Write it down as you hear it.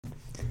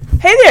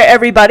Hey there,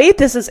 everybody.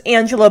 This is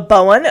Angela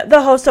Bowen,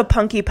 the host of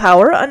Punky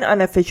Power, an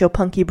unofficial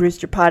Punky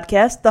Brewster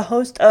podcast, the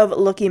host of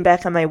Looking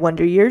Back on My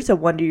Wonder Years, a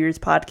Wonder Years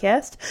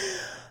podcast,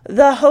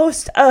 the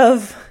host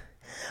of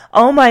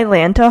Oh My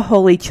Lanta,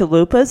 Holy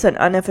Chalupas, an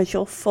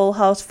unofficial Full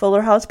House,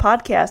 Fuller House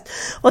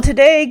podcast. Well,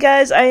 today,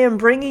 guys, I am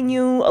bringing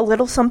you a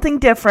little something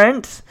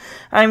different.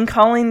 I'm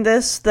calling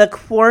this the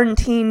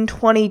Quarantine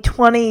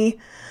 2020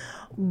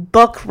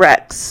 Book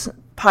Recs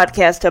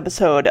podcast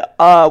episode.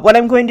 What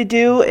I'm going to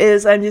do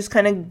is I'm just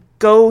kind of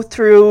go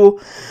through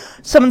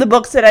some of the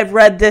books that I've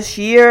read this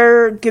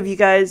year, give you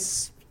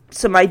guys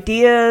some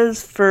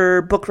ideas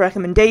for book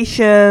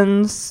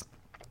recommendations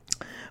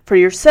for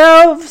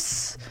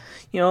yourselves,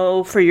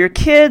 for your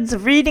kids,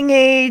 reading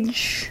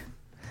age.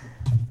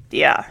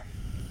 Yeah.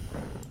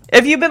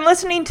 If you've been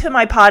listening to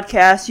my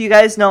podcast, you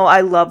guys know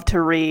I love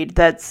to read.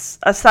 That's,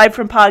 aside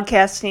from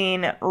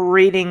podcasting,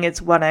 reading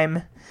is what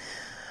I'm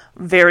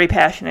very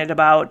passionate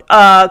about.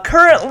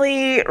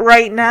 Currently,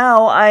 right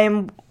now,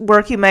 I'm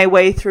working my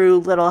way through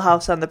Little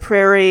House on the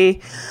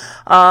Prairie.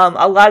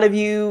 A lot of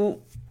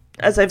you,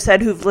 as I've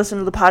said, who've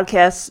listened to the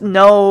podcast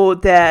know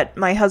that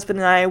my husband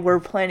and I were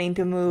planning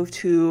to move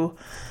to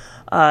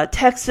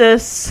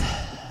Texas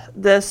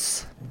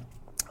this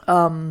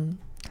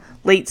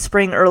late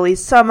spring, early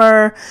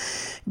summer.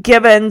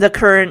 Given the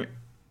current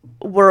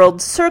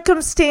world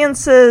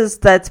circumstances,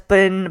 that's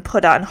been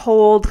put on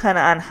hold, kind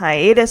of on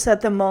hiatus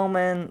at the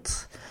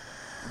moment.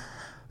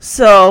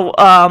 So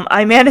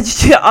I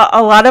managed to,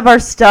 a lot of our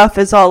stuff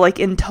is all like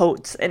in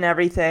totes and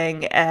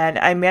everything, and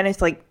I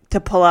managed to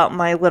pull out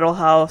my Little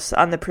House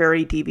on the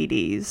Prairie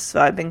DVDs. So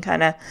I've been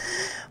kind of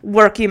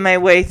working my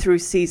way through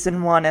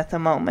season 1 at the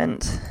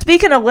moment.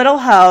 Speaking of Little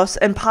House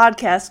and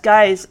podcasts,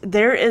 guys,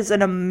 there is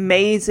an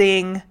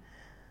amazing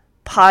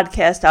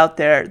podcast out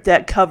there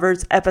that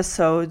covers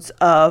episodes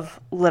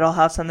of Little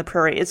House on the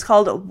Prairie. It's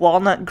called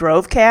Walnut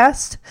Grove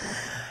Cast.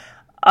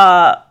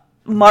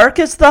 Mark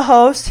is the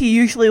host. He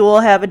usually will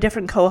have a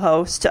different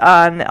co-host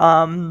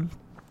on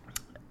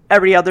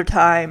every other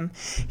time.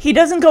 He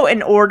doesn't go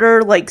in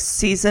order, like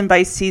season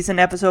by season,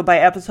 episode by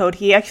episode.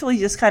 He actually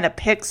just kind of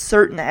picks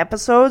certain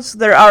episodes.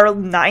 There are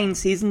 9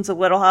 seasons of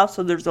Little House,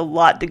 so there's a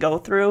lot to go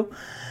through.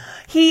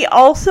 He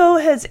also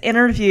has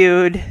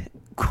interviewed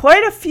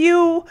quite a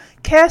few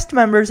cast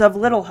members of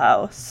Little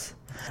House.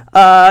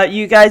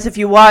 You guys, if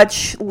you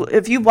watch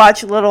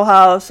Little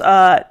House,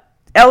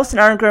 Allison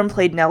Arngrim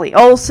played Nellie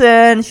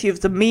Olson. She was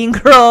the mean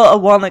girl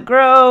of Walnut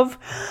Grove.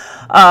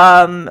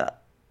 The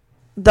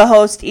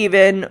host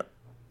even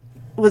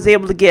was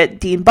able to get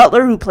Dean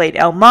Butler, who played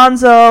El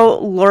Manzo,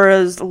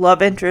 Laura's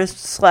love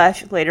interest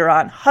 / later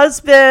on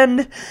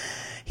husband.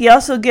 He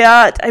also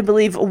got, I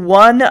believe,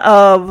 one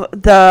of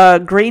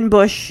the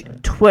Greenbush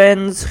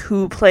twins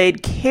who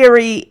played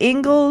Carrie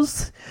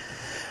Ingalls.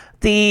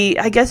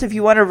 I guess if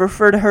you want to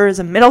refer to her as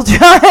a middle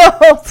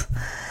child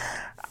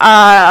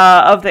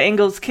of the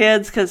Ingalls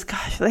kids, because,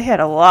 gosh, they had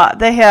a lot.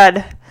 They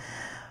had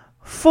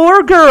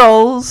 4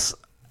 girls,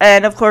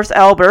 and, of course,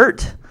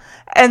 Albert.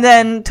 And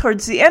then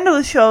towards the end of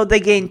the show,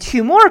 they gained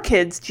 2 more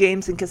kids,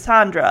 James and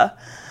Cassandra.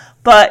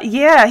 But,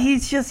 yeah,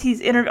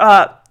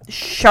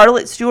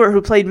 Charlotte Stewart,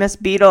 who played Miss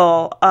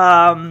Beadle,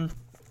 the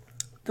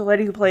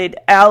lady who played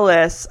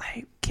Alice,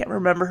 I can't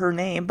remember her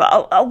name,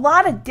 but a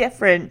lot of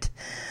different,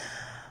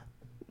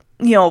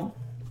 a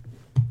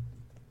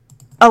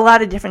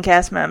lot of different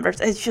cast members.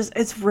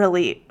 It's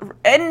really,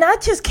 and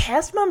not just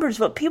cast members,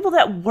 but people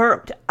that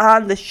worked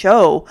on the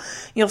show,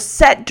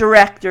 set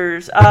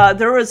directors.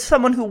 There was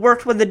someone who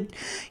worked with the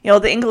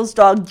Ingalls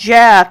dog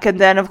Jack, and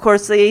then of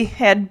course they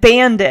had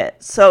Bandit.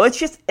 So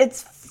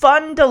it's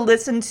fun to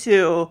listen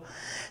to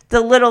the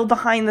little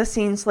behind the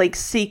scenes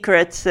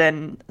secrets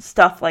and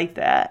stuff like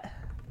that.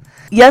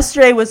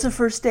 Yesterday was the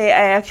first day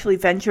I actually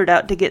ventured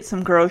out to get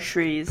some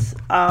groceries.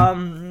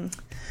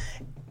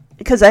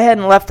 Because I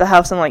hadn't left the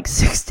house in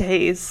 6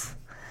 days.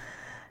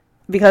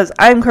 Because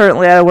I'm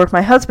currently out of work.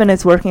 My husband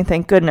is working,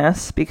 thank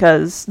goodness,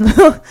 because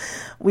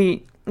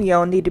we,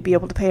 need to be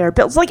able to pay our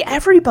bills. Like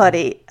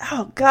everybody.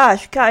 Oh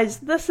gosh,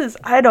 guys,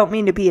 I don't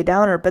mean to be a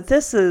downer, but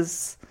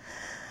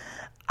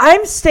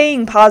I'm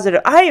staying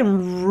positive. I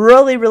am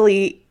really,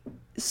 really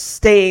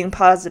staying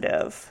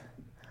positive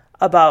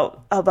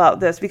about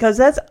this, because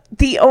that's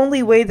the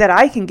only way that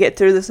I can get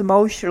through this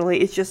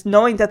emotionally, is just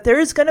knowing that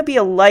there is going to be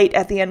a light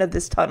at the end of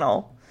this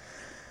tunnel.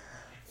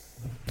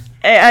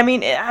 I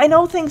mean, I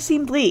know things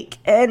seem bleak,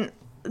 and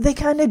they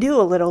kind of do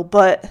a little,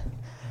 but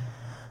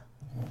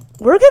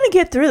we're going to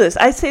get through this.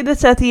 I say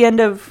this at the end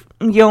of,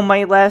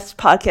 my last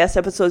podcast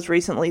episodes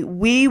recently.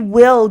 We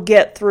will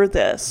get through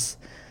this.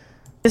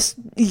 Just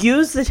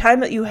use the time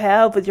that you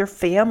have with your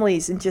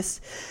families and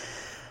just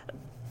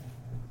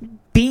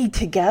be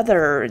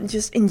together and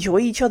just enjoy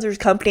each other's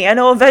company. I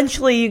know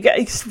eventually you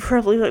guys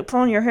probably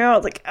pulling your hair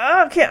out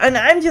oh, okay. And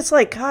I'm just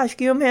gosh,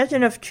 can you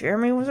imagine if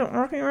Jeremy wasn't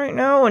working right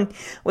now and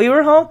we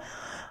were home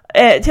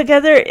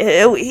together?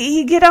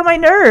 He'd get on my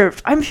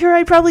nerve. I'm sure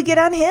I'd probably get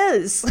on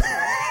his.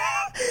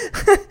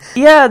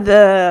 Yeah,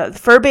 the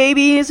fur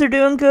babies are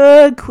doing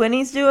good.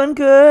 Quinny's doing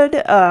good.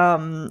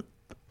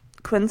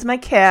 Quinn's my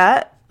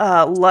cat.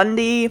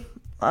 London,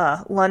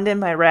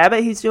 my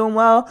rabbit, he's doing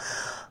well.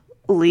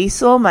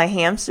 Liesel, my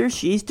hamster,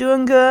 she's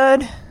doing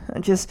good.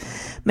 Just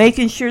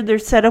making sure they're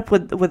set up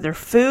with their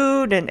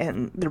food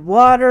and their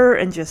water,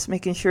 and just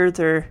making sure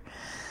they're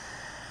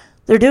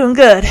doing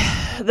good.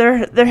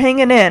 They're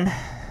hanging in.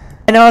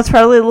 I know it's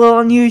probably a little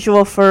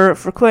unusual for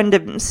Quinn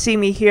to see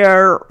me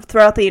here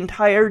throughout the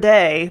entire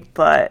day,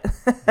 but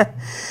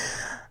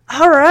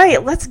all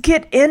right, let's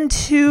get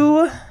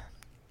into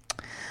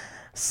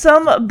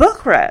some book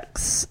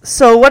recs.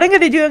 So what I'm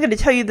going to do, I'm going to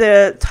tell you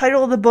the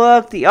title of the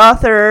book, the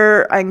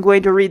author. I'm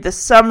going to read the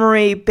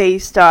summary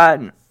based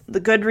on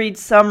the Goodreads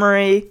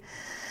summary.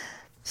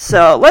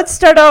 So let's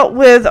start out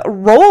with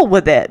Roll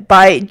With It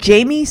by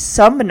Jamie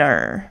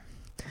Sumner.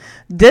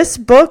 This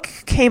book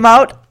came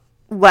out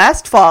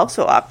last fall,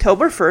 so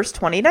October 1st,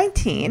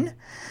 2019.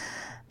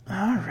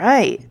 All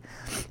right.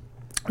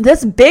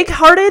 This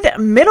big-hearted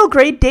middle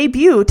grade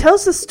debut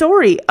tells the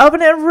story of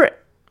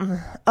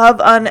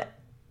an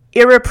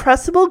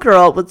irrepressible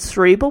girl with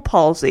cerebral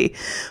palsy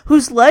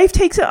whose life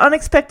takes an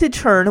unexpected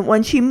turn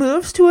when she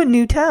moves to a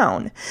new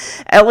town.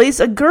 Ellie's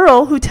a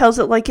girl who tells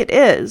it like it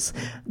is.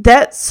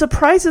 That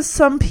surprises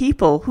some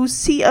people who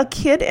see a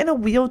kid in a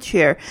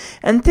wheelchair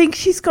and think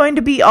she's going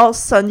to be all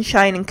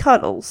sunshine and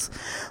cuddles.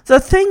 The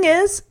thing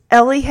is,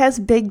 Ellie has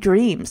big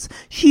dreams.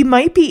 She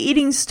might be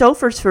eating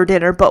Stouffer's for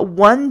dinner, but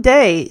one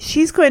day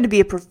she's going to be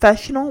a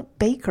professional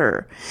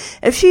baker.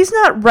 If she's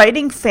not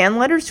writing fan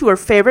letters to her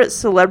favorite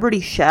celebrity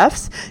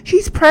chefs,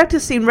 she's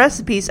practicing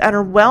recipes on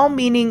her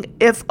well-meaning,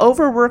 if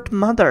overworked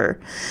mother.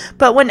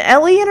 But when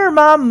Ellie and her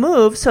mom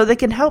move so they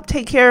can help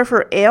take care of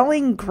her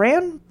ailing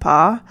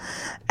grandpa,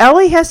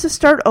 Ellie has to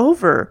start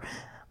over.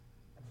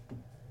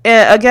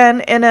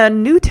 Again, in a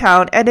new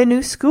town at a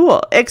new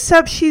school,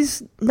 except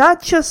she's not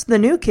just the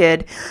new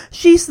kid,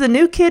 she's the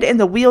new kid in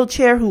the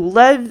wheelchair who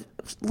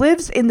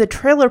lives in the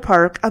trailer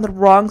park on the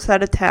wrong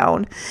side of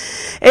town.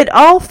 It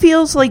all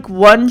feels like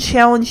one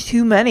challenge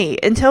too many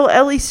until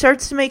Ellie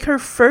starts to make her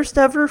first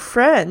ever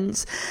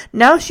friends.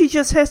 Now she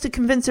just has to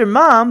convince her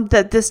mom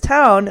that this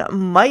town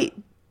might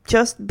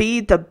just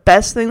be the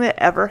best thing that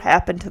ever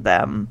happened to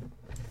them.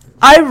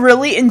 I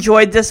really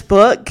enjoyed this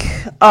book.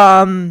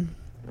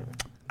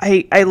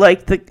 I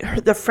like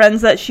the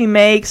friends that she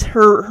makes,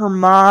 her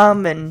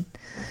mom, and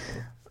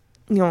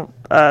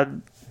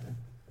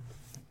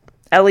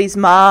Ellie's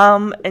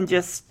mom, and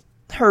just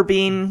her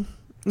being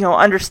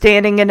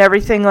understanding and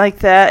everything like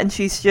that. And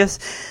she's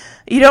just,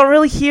 you don't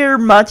really hear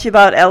much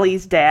about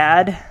Ellie's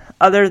dad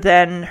other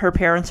than her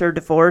parents are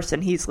divorced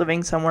and he's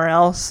living somewhere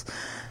else.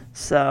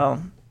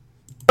 So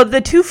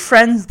the two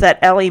friends that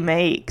Ellie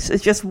makes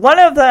is just, one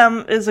of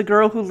them is a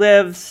girl who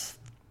lives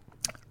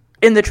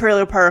in the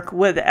trailer park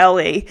with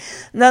Ellie.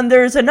 And then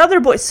there's another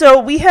boy.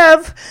 So we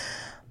have,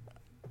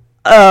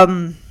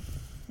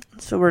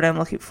 what's the word I'm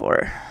looking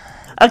for?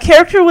 A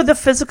character with a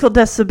physical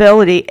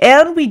disability.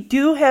 And we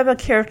do have a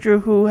character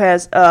who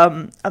has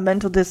a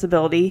mental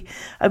disability.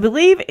 I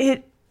believe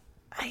it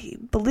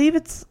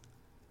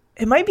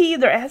might be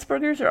either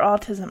Asperger's or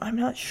autism. I'm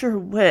not sure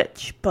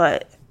which,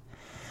 but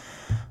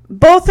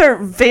both are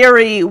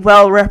very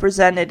well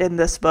represented in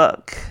this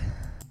book.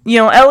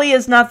 Ellie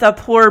is not the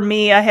poor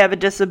me, I have a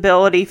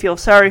disability, feel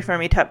sorry for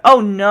me type. Oh,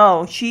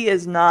 no, she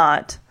is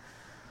not.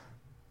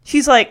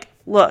 She's like,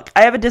 look,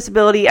 I have a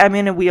disability, I'm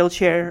in a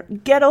wheelchair,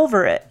 get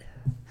over it.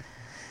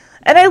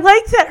 And I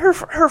like that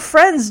her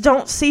friends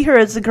don't see her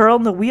as the girl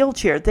in the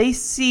wheelchair. They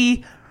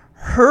see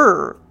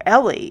her,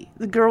 Ellie,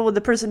 the girl with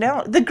the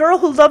personality, the girl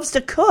who loves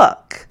to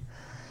cook.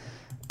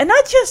 And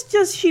not just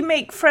does she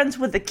make friends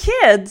with the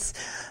kids,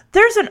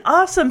 there's an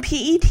awesome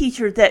PE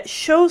teacher that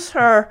shows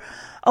her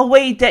a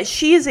way that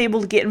she is able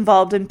to get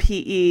involved in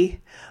PE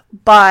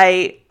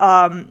by,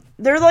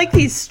 they're like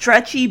these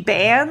stretchy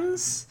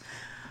bands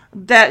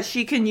that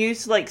she can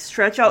use to like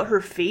stretch out her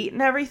feet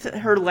and everything,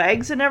 her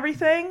legs and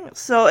everything.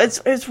 So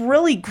it's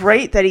really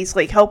great that he's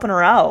like helping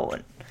her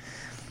out.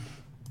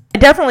 I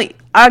definitely,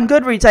 on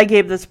Goodreads, I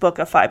gave this book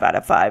a 5 out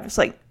of 5. It's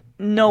like,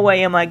 no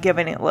way am I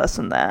giving it less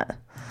than that.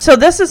 So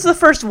this is the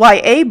first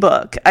YA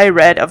book I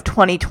read of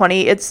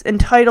 2020. It's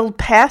entitled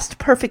Past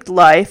Perfect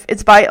Life.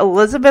 It's by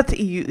Elizabeth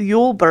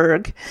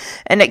Eulberg,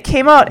 and it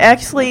came out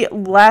actually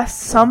last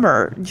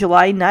summer,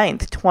 July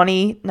 9th,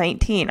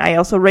 2019. I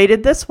also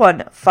rated this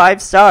one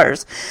 5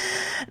 stars.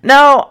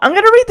 Now, I'm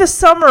going to read the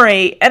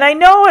summary, and I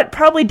know it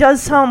probably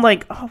does sound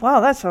like, oh, wow,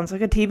 that sounds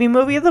like a TV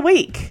movie of the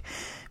week,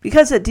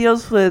 because it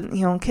deals with,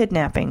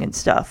 kidnapping and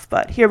stuff,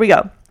 but here we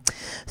go.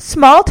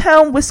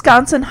 Small-town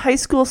Wisconsin high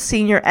school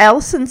senior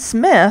Allison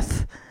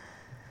Smith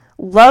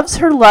loves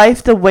her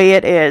life the way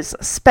it is,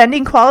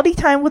 spending quality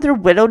time with her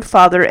widowed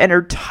father and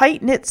her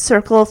tight-knit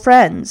circle of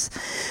friends,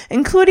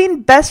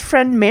 including best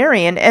friend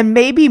Marion and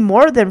maybe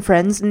more than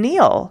friends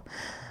Neil.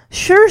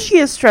 Sure, she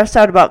is stressed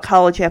out about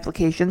college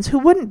applications. Who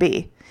wouldn't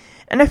be?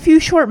 In a few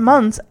short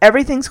months,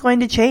 everything's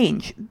going to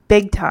change,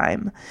 big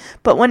time.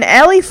 But when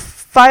Allie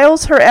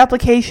files her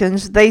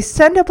applications, they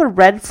send up a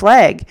red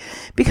flag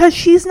because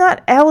she's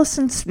not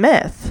Allison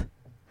Smith.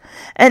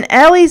 And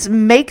Allie's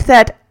make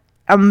that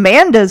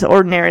Amanda's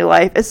ordinary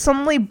life is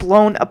suddenly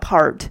blown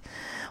apart.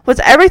 Was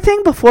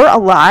everything before a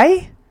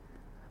lie?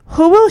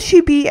 Who will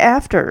she be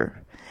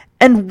after?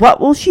 And what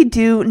will she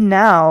do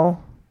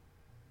now?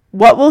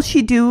 What will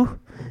she do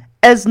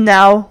as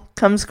now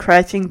comes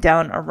crashing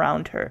down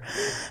around her?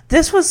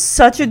 This was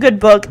such a good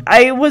book.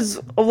 I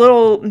was a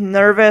little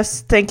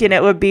nervous thinking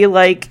it would be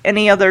like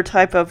any other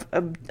type of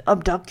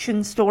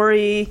abduction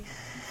story,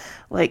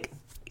 like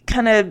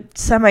kind of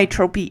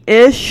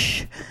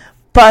semi-tropey-ish,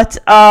 but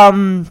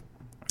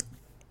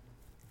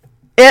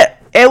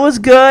it was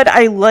good.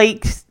 I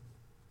liked,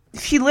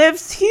 he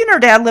and her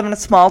dad live in a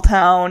small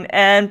town,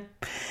 and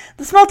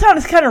the small town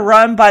is kind of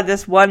run by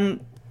this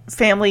one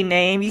family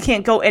name. You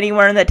can't go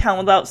anywhere in that town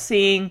without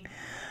seeing,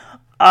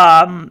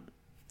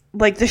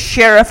 like, the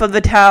sheriff of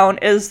the town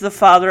is the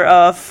father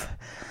of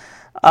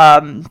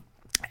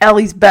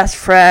Ellie's best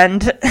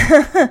friend,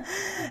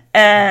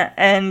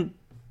 and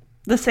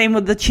the same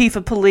with the chief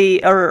of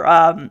police,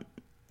 or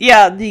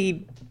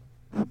the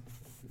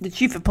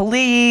chief of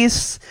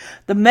police,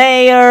 the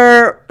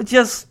mayor,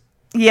 just,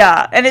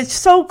 yeah. And it's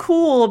so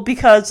cool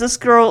because this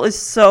girl is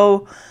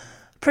so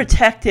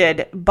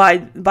protected by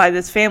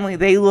this family.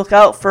 They look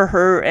out for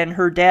her and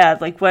her dad.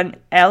 Like when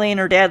Allie and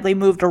her dad, they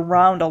moved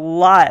around a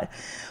lot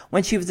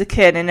when she was a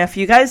kid. And if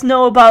you guys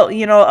know about,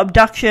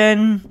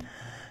 abduction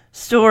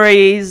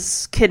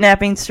stories,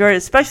 kidnapping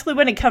stories, especially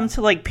when it comes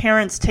to like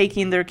parents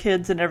taking their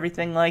kids and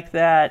everything like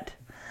that,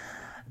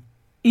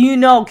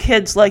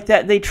 kids like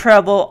that, they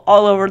travel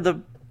all over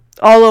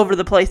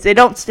the place. They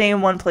don't stay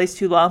in one place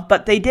too long,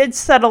 but they did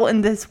settle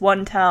in this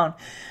one town.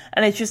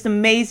 And it's just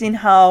amazing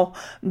how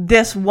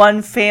this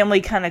one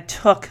family kind of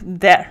took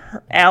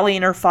Allie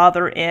and her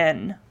father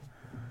in.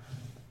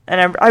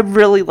 And I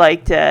really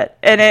liked it.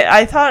 And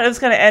I thought it was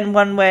going to end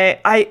one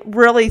way. I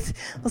really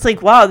was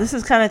like, wow, this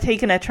is kind of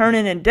taking a turn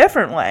in a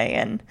different way.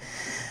 And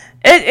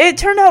it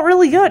turned out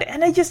really good.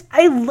 And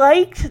I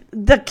liked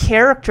the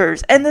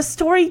characters. And the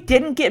story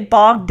didn't get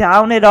bogged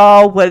down at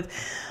all with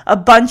a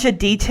bunch of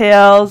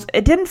details.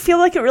 It didn't feel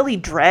like it really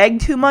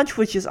dragged too much,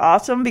 which is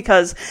awesome,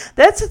 because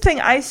that's the thing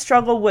I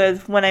struggle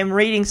with when I'm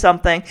reading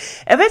something.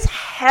 If it's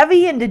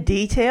heavy into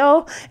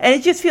detail and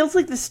it just feels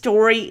like the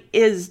story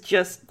is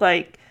just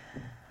like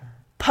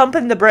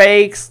pumping the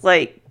brakes,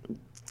 like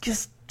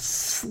just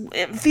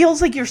it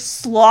feels like you're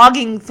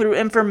slogging through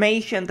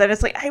information, then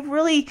it's like,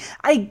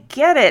 I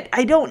get it.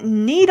 I don't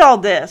need all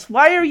this.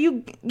 Why are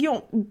you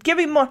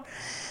giving more?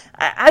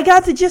 I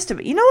got the gist of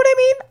it. You know what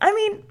I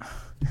mean?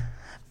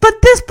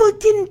 But this book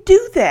didn't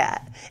do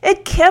that.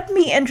 It kept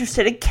me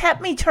interested. It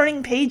kept me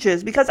turning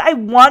pages because I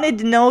wanted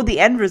to know the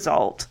end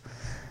result.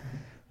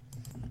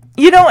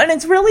 And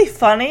it's really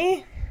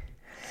funny.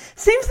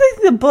 Seems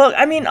like the book,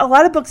 a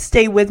lot of books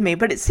stay with me,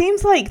 but it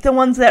seems like the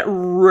ones that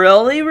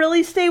really,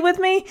 really stay with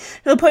me,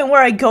 to the point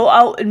where I go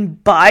out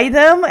and buy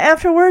them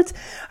afterwards,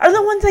 are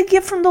the ones I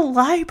get from the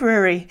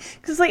library.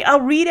 Because,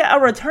 I'll read it, I'll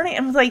return it,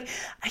 and I'm like,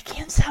 I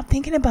can't stop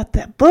thinking about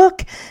that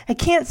book. I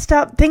can't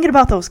stop thinking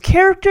about those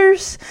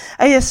characters.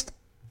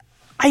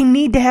 I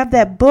need to have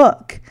that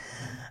book.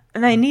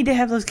 And I need to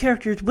have those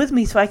characters with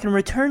me so I can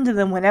return to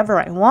them whenever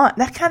I want.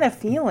 That kind of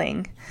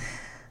feeling.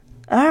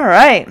 All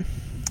right.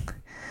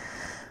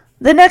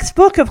 The next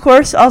book, of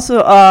course,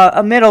 also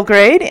a middle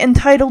grade,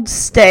 entitled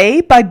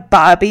Stay by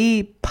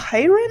Bobby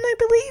Pyron, I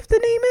believe the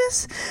name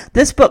is.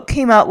 This book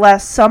came out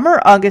last summer,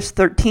 August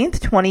 13th,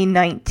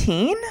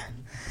 2019.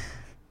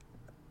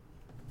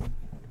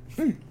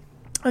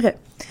 Okay.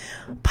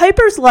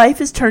 Piper's life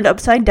is turned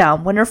upside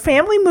down when her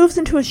family moves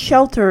into a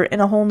shelter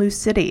in a whole new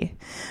city.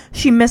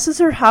 She misses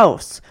her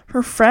house,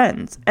 her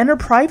friends, and her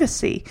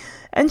privacy,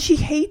 and she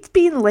hates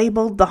being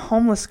labeled the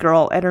homeless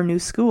girl at her new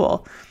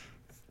school.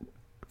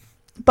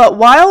 But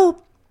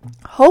while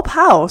Hope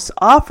House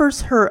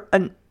offers her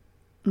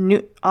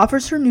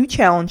new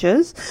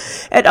challenges,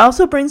 it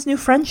also brings new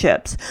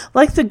friendships,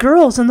 like the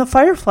girls in the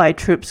Firefly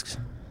Troops.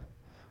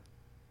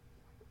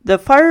 The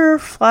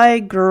Firefly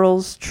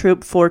Girls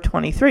Troop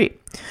 423.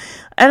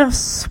 And a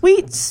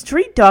sweet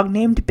street dog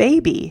named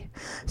Baby.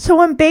 So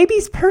when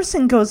Baby's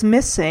person goes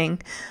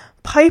missing,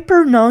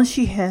 Piper knows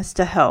she has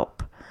to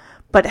help.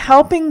 But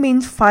helping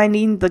means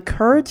finding the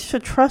courage to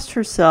trust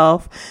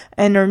herself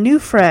and her new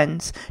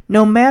friends,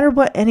 no matter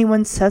what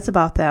anyone says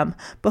about them,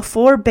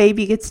 before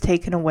Baby gets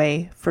taken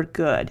away for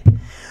good.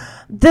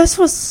 This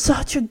was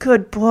such a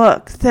good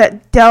book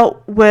that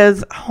dealt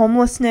with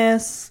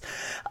homelessness.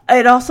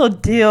 It also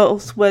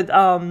deals with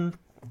a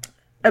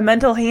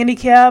mental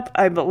handicap.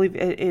 I believe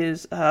it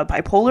is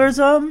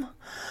bipolarism.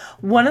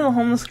 One of the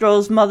homeless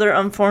girls' mother,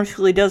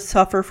 unfortunately, does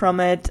suffer from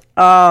it.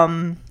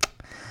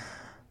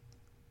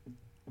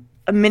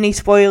 A mini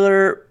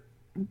spoiler,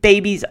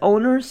 Baby's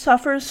owner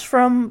suffers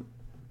from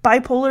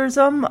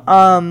bipolarism.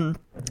 I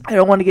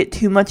don't want to get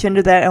too much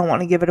into that. I don't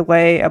want to give it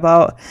away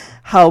about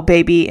how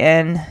Baby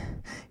and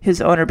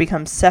his owner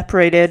become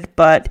separated,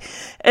 but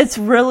it's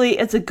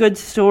a good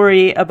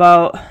story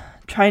about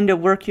trying to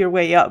work your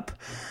way up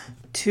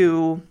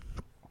to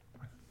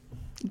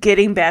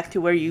getting back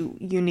to where you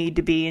need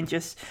to be, and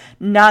just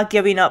not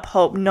giving up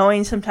hope,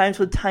 knowing sometimes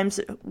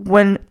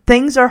when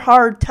things are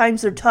hard,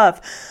 times are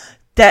tough,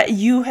 that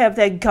you have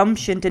that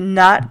gumption to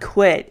not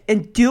quit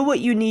and do what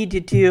you need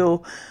to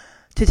do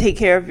to take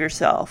care of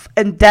yourself.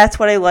 And that's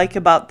what I like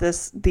about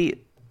these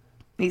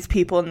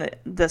people in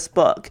this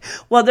book.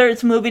 Whether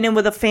it's moving in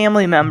with a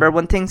family member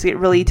when things get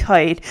really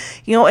tight,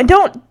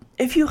 and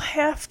if you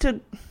have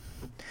to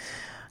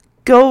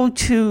go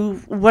to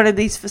one of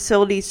these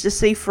facilities to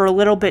stay for a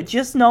little bit,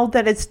 just know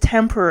that it's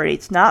temporary.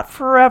 It's not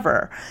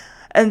forever.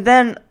 And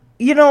then,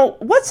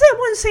 what's that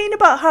one saying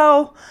about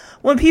how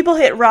when people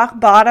hit rock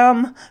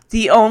bottom,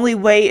 the only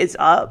way is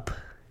up?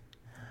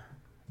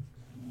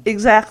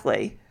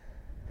 Exactly.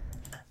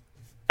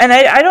 And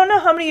I don't know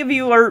how many of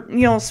you are,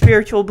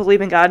 spiritual, believe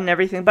in God and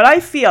everything, but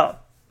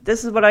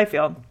this is what I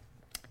feel.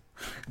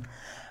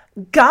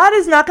 God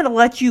is not going to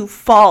let you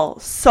fall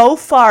so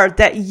far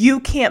that you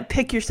can't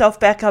pick yourself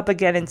back up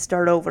again and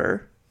start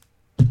over.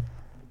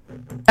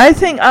 I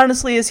think,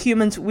 honestly, as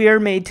humans, we are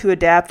made to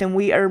adapt, and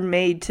we are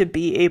made to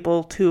be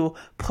able to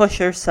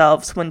push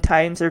ourselves when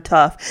times are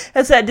tough.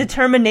 It's that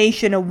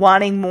determination of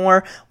wanting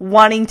more,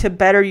 wanting to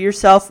better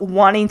yourself,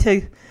 wanting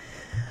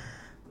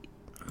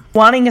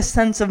a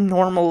sense of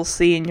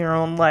normalcy in your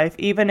own life,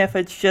 even if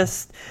it's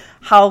just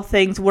how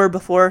things were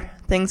before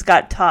things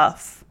got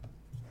tough.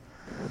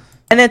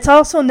 And it's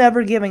also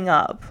never giving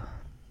up.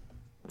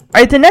 All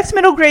right, the next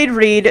middle grade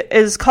read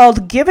is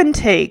called Give and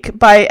Take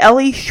by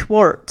Ellie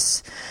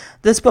Schwartz.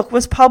 This book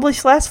was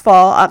published last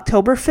fall,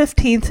 October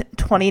 15th,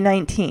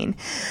 2019.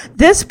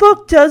 This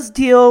book does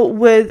deal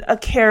with a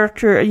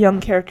young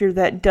character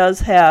that does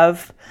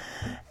have,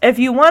 if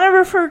you want to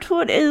refer to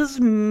it as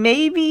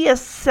maybe a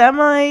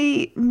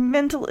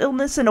semi-mental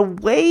illness in a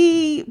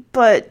way,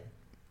 but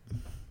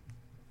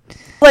I'll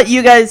let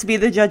you guys be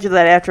the judge of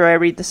that after I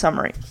read the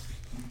summary.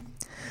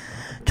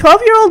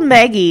 12-year-old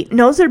Maggie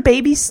knows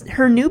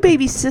her new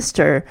baby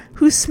sister,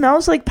 who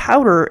smells like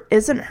powder,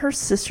 isn't her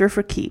sister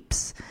for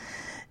keeps.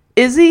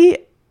 Izzy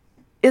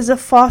is a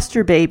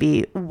foster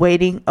baby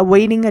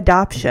awaiting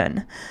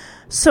adoption.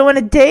 So in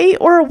a day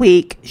or a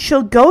week,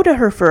 she'll go to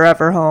her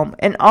forever home,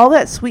 and all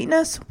that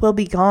sweetness will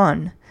be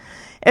gone.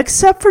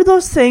 Except for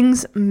those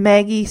things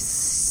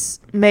Maggie's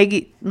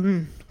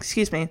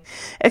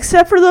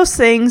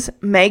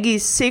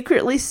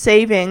secretly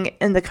saving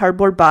in the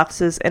cardboard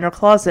boxes in her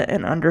closet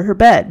and under her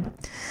bed.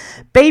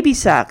 Baby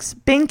socks,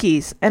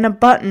 binkies, and a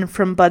button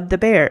from Bud the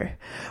Bear.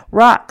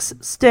 Rocks,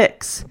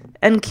 sticks,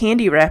 and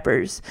candy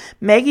wrappers.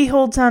 Maggie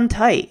holds on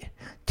tight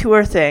to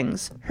her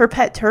things, her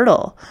pet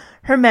turtle,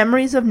 her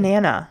memories of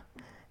Nana,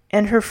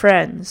 and her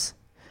friends.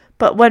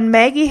 But when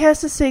Maggie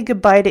has to say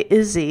goodbye to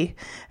Izzy,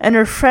 and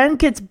her friend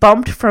gets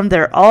bumped from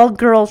their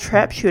all-girl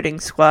trap shooting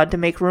squad to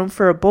make room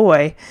for a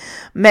boy,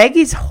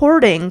 Maggie's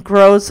hoarding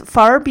grows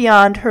far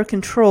beyond her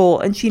control,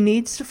 and she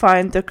needs to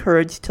find the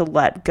courage to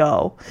let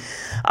go.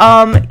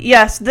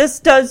 Yes, this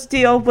does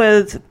deal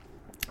with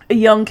a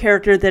young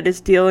character that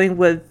is dealing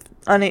with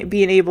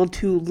being able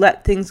to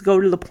let things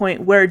go to the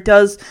point where it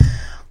does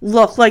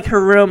look like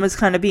her room is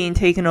kind of being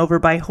taken over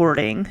by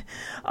hoarding.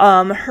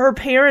 Her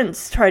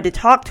parents try to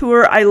talk to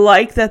her. I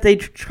like that they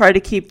try to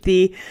keep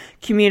the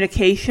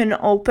communication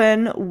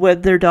open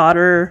with their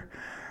daughter.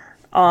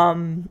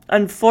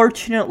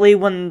 Unfortunately,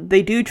 when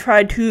they do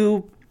try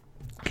to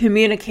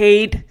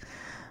communicate,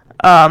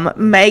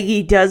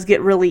 Maggie does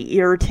get really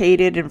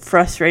irritated and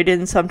frustrated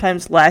and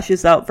sometimes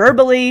lashes out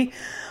verbally.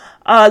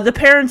 The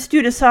parents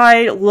do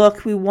decide,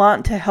 look, we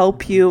want to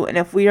help you, and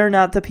if we are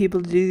not the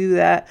people to do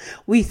that,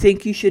 we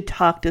think you should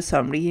talk to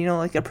somebody,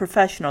 like a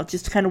professional,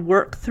 just to kind of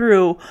work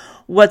through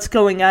what's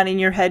going on in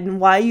your head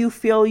and why you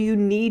feel you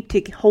need to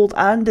hold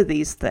on to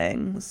these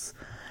things.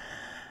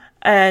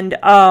 And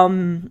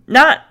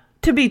not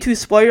to be too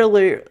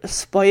spoilery,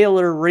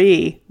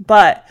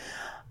 but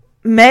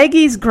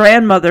Maggie's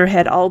grandmother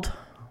had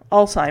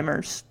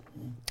Alzheimer's,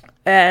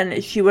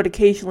 and she would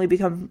occasionally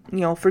become,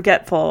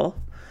 forgetful.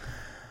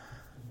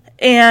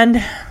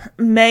 And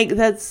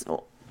that's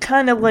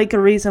kind of like a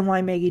reason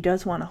why Maggie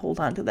does want to hold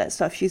on to that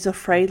stuff. She's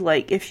afraid,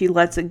 if she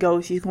lets it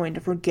go, she's going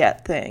to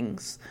forget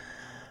things.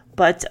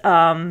 But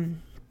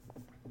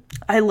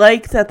I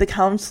like that the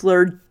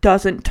counselor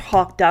doesn't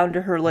talk down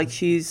to her like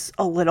she's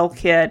a little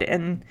kid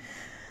and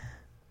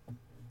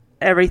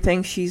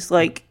everything. She's,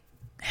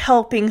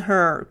 helping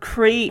her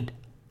create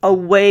a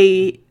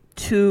way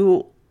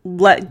to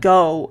let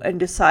go and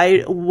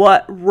decide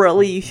what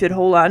really you should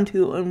hold on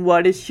to and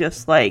what is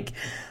just,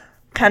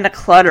 kind of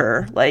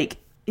clutter.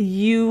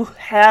 You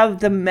have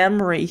the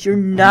memories. You're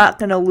not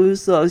going to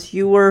lose those.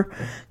 You were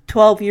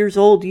 12 years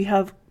old. You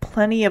have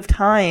plenty of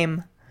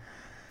time,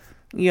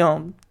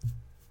 to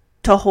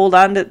hold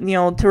on to,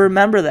 to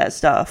remember that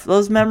stuff.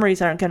 Those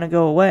memories aren't going to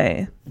go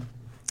away.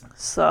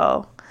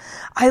 So,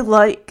 I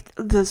liked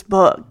this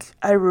book.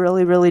 I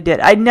really, really did.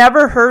 I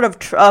never heard of,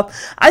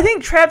 I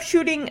think trap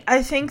shooting,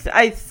 I think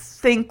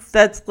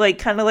that's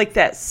kind of like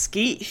that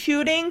skeet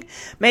shooting.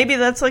 Maybe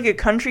that's a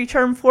country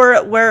term for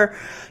it, where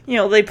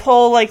they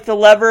pull the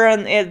lever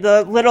and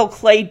the little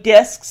clay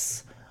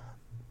discs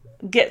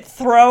get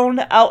thrown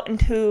out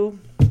into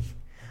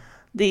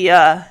the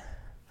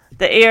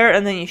air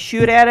and then you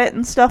shoot at it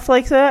and stuff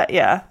like that.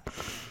 Yeah.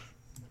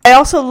 I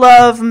also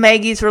love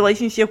Maggie's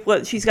relationship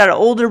with, she's got an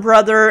older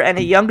brother and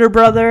a younger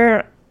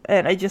brother,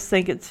 and I just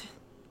think it's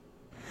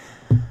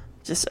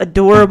just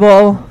adorable.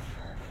 All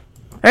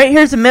right,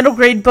 here's a middle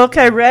grade book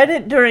I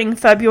read during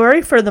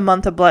February for the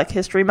month of Black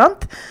History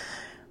Month.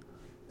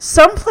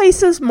 Some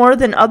Places More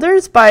Than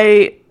Others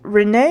by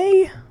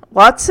Renee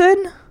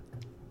Watson,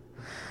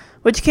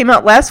 which came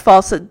out last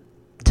fall,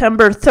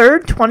 September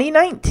 3rd,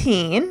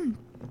 2019.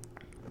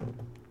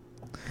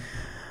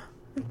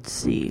 Let's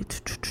see.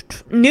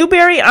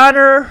 Newbery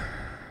Honor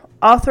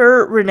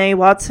author Renee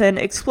Watson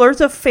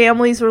explores a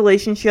family's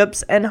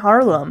relationships in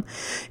Harlem,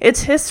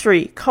 its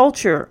history,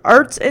 culture,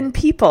 arts, and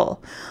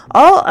people.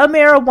 All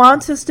Amara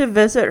wants is to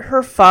visit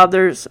her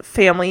father's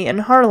family in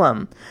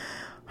Harlem.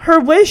 Her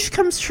wish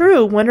comes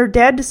true when her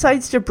dad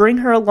decides to bring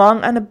her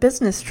along on a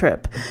business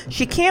trip.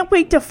 She can't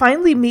wait to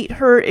finally meet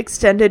her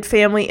extended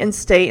family and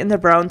stay in the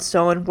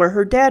brownstone where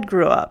her dad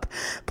grew up.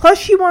 Plus,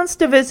 she wants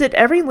to visit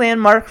every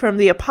landmark from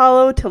the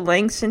Apollo to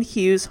Langston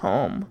Hughes'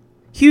 home.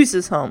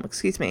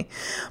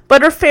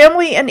 But her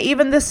family and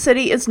even the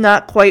city is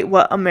not quite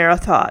what Amara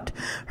thought.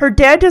 Her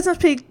dad doesn't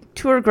speak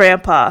to her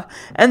grandpa,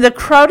 and the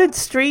crowded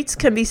streets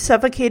can be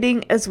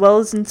suffocating as well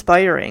as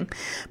inspiring.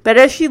 But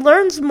as she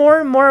learns more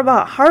and more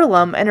about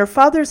Harlem and her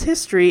father's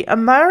history,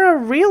 Amara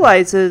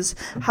realizes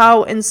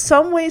how, in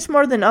some ways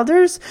more than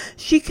others,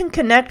 she can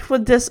connect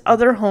with this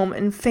other home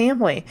and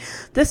family.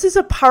 This is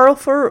a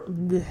powerful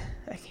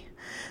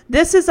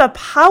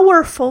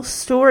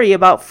story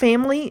about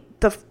family,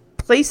 the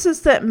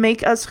places that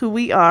make us who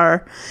we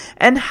are,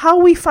 and how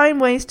we find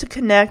ways to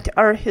connect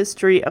our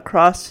history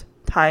across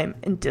time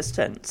and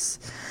distance.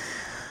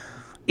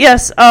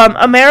 Yes,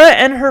 Amara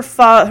and her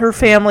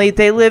family,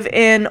 they live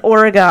in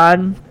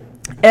Oregon,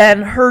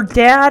 and her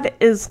dad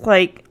is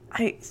like,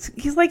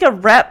 he's like a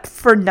rep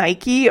for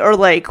Nike, or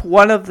like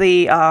one of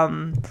the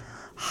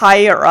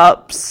higher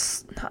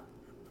ups,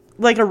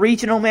 like a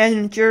regional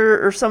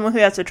manager or someone who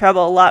has to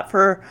travel a lot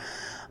for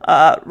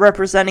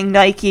representing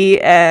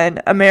Nike.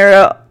 And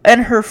Amara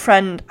and her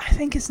friend, I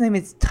think his name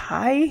is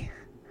Tyler.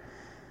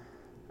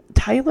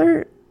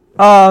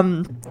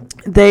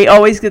 They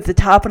always get the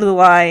top of the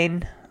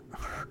line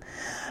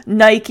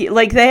Nike,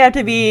 like they have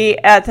to be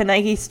at the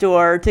Nike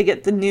store to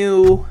get the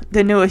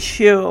newest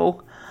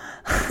shoe.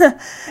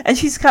 And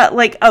she's got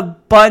like a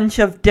bunch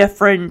of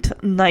different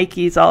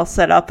Nikes all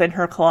set up in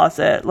her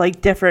closet,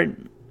 like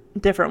different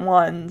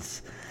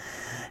ones.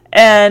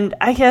 And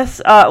I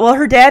guess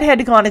her dad had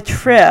to go on a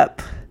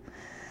trip,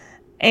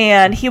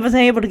 and he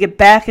wasn't able to get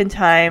back in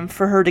time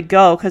for her to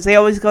go, because they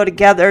always go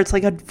together. It's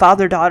like a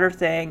father-daughter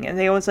thing, and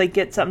they always like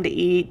get something to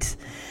eat.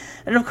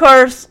 And of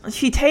course,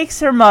 she takes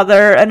her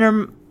mother,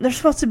 and they're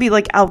supposed to be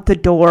like out the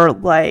door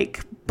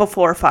like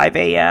before 5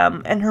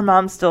 a.m., and her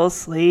mom's still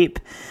asleep.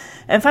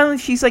 And finally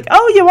she's like,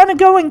 "Oh, you want to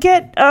go and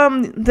get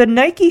the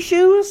Nike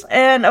shoes?"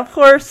 And of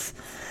course,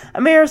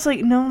 Amara's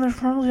like, "No, they're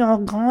probably all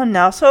gone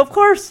now." So of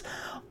course,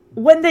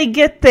 when they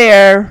get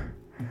there,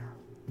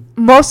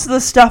 most of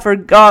the stuff are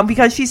gone,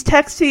 because she's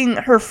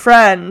texting her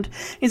friend.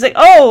 He's like,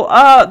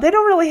 "Oh, they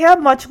don't really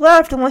have much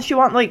left unless you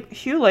want like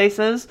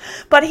shoelaces."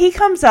 But he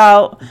comes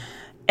out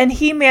and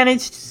he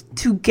managed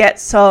to get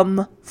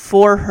some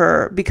for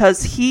her,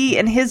 because he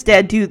and his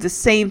dad do the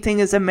same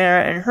thing as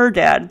Amara and her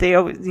dad. They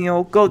always,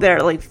 go there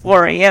at like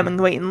 4 a.m.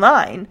 and wait in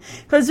line,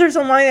 because there's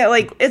a line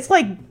that it's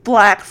like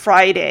Black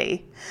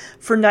Friday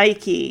for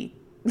Nike.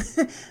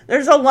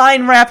 There's a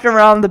line wrapped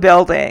around the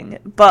building.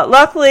 But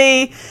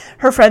luckily,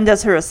 her friend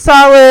does her a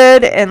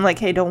solid and like,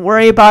 "Hey, don't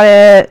worry about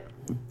it.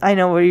 I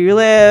know where you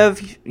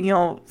live.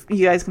 You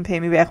guys can pay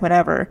me back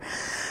whenever."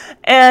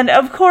 And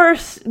of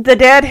course, the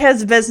dad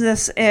has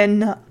business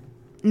in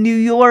New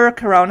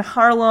York, around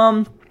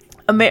Harlem.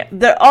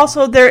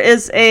 There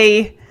is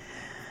a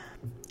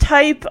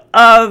type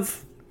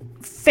of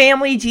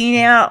family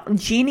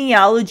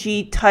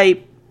genealogy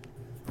type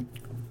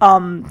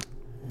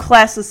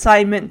class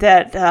assignment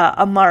that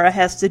Amara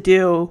has to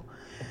do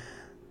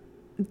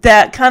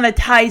that kind of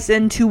ties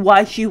into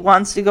why she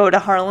wants to go to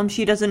Harlem.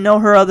 She doesn't know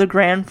her other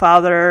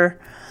grandfather,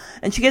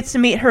 and she gets to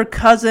meet her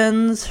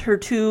cousins, her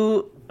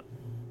two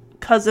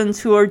cousins,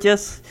 who are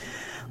just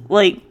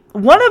like,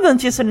 one of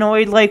them's just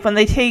annoyed, like when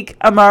they take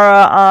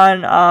Amara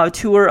on a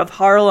tour of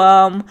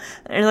Harlem,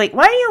 and they're like,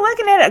 "Why are you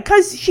looking at it?"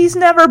 Because she's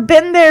never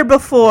been there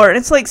before. And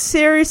it's like,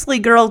 seriously,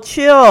 girl,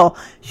 chill.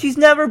 She's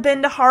never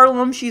been to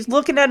Harlem. She's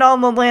looking at all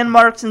the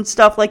landmarks and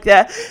stuff like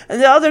that.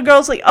 And the other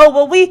girl's like, "Oh,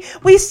 well, we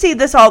see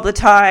this all the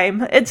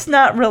time. It's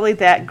not really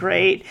that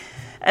great."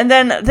 And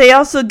then they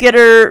also get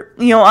her,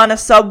 on a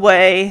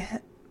subway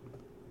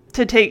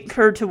to take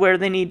her to where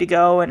they need to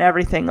go and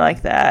everything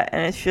like that.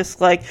 And it's just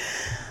like,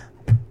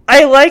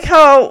 I like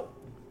how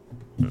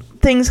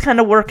things kind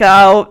of work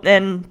out,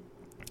 and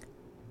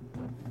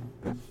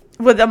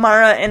with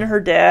Amara and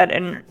her dad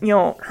and,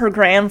 her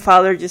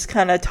grandfather just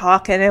kind of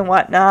talking and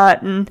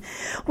whatnot. And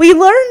we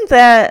learned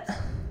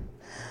that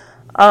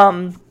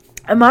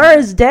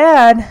Amara's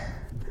dad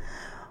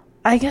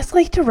I guess,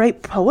 like, to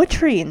write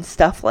poetry and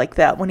stuff like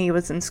that when he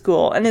was in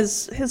school. And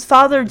his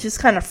father just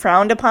kind of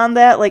frowned upon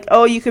that. Like,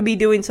 oh, you could be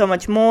doing so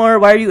much more.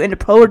 Why are you into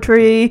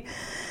poetry?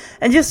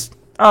 And just,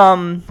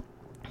 yeah.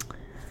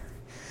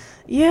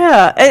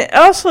 And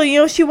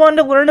also, she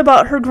wanted to learn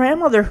about her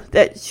grandmother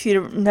that she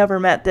never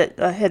met that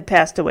had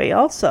passed away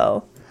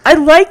also. I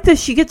like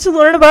this. She gets to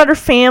learn about her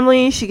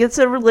family. She gets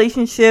a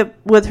relationship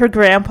with her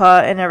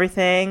grandpa and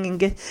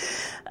everything.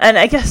 And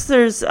I guess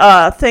there's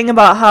a thing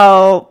about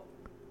how,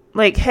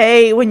 like,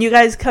 hey, when you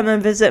guys come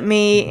and visit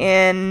me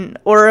in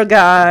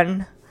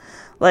Oregon,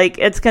 like,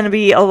 it's going to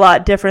be a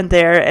lot different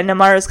there. And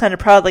Amara's kind of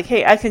proud, like,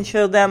 hey, I can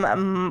show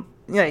them,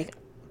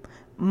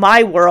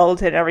 my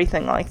world and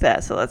everything like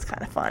that. So that's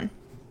kind of fun.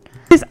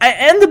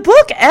 And the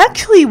book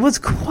actually was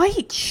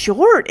quite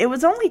short. It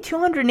was only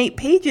 208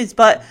 pages,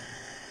 but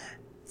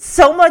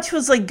so much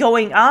was, like,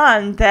 going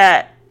on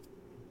that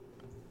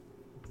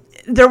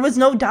there was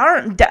no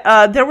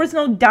downtime.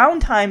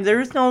 There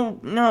was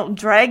no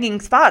dragging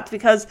spots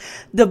because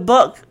the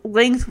book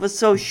length was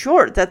so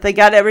short that they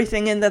got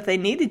everything in that they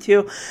needed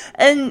to,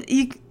 and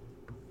there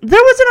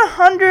wasn't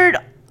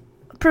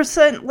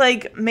 100%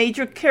 like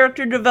major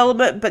character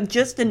development, but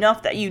just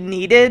enough that you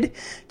needed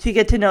to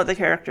get to know the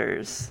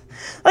characters.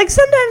 Like,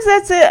 sometimes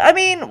that's it. I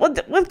mean,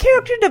 with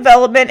character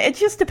development, it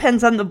just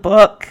depends on the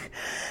book.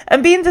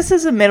 And being this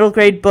is a middle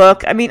grade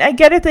book, I mean, I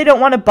get it. They don't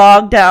want to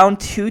bog down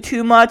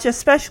too much,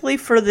 especially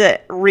for the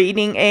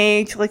reading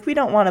age. Like, we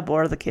don't want to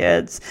bore the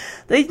kids.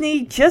 They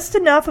need just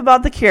enough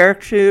about the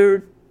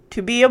character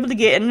to be able to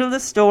get into the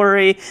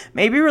story,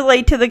 maybe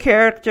relate to the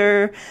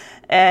character,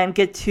 and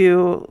get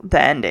to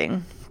the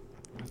ending.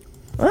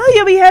 Well,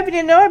 you'll be happy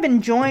to know I've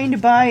been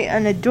joined by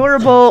an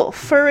adorable,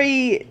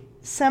 furry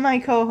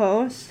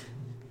semi-co-host.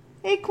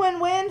 Hey, Quinn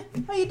Wynn.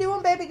 How you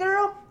doing, baby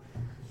girl?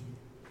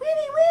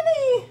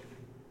 Winnie!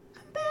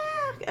 Come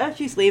back. Oh,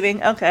 she's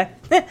leaving. Okay.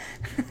 I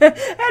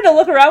had to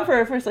look around for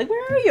her first, like,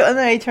 where are you? And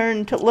then I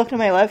turned to look to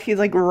my left. She's,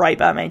 like, right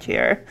by my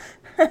chair.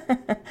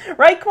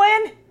 Right,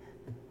 Quinn?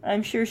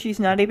 I'm sure she's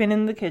not even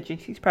in the kitchen.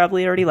 She's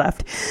probably already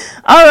left.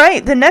 All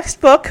right, the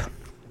next book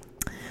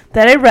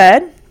that I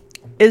read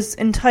is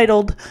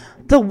entitled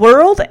The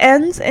World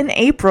Ends in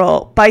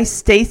April by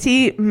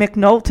Stacey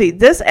McNulty.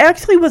 This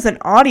actually was an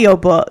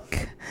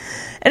audiobook.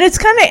 And it's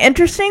kind of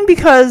interesting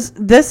because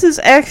this is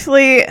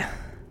actually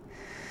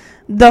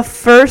the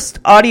first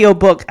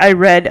audiobook I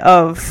read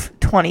of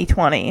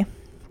 2020.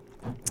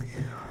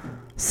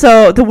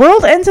 So, The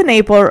World Ends in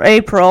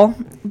April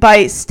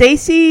by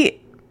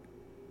Stacey,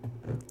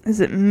 is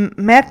it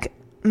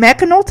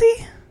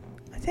McNulty?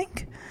 I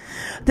think.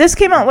 This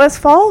came out last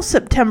fall,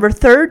 September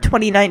 3rd,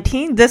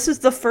 2019. This is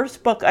the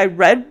first book I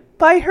read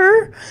by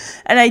her.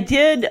 And I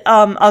did,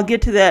 I'll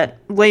get to that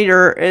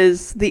later,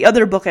 is the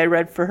other book I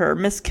read for her,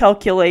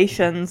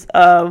 Miscalculations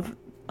of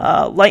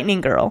Lightning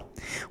Girl,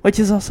 which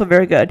is also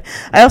very good.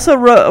 I also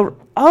wrote,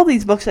 all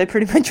these books I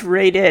pretty much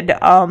rated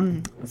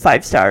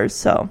 5 stars,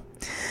 so.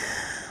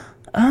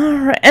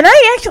 Alright, and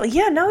I actually,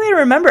 now that I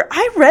remember,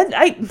 I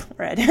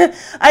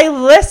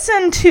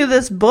listened to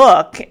this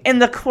book in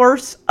the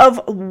course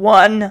of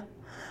one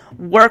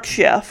work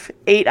shift,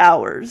 8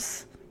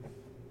 hours.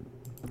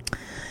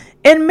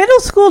 In middle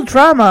school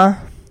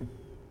drama,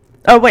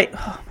 oh my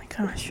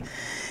gosh.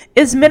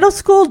 Is middle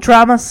school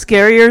drama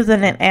scarier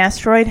than an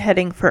asteroid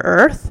heading for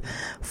Earth?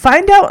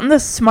 Find out in the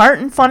smart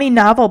and funny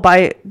novel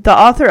by the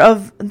author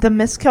of The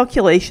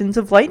Miscalculations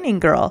of Lightning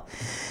Girl.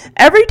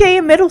 Every day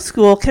in middle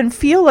school can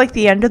feel like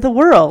the end of the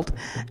world.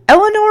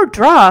 Eleanor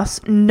Dross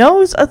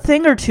knows a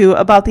thing or two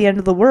about the end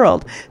of the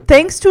world,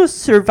 thanks to a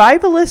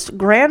survivalist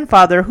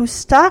grandfather who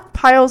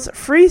stockpiles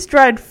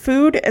freeze-dried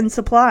food and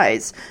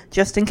supplies,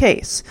 just in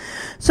case.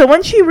 So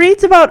when she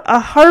reads about a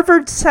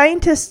Harvard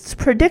scientist's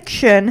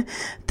prediction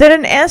that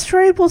an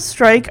asteroid will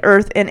strike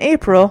Earth in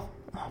April,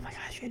 oh my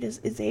gosh,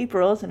 it's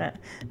April, isn't it?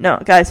 No,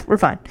 guys, we're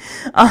fine.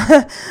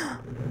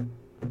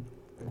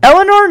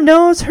 Eleanor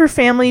knows her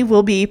family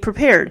will be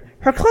prepared.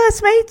 Her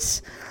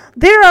classmates,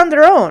 they're on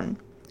their own.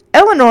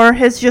 Eleanor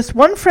has just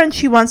one friend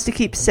she wants to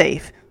keep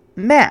safe,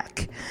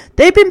 Mac.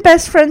 They've been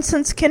best friends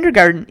since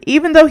kindergarten,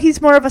 even though he's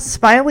more of a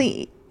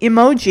smiley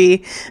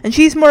emoji and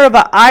she's more of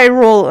a eye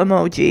roll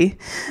emoji.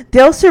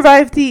 They'll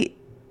survive the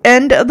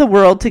end of the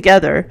world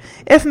together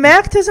if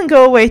Mac doesn't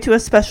go away to a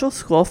special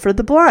school for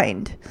the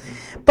blind.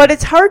 But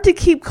it's hard to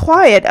keep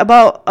quiet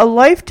about a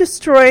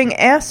life-destroying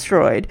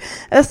asteroid,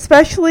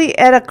 especially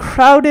at a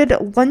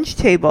crowded lunch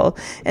table.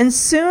 And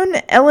soon,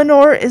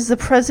 Eleanor is the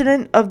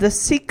president of the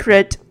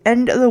secret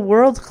End of the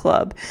World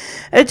Club.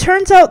 It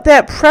turns out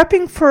that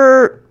prepping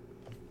for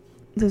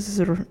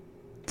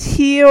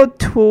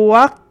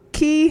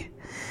Teotihuacan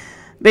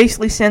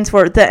basically stands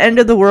for the end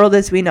of the world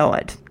as we know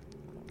it.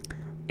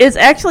 It's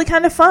actually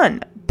kind of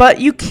fun. But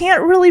you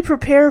can't really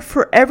prepare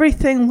for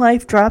everything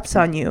life drops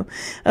on you.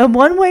 And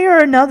one way or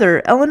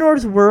another,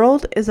 Eleanor's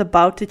world is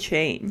about to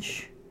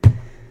change.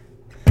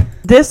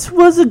 This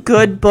was a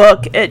good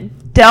book.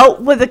 It dealt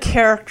with a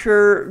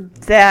character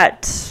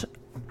that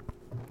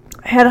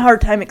had a hard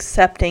time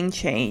accepting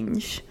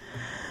change.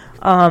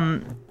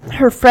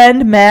 her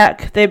friend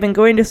Mac. They've been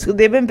going to school.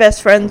 They've been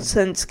best friends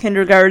since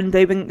kindergarten.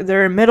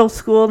 They're in middle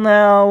school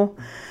now.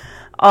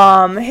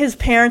 His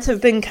parents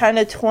have been kind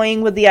of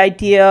toying with the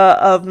idea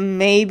of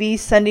maybe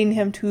sending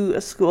him to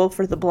a school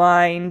for the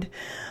blind.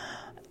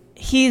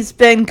 He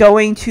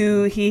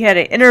had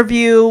an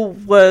interview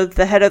with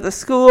the head of the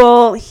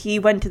school. He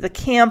went to the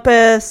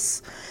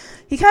campus.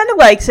 He kind of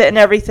likes it and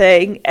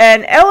everything.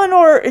 And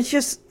Eleanor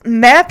is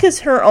Mac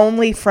is her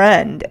only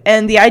friend.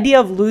 And the idea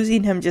of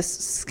losing him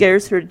just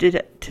scares her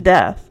to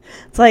death.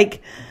 It's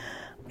like,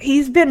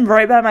 he's been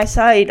right by my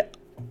side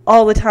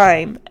all the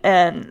time.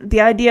 And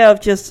the idea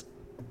of just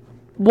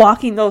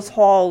walking those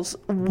halls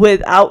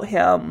without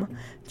him,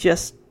 she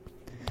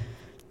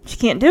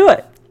can't do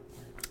it.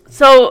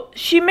 So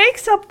she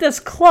makes up this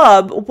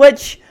club,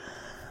 which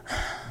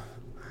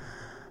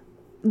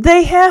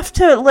they have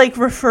to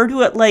refer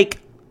to it like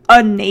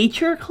a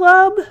nature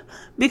club,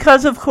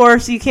 because of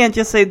course you can't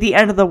just say the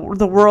end of the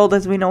world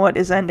as we know it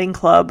is ending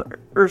club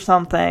or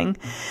something.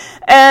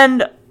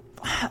 And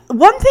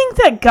one thing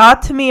that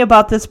got to me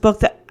about this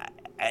book,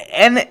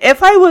 and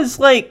if I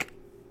was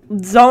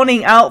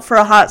zoning out for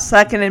a hot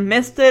second and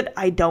missed it,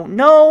 I don't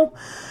know,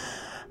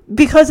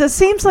 because it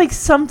seems like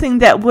something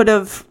that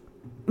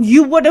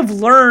you would have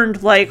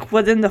learned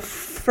within the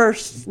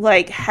first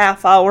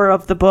half hour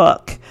of the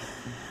book,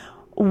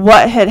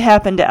 what had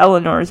happened to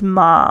Eleanor's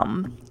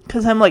mom.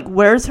 Because I'm like,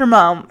 where's her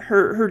mom?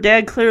 Her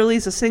dad clearly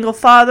is a single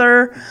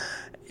father.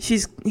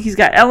 He's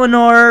got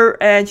Eleanor,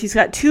 and she's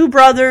got two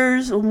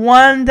brothers.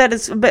 One that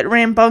is a bit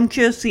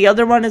rambunctious. The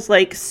other one is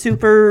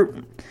super,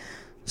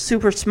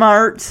 super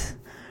smart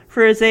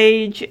for his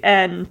age.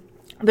 And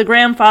the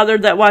grandfather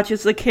that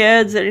watches the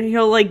kids, and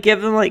he'll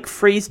give them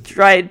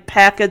freeze-dried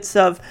packets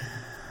of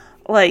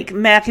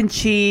mac and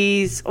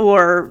cheese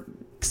or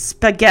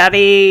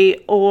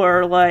spaghetti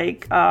or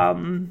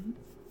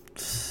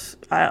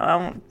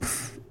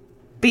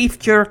beef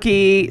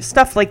jerky,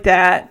 stuff like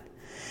that.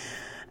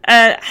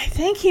 And I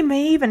think he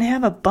may even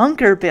have a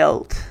bunker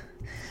built.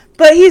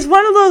 But he's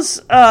one of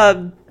those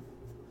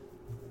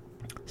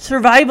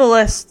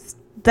survivalists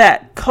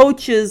that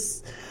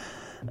coaches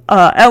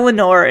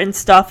Eleanor and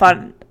stuff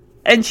on.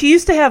 And she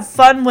used to have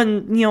fun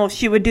when,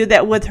 she would do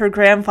that with her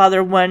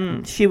grandfather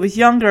when she was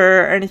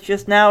younger. And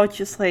now it's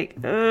just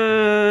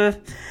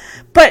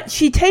But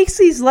she takes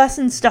these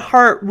lessons to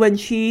heart when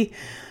she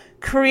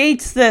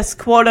creates this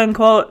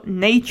quote-unquote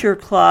nature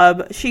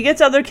club. She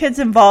gets other kids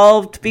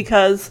involved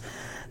because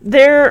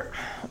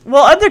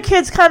other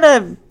kids kind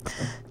of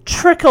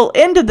trickle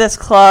into this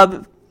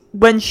club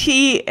when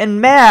she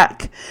and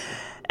Mac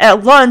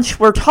at lunch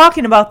were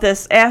talking about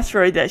this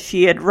asteroid that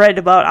she had read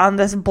about on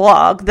this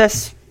blog.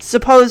 This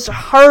supposed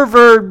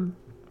Harvard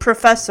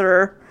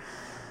professor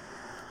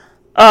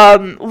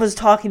was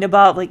talking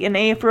about in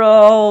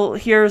April,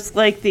 here's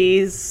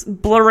these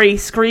blurry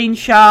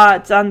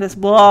screenshots on this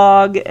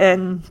blog,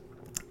 and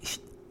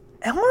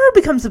Eleanor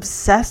becomes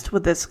obsessed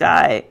with this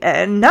guy,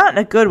 and not in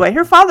a good way.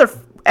 Her father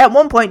at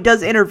one point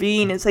does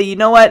intervene and say, you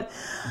know what,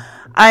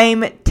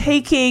 I'm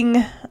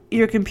taking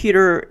your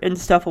computer and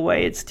stuff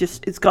away.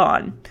 It's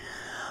gone.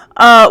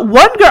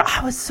 One girl,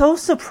 I was so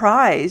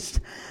surprised.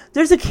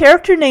 There's a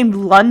character named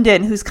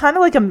London who's kind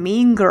of like a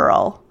mean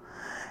girl,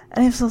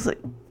 and I was like,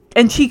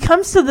 and she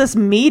comes to this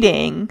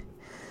meeting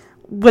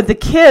with the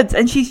kids,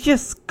 and she's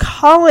just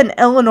calling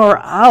Eleanor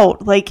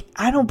out.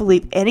 I don't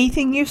believe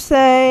anything you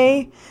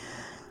say.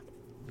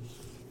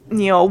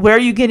 Where are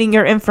you getting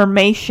your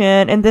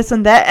information and this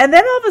and that? And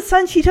then all of a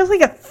sudden she does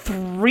a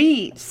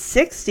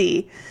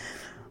 360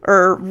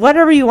 or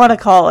whatever you want to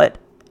call it.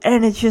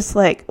 And it's just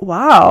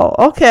wow,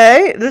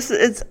 okay.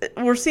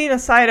 We're seeing a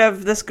side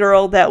of this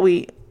girl that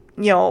we,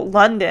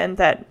 London,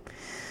 that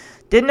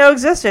didn't know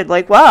existed.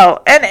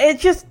 Wow. And it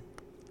just,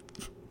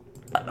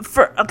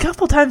 for a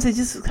couple times, I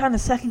just was kind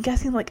of second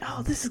guessing,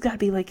 oh, this has got to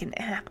be an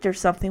act or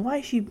something. Why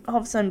is she all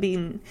of a sudden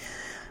being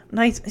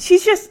nice?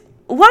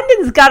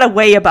 London's got a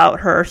way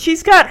about her.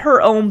 She's got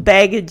her own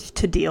baggage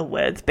to deal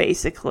with,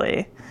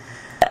 basically.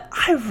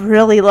 I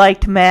really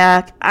liked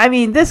Mac. I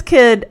mean, this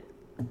kid,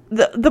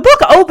 the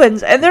book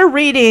opens and they're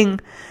reading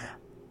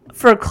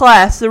for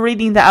class. They're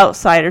reading The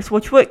Outsiders,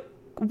 which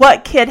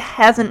what kid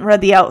hasn't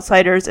read The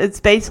Outsiders? It's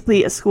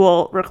basically a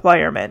school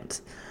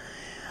requirement.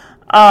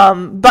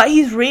 But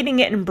he's reading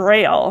it in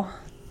Braille.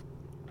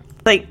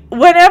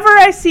 Whenever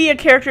I see a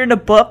character in a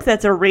book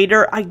that's a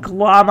reader, I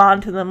glom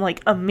onto them,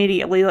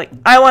 immediately.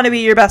 I want to be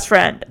your best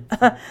friend.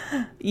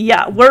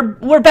 Yeah,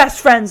 we're best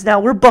friends now.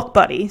 We're book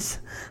buddies.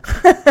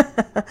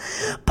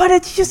 But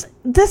it's just,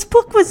 this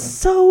book was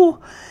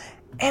so,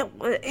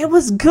 it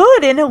was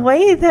good in a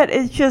way that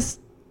it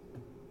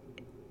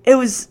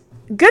was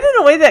good in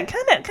a way that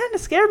kind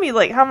of scared me,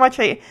 how much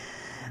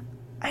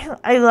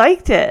I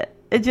liked it.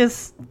 It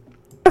just,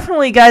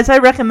 definitely, guys, I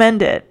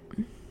recommend it.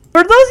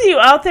 For those of you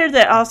out there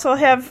that also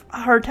have a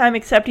hard time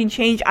accepting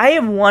change, I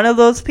am one of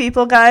those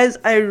people, guys.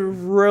 I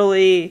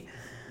really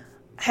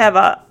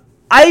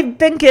I've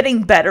been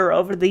getting better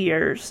over the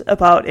years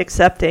about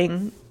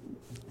accepting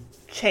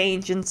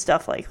change and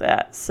stuff like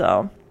that.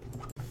 So,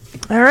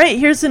 all right,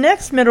 here's the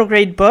next middle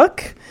grade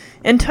book.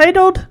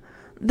 entitled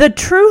The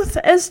Truth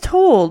as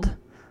Told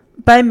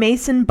by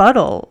Mason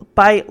Buttle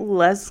by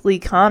Leslie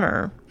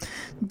Connor.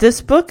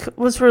 This book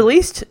was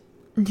released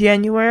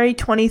January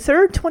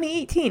 23rd,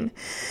 2018.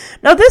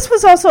 Now, this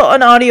was also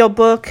an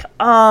audiobook. This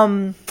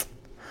would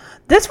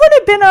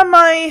have been on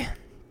my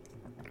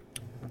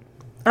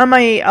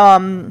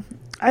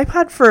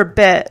iPod for a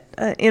bit,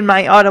 in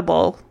my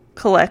Audible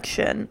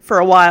collection for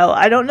a while.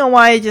 I don't know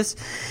why I just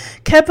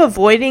kept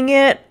avoiding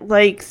it.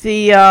 Like,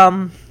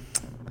 the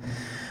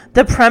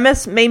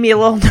premise made me a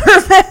little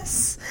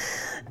nervous.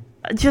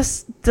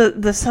 Just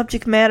the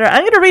subject matter.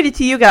 I'm going to read it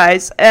to you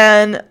guys,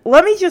 and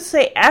let me just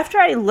say, after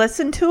I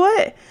listened to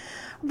it,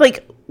 I'm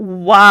like,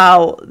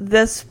 wow,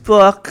 this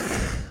book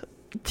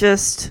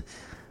just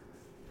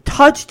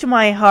touched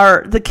my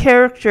heart. The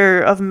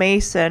character of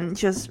Mason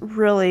just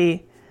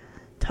really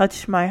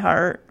touched my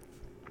heart.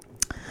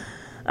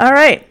 All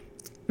right.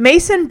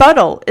 Mason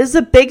Buttle is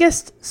the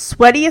biggest,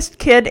 sweatiest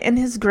kid in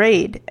his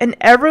grade, and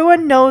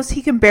everyone knows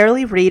he can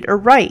barely read or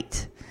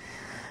write.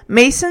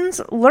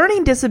 Mason's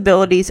learning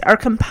disabilities are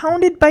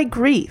compounded by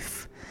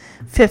grief.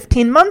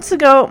 15 months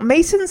ago,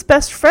 Mason's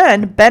best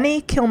friend,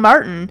 Benny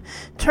Kilmartin,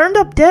 turned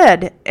up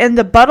dead in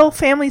the Buttle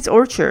family's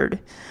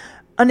orchard.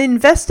 An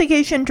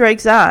investigation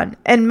drags on,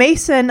 and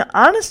Mason,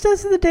 honest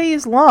as the day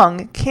is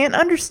long, can't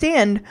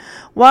understand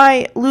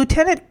why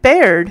Lieutenant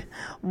Baird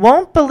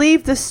won't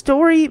believe the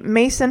story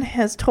Mason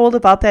has told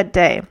about that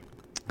day.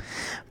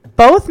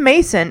 Both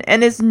Mason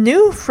and his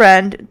new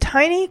friend,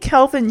 Tiny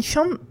Kelvin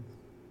Chomsky,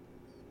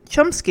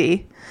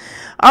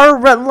 are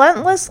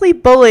relentlessly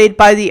bullied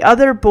by the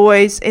other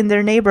boys in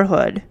their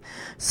neighborhood,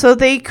 so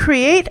they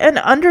create an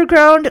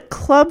underground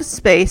club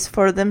space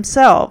for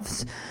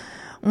themselves.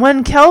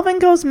 When Kelvin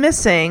goes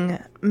missing,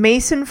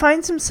 Mason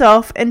finds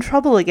himself in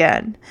trouble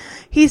again.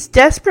 He's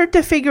desperate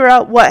to figure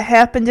out what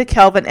happened to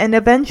Kelvin and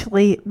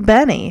eventually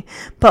Benny,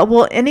 but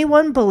will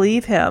anyone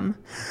believe him?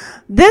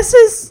 This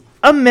is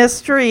a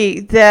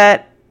mystery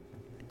that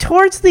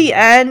towards the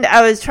end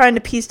I was trying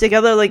to piece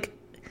together, like,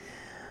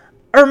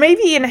 or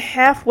maybe in a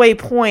halfway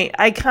point,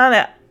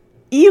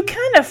 you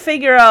kind of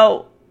figure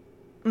out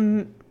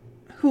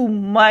who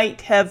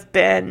might have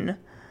been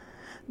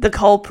the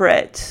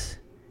culprit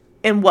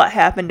in what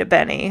happened to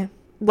Benny.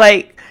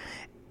 Like,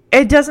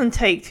 it doesn't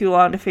take too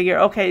long to figure,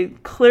 okay,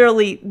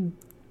 clearly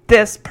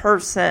this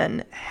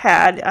person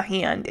had a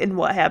hand in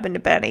what happened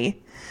to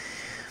Benny.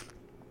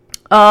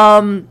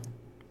 One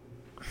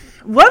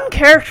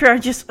character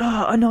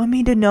annoyed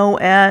me to no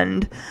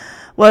end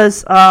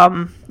was,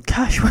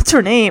 gosh, what's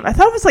her name? I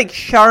thought it was like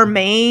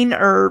Charmaine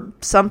or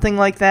something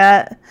like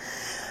that.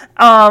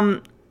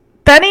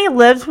 Benny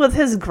lives with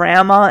his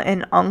grandma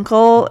and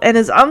uncle, and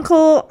his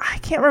uncle, I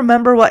can't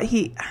remember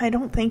I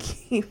don't think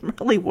he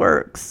really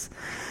works.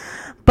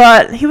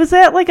 But he was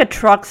at like a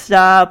truck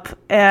stop,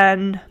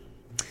 and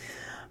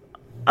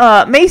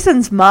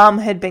Mason's mom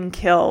had been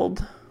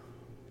killed.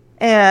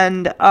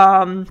 And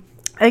I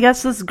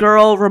guess this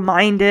girl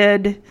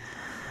reminded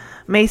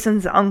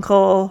Mason's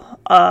uncle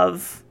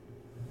of,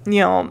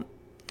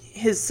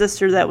 his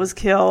sister that was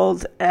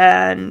killed,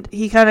 and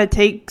he kind of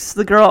takes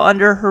the girl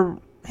under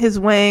his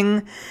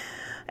wing,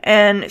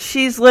 and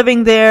she's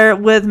living there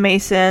with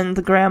Mason,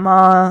 the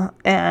grandma,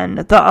 and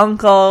the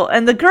uncle,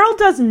 and the girl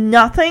does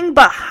nothing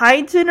but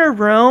hides in her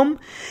room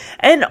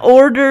and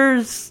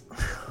orders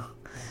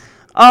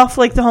off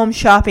like the Home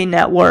Shopping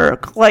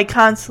Network, like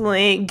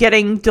constantly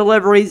getting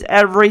deliveries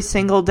every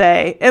single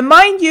day. And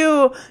mind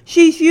you,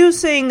 she's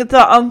using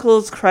the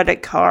uncle's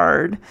credit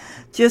card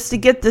just to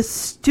get the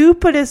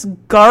stupidest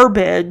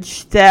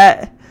garbage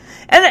that...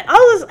 And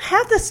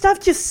half the stuff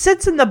just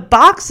sits in the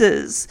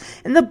boxes,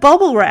 in the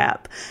bubble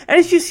wrap. And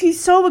it's just, he's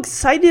so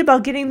excited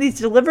about getting these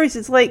deliveries.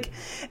 It's like,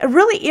 it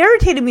really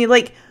irritated me.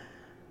 Like,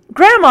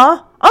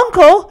 Grandma,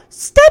 Uncle,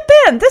 step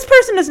in. This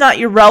person is not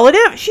your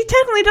relative. She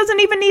technically doesn't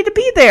even need to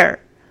be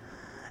there.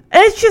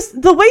 And it's just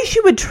the way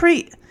she would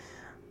treat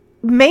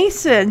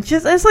Mason.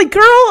 It's like,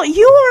 girl,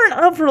 you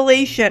aren't of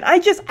relation. I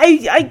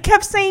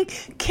kept saying,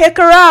 kick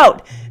her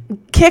out.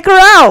 Kick her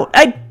out.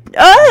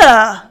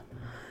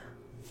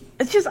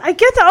 It's just, I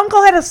get the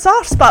uncle had a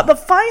soft spot, but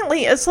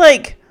finally, it's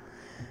like,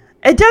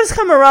 it does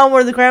come around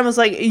where the grandma's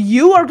like,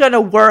 you are going to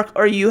work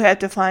or you have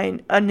to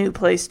find a new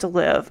place to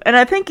live. And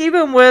I think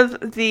even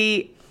with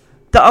the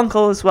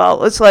uncle as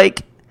well, it's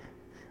like,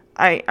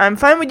 I'm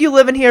fine with you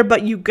living here,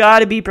 but you got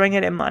to be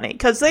bringing in money.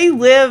 Because they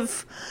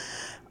live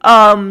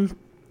on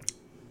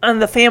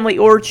the family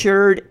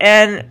orchard,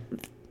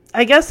 and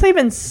I guess they've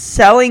been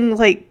selling,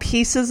 like,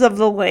 pieces of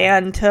the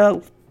land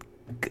to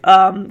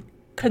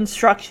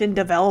construction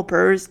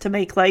developers to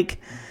make, like,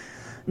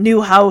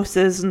 new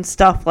houses and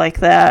stuff like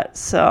that.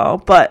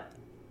 So, but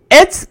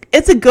it's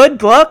a good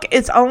book.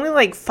 It's only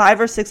like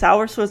 5 or 6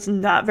 hours, so it's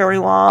not very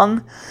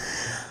long.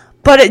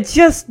 But it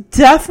just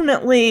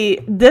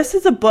definitely, this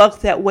is a book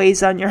that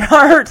weighs on your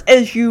heart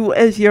as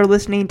you're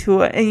listening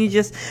to it, and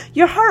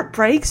your heart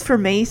breaks for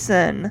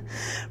Mason.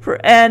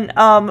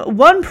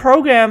 One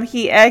program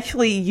he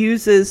actually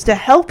uses to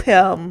help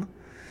him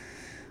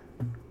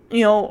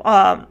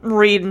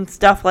read and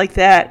stuff like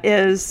that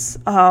is,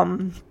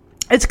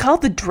 it's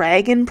called the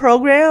Dragon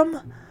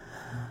Program.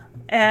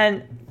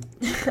 And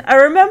I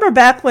remember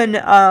back when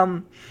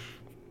I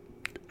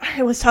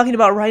was talking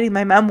about writing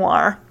my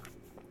memoir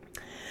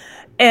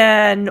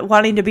and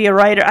wanting to be a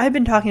writer. I've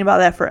been talking about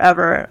that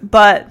forever.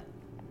 But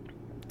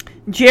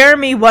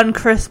Jeremy one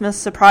Christmas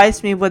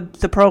surprised me with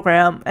the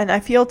program, and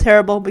I feel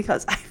terrible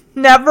because I've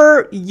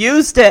never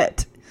used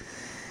it.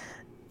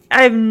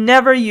 I've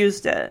never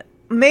used it.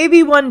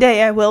 Maybe one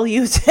day I will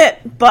use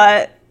it,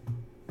 but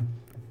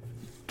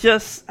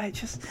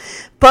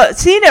but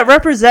seeing it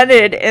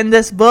represented in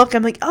this book,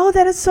 I'm like, oh,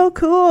 that is so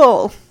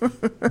cool.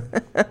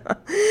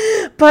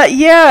 But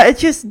yeah,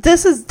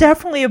 this is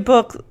definitely a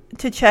book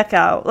to check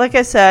out. Like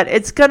I said,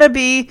 he's going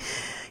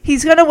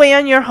to weigh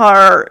on your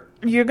heart.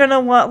 You're going to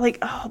want, like,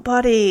 oh,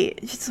 buddy,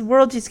 the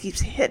world just keeps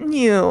hitting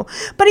you.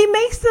 But he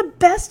makes the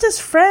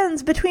bestest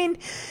friends between,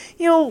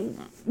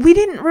 we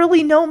didn't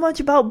really know much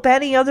about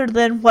Benny other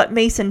than what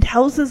Mason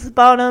tells us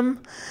about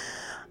him.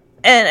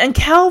 And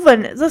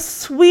Calvin, the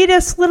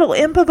sweetest little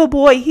imp of a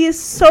boy. He is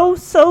so,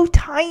 so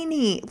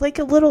tiny, like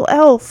a little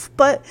elf.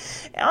 But,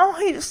 oh,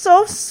 he's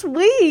so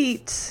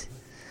sweet.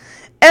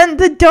 And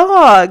the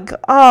dog,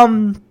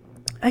 I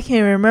can't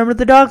even remember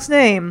the dog's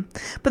name.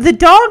 But the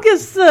dog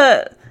is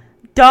the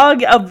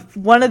dog of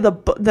one of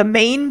the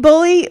main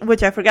bully,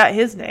 which I forgot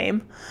his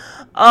name.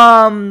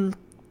 And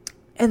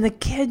the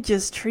kid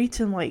just treats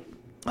him like,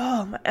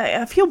 oh,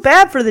 I feel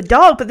bad for the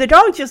dog, but the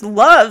dog just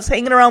loves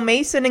hanging around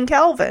Mason and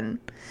Calvin,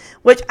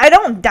 which I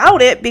don't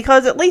doubt it,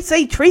 because at least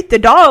they treat the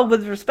dog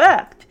with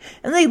respect,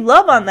 and they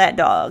love on that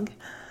dog.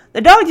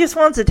 The dog just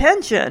wants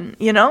attention,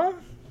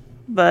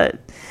 But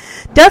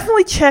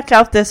definitely check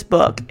out this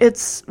book.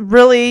 It's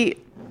really,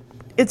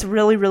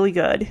 really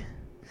good.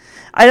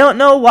 I don't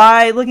know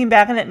why, looking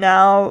back on it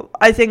now,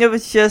 I think it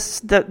was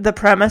just the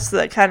premise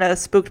that kind of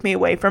spooked me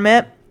away from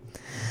it.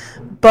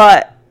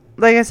 But,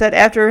 like I said,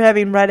 after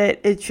having read it,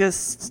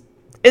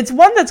 it's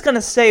one that's going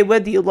to stay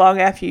with you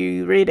long after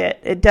you read it.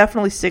 It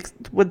definitely sticks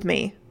with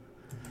me.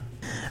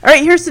 All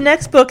right, here's the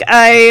next book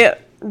I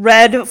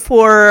read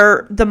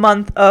for the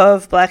month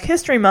of Black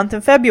History Month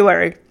in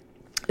February.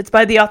 It's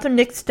by the author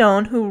Nic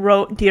Stone, who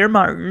wrote Dear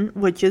Martin,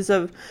 which is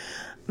a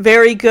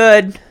very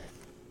good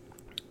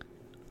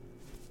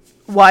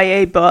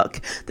YA book.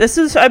 This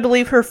is, I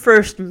believe, her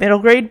first middle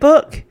grade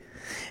book.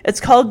 It's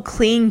called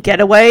Clean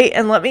Getaway,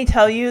 and let me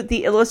tell you,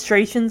 the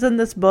illustrations in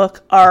this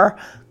book are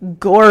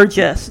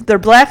gorgeous. They're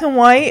black and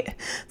white.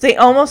 They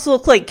almost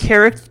look like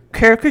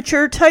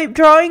caricature type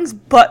drawings,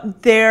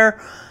 but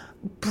they're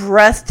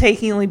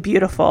breathtakingly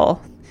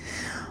beautiful.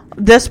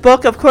 This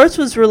book, of course,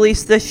 was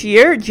released this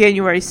year,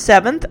 January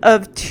 7th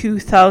of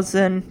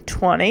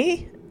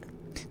 2020.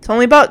 It's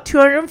only about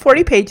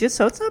 240 pages,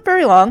 so it's not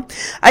very long.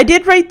 I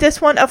did rate this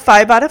one a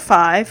 5 out of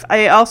 5.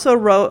 I also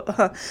wrote,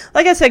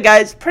 like I said,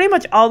 guys, pretty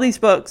much all these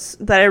books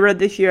that I read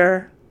this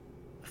year,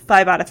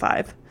 5 out of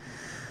 5.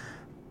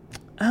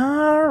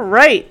 All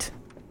right.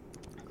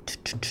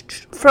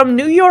 From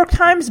New York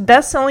Times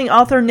bestselling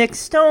author Nic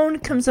Stone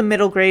comes a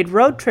middle grade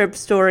road trip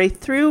story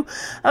through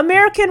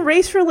American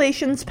race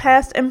relations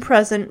past and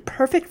present,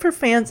 perfect for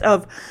fans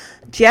of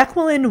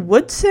Jacqueline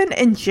Woodson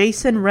and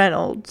Jason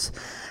Reynolds.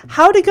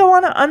 How to go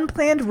on an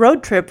unplanned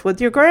road trip with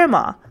your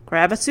grandma.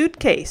 Grab a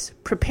suitcase.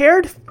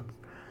 Pre-packed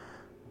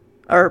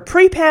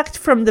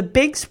from the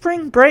big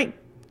spring break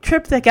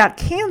trip that got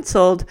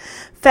canceled.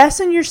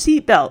 Fasten your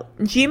seatbelt.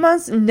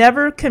 Jima's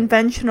never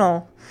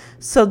conventional,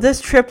 so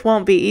this trip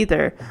won't be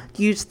either.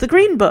 Use the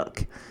Green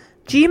Book.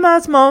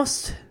 Jima's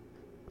most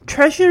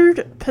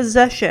treasured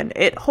possession.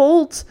 It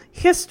holds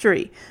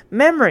history,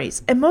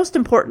 memories, and most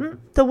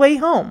important, the way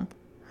home.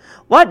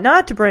 What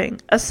not to bring?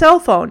 A cell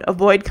phone.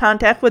 Avoid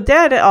contact with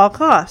Dad at all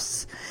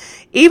costs.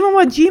 Even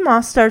when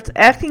Jima starts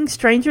acting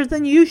stranger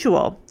than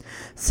usual.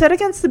 Set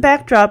against the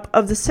backdrop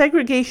of the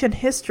segregation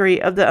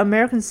history of the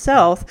American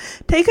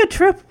South, take a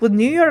trip with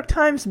New York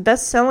Times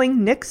bestselling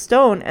Nic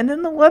Stone and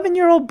an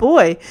 11-year-old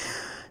boy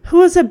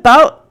who is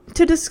about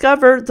to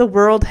discover the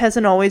world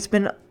hasn't always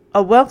been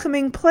a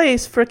welcoming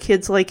place for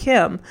kids like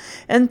him,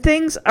 and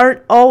things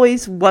aren't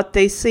always what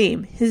they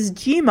seem, his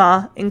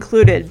Jima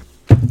included.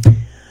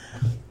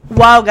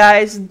 Wow,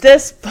 guys,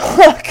 this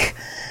book,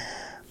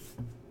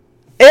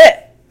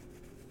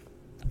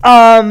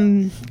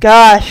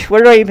 gosh,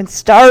 where do I even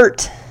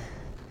start?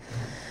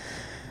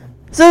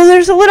 So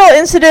there's a little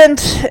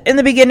incident in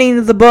the beginning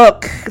of the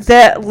book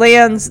that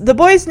lands, the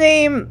boy's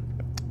name,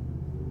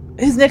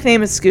 his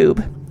nickname is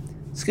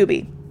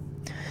Scooby.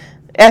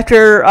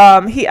 After,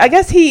 I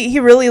guess he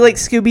really liked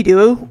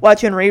Scooby-Doo,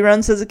 watching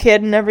reruns as a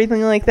kid and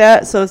everything like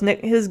that, so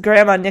his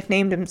grandma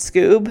nicknamed him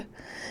Scoob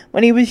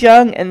when he was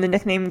young, and the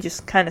nickname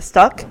just kind of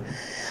stuck. He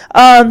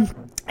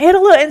had a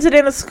little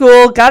incident at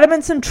school, got him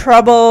in some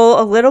trouble,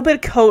 a little bit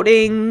of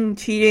coding,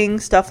 cheating,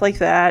 stuff like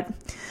that.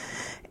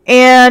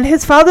 And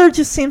his father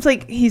just seems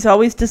like he's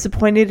always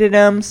disappointed in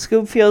him.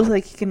 Scoob feels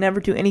like he can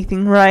never do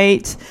anything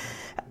right.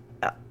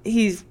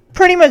 He's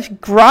pretty much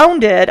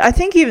grounded, I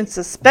think even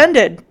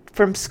suspended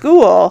from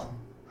school.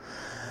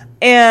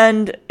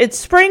 And it's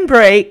spring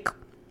break.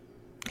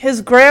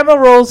 His grandma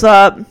rolls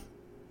up.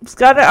 He's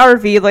got an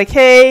RV, like,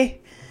 hey,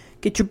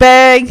 get your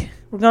bag.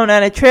 We're going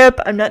on a trip.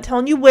 I'm not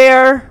telling you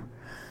where.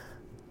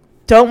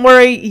 Don't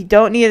worry. You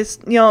don't need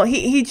to,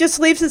 he just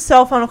leaves his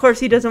cell phone. Of course,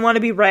 he doesn't want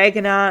to be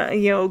ragging on,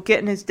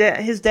 getting his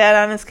dad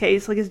on his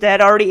case like his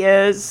dad already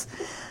is.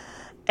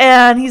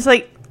 And he's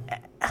like,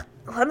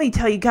 let me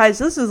tell you guys,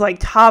 this is like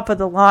top of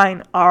the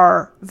line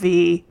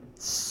RV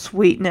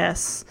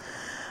sweetness.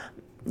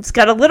 It's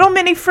got a little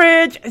mini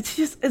fridge.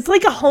 It's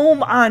like a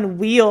home on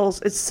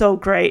wheels. It's so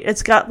great.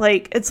 It's got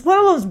it's one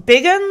of those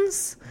big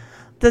ones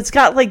that's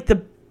got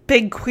the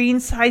big queen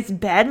size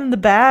bed in the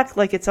back,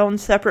 like its own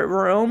separate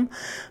room.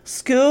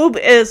 Scoob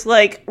is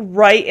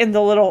right in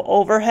the little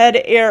overhead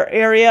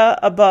area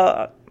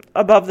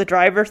above the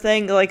driver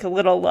thing, like a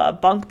little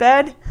bunk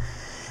bed.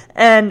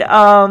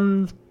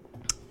 And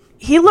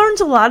he learns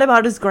a lot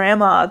about his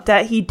grandma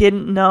that he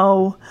didn't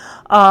know.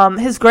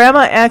 His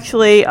grandma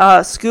actually,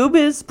 Scoob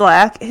is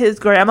black, his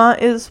grandma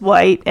is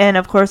white, and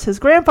of course his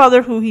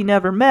grandfather, who he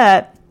never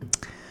met,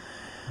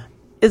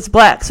 is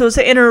black. So it's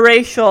an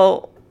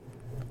interracial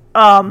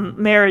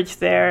marriage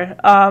there.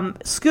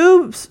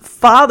 Scoob's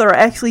father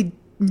actually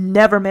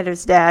never met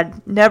his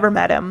dad, never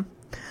met him.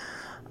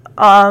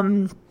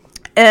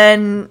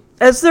 And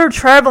as they're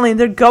traveling,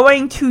 they're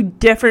going to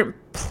different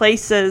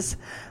places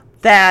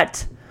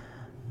that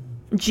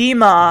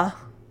Jima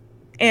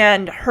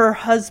and her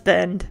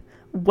husband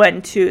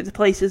went to, the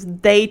places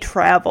they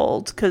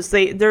traveled, because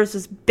there's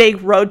this big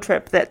road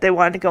trip that they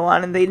wanted to go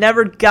on, and they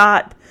never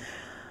got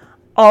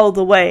all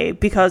the way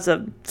because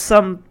of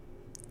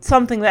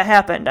something that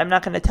happened. I'm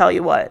not going to tell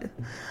you what.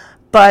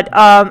 But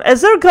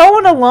as they're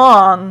going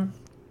along,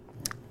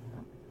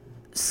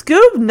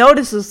 Scoob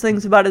notices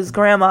things about his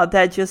grandma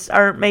that just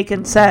aren't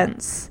making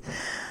sense.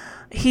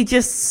 He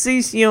just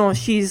sees,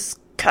 she's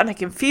kind of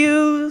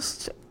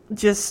confused.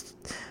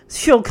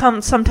 She'll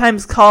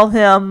sometimes call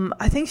him,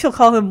 I think she'll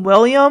call him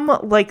William,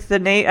 like the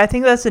name, I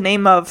think that's the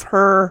name of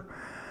her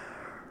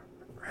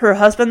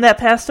husband that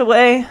passed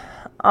away.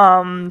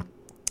 And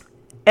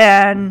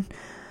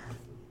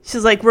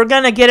she's like, we're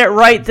going to get it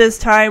right this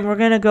time. We're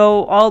going to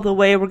go all the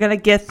way. We're going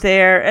to get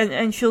there.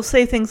 And she'll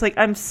say things like,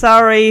 I'm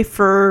sorry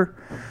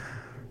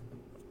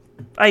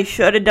I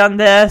should have done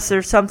this,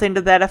 or something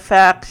to that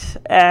effect.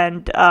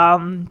 And,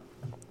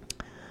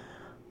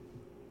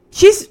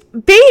 she's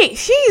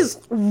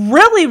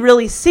really,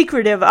 really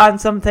secretive on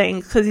some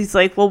things, because he's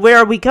like, well, where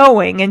are we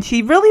going? And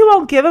she really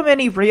won't give him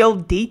any real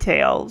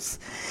details.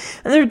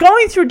 And they're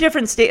going through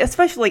different states,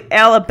 especially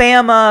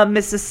Alabama,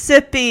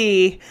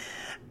 Mississippi,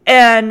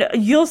 and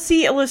you'll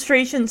see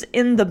illustrations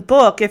in the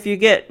book if you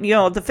get,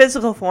 the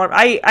physical form.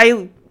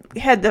 I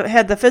had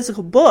the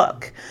physical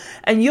book,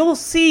 and you'll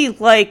see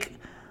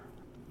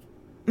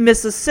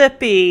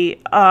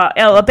Mississippi,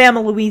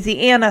 Alabama,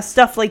 Louisiana,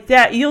 stuff like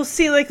that. You'll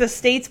see the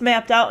states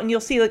mapped out, and you'll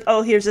see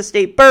oh, here's a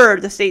state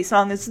bird, the state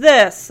song is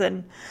this,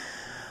 and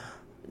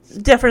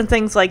different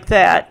things like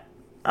that.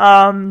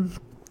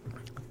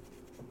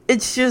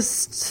 It's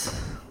just,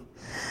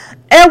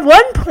 at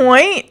one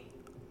point,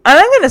 and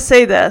I'm going to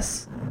say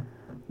this,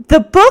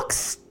 the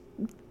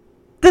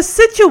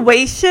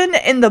situation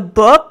in the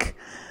book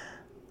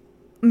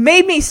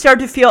made me start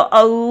to feel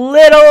a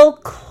little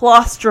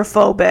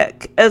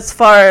claustrophobic as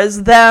far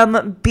as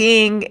them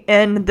being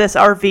in this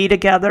RV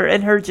together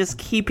and her just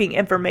keeping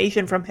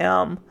information from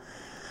him.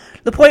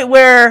 The point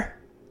where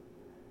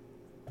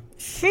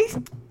she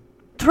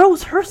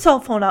throws her cell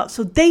phone out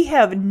so they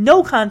have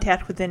no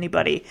contact with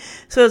anybody.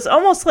 So it's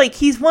almost like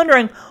he's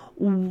wondering,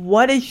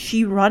 what is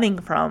she running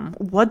from?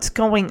 What's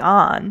going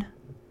on?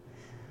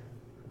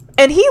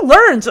 And he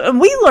learns,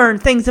 and we learn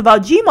things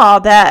about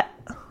Jima that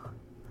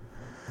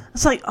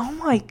it's like, oh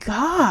my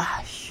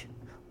gosh.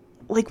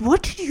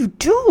 What did you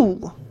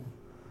do?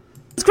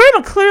 His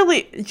grandma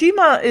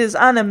Jima is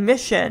on a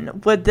mission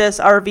with this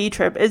RV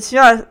trip. It's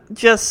not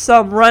just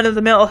some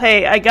run-of-the-mill,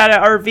 hey, I got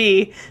an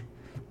RV.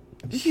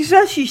 She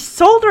says she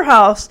sold her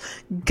house,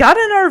 got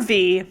an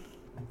RV,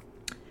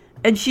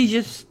 and she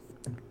just,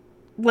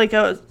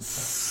 a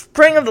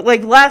spring of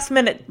last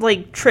minute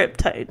trip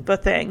type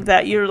of thing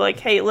that you're like,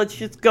 hey, let's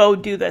just go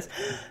do this.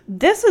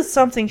 This is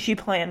something she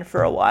planned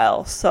for a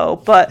while. So,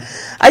 but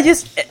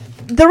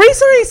the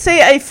reason I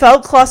say I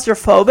felt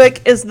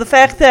claustrophobic is the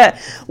fact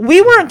that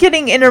we weren't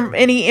getting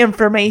any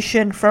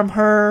information from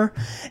her,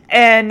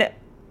 and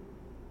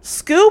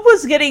Scoob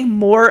was getting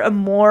more and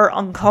more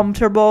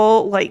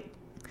uncomfortable.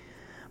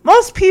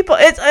 Most people,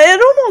 it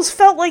almost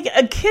felt like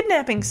a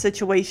kidnapping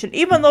situation,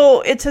 even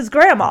though it's his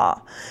grandma.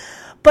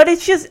 But I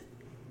felt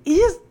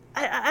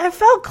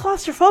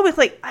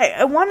claustrophobic.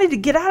 I wanted to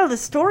get out of the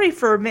story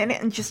for a minute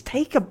and just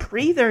take a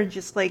breather and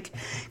just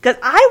because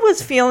I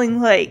was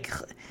feeling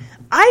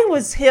I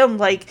was him,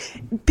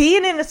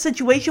 being in a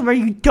situation where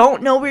you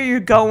don't know where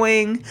you're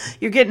going.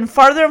 You're getting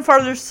farther and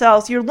farther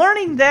south. You're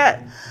learning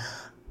that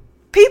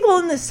people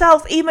in the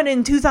South, even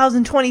in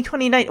 2020,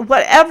 2019,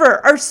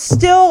 whatever, are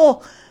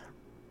still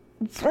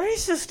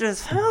racist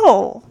as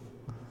hell.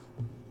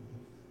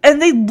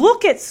 And they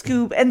look at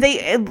Scoob, and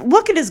they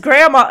look at his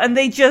grandma, and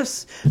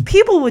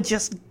people would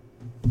just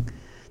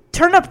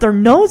turn up their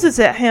noses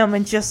at him,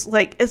 and just,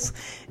 like,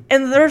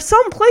 and there are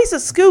some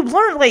places Scoob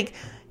learned, like,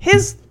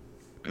 his,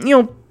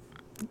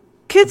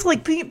 kids,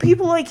 like,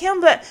 people like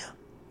him, that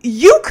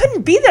you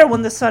couldn't be there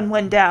when the sun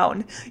went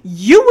down.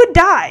 You would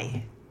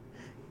die.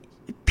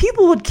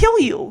 People would kill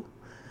you.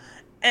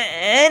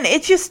 And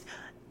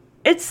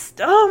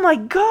oh my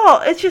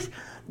God,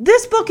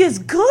 this book is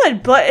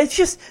good, but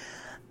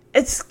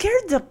it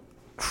scared the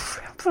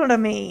crap out of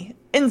me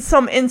in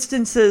some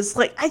instances.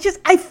 Like,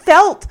 I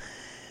felt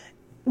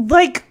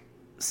like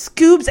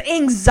Scoob's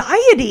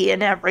anxiety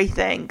and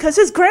everything, because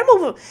his grandma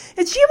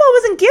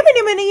wasn't giving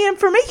him any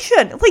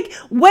information. Like,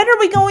 when are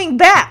we going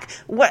back?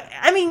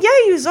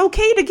 He was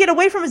okay to get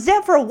away from his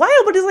dad for a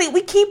while, but it's like,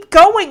 we keep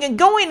going and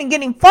going and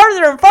getting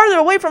farther and farther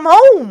away from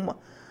home.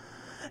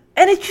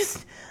 And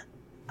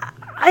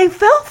I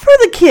felt for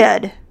the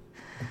kid.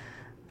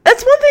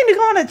 That's one thing to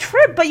go on a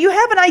trip, but you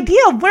have an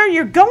idea of where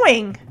you're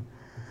going.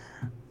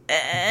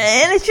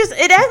 And she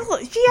acted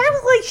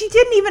like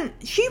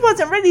she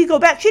wasn't ready to go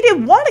back. She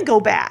didn't want to go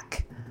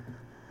back.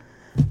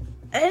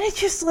 And it's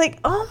just like,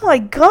 oh my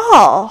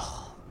God.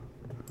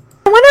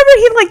 Whenever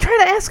he'd, like, try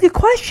to ask a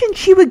question,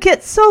 she would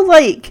get so,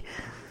 like,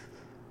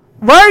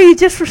 why are you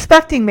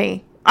disrespecting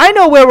me? I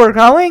know where we're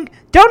going.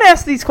 Don't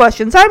ask these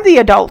questions. I'm the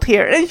adult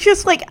here. And it's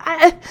just like,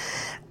 and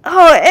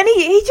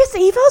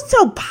he felt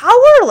so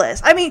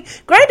powerless. I mean,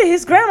 granted,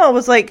 his grandma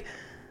was like,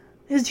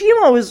 his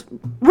grandma was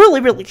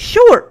really, really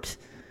short.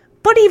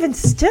 But even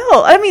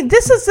still, I mean,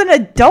 this is an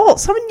adult.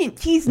 Someone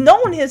he's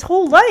known his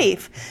whole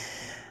life.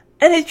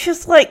 And it's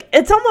just like,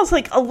 it's almost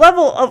like a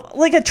level of,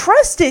 like, a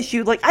trust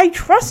issue. Like, I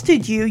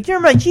trusted you. You're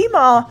my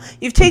G-Ma.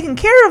 You've taken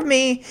care of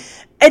me.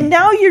 And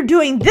now you're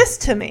doing this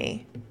to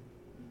me.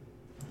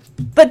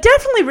 But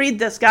definitely read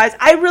this, guys.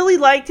 I really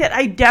liked it.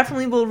 I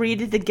definitely will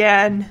read it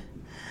again.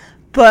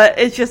 But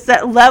it's just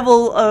that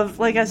level of,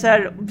 like I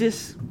said,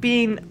 just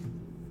being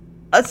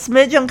a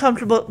smidge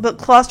uncomfortable, but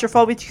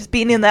claustrophobic, just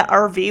being in that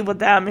RV with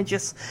them, and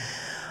just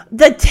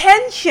the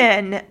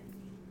tension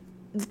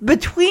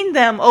between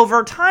them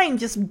over time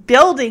just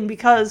building,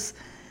 because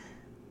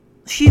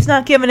she's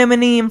not giving him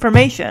any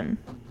information.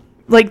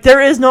 Like,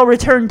 there is no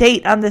return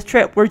date on this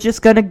trip. We're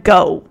just gonna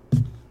go.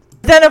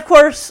 Then, of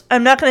course,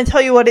 I'm not going to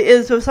tell you what it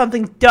is, but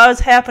something does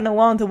happen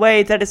along the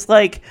way that it's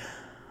like,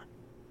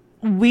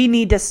 we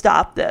need to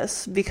stop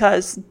this,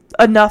 because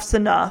enough's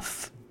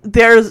enough.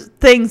 There's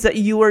things that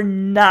you are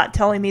not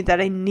telling me that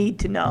I need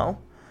to know.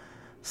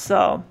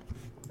 So,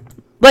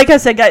 like I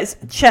said, guys,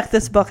 check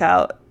this book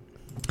out.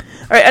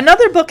 All right,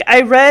 another book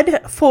I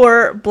read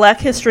for Black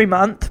History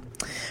Month,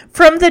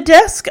 From the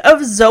Desk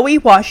of Zoe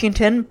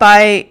Washington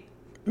by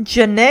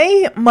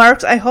Janae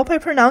Marks. I hope I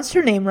pronounced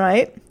her name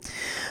right.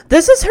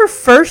 This is her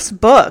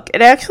first book.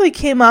 It actually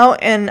came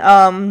out in,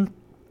 I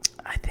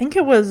think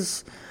it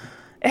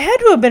had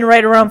to have been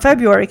right around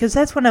February, because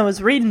that's when I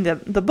was reading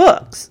the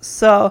books.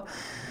 So,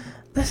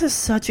 this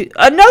is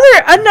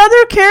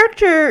another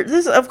character.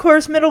 This is, of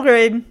course, middle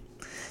grade,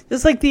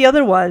 just like the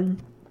other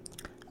one.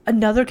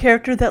 Another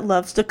character that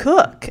loves to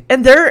cook.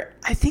 And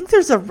I think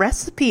there's a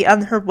recipe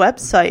on her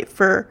website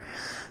for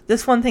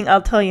this one thing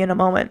I'll tell you in a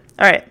moment.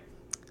 All right.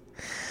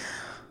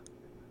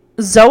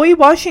 Zoe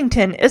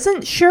Washington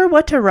isn't sure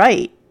what to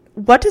write.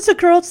 What does a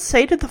girl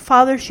say to the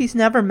father she's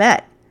never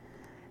met?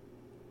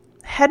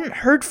 Hadn't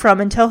heard from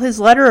until his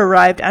letter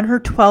arrived on her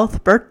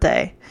 12th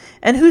birthday,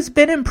 and who's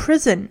been in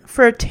prison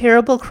for a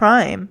terrible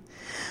crime.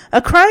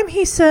 A crime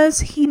he says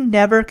he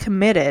never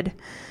committed.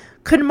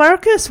 Could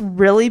Marcus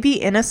really be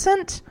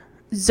innocent?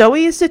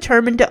 Zoe is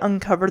determined to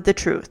uncover the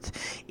truth,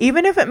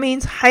 even if it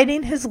means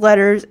hiding his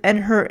letters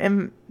and her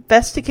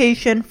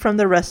investigation from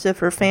the rest of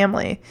her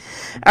family.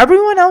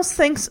 Everyone else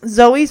thinks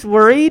Zoe's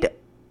worrying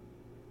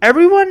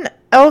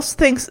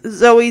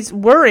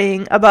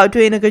about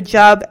doing a good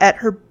job at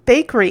her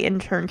bakery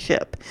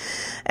internship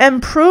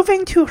and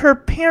proving to her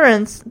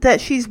parents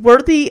that she's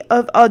worthy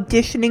of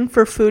auditioning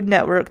for Food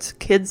Network's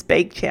Kids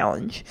Bake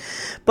Challenge.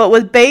 But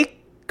with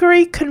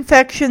bakery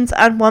confections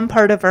on one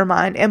part of her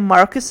mind and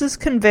Marcus's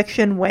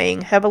conviction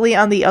weighing heavily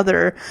on the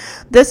other,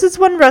 this is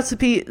one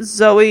recipe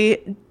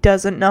Zoe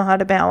doesn't know how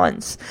to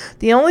balance.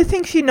 The only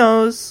thing she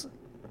knows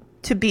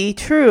to be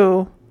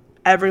true,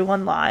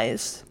 everyone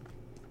lies.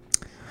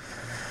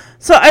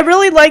 So I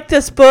really like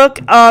this book.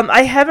 I'm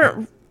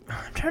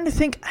trying to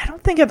think. I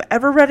don't think I've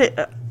ever read it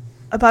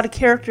about a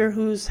character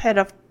who's had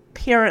a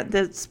parent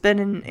that's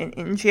been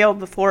in jail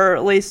before, or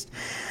at least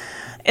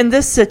in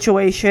this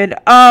situation.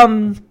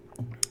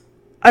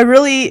 I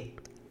really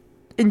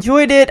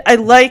enjoyed it. I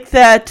like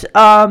that.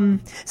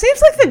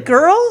 Seems like the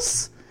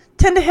girls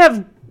tend to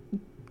have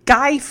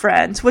guy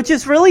friends, which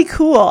is really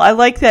cool. I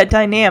like that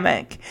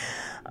dynamic.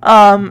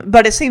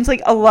 But it seems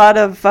like a lot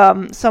of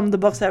some of the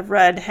books I've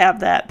read have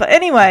that. But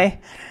anyway,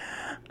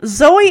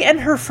 Zoe and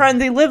her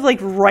friend, they live like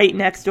right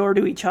next door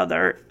to each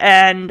other.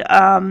 And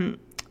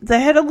they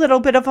had a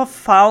little bit of a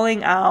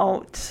falling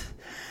out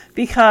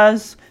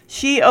because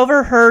she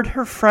overheard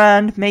her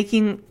friend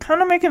making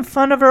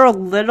fun of her a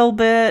little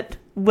bit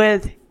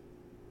with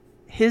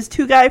his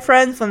two guy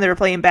friends when they were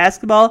playing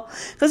basketball,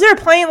 because they were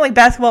playing like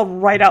basketball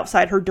right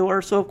outside her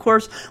door. So of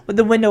course, with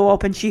the window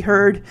open, she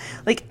heard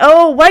like,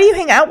 "Oh, why do you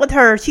hang out with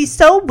her? She's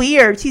so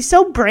weird. She's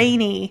so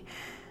brainy,"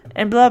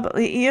 and blah blah,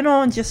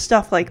 and just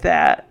stuff like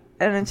that.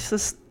 And it's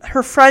just,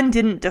 her friend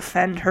didn't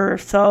defend her,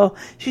 so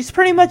she's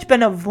pretty much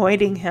been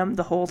avoiding him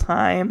the whole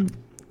time.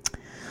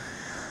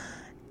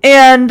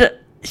 And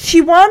she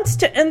wants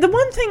to, and the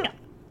one thing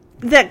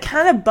that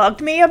kind of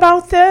bugged me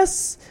about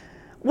this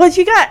was,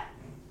 you got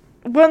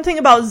one thing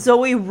about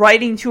Zoe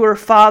writing to her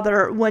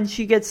father when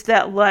she gets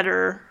that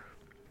letter.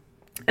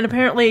 And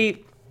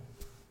apparently,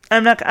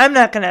 I'm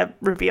not going to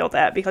reveal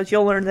that, because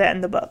you'll learn that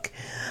in the book.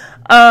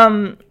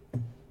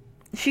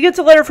 She gets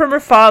a letter from her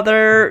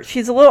father.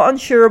 She's a little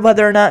unsure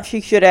whether or not she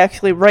should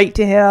actually write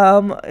to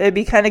him. It'd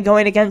be kind of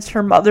going against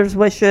her mother's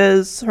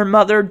wishes. Her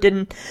mother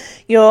didn't,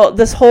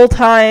 this whole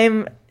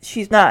time,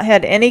 she's not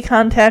had any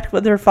contact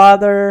with her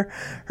father.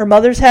 Her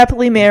mother's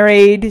happily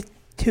married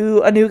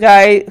to a new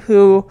guy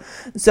who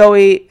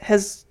Zoe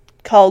has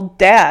called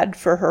dad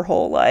for her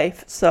whole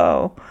life.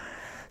 So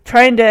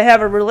trying to have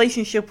a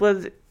relationship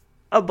with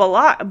a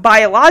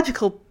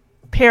biological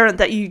parent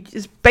that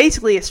is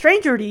basically a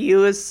stranger to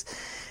you is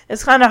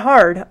kind of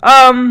hard.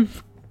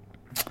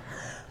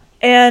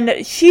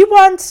 And she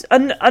wants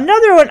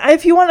another one,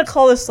 if you want to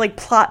call this like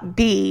plot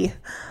B,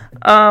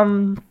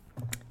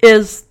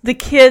 is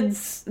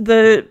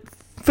the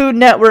Food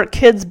Network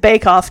Kids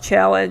Bake Off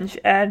Challenge.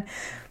 And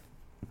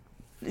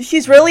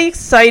she's really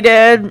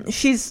excited.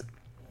 She's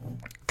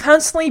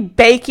constantly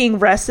baking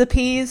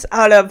recipes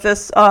out of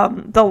this,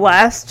 the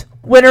last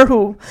winner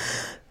who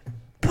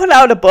put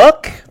out a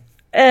book.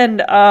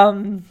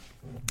 And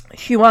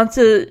she wants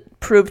to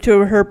prove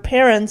to her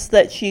parents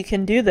that she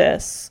can do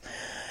this.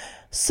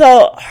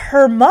 So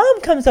her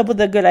mom comes up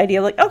with a good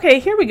idea. Like, okay,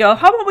 here we go.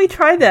 How about we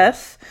try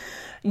this?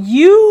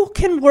 You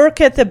can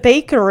work at the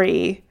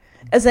bakery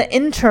as an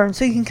intern,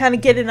 so you can kind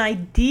of get an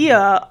idea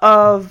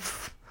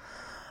of,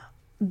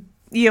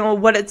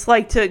 what it's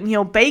like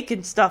to, bake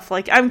and stuff.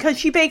 Like, because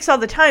she bakes all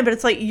the time, but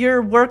it's like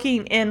you're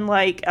working in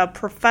like a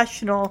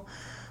professional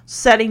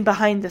setting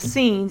behind the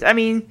scenes. I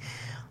mean,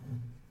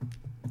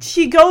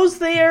 she goes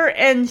there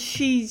and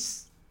she's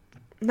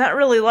not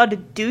really allowed to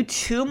do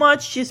too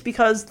much, just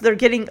because they're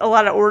getting a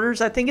lot of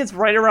orders. I think it's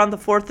right around the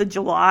 4th of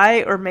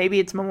July, or maybe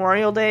it's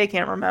Memorial Day. I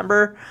can't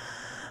remember.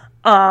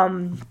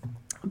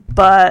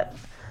 But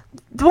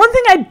the one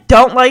thing I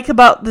don't like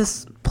about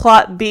this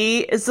plot B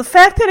is the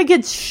fact that it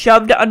gets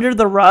shoved under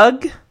the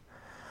rug.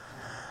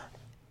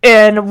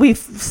 And we've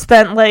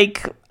spent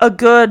like a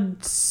good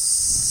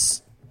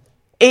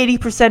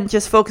 80%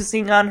 just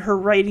focusing on her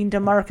writing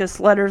DeMarcus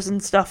letters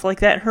and stuff like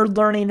that. And her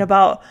learning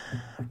about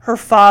her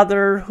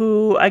father,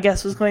 who I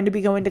guess was going to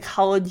be going to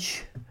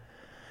college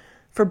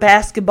for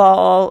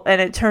basketball. And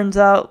it turns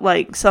out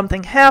like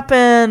something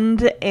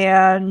happened.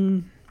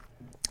 And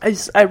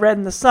I read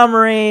in the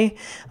summary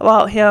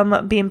about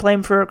him being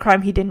blamed for a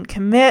crime he didn't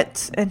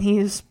commit. And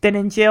he's been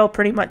in jail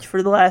pretty much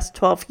for the last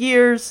 12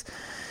 years.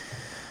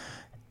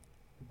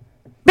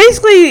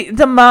 Basically,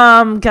 the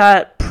mom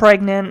got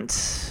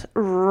pregnant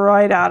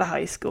right out of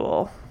high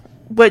school,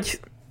 which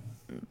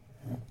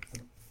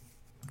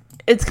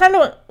it's kind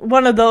of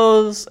one of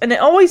those, and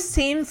it always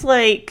seems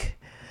like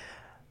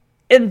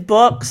in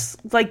books,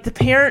 like the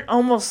parent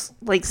almost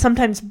like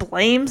sometimes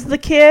blames the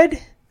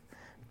kid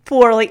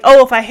for like,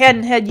 oh, if I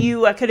hadn't had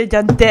you, I could have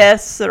done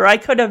this, or I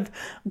could have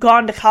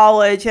gone to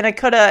college, and I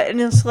could have, and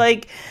it's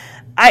like,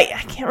 I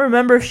can't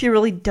remember if she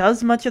really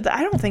does much of that.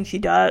 I don't think she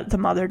does. The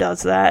mother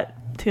does that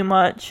too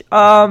much.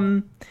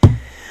 But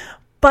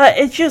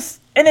it's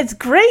just, and it's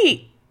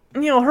great,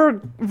 her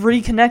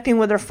reconnecting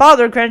with her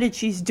father. Granted,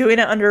 she's doing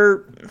it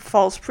under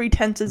false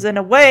pretenses in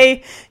a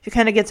way. She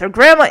kind of gets her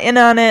grandma in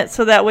on it,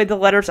 so that way the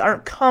letters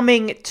aren't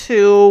coming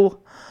to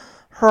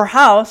her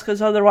house,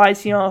 because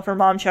otherwise, if her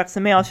mom checks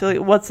the mail, she's like,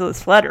 what's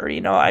this letter?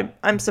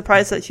 I'm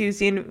surprised that she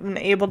was even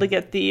able to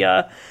get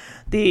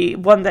the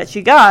one that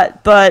she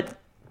got, but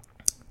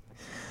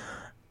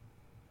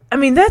I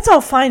mean, that's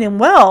all fine and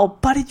well,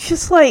 but it's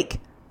just like,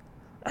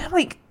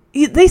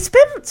 they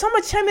spend so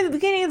much time in the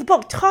beginning of the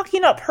book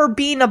talking up her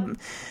being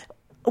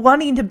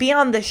wanting to be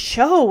on the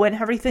show and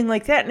everything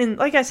like that. And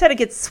like I said, it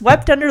gets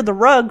swept under the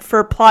rug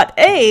for plot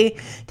A,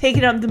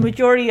 taking up the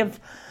majority of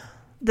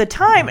the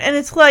time. And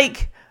it's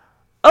like,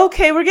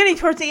 okay, we're getting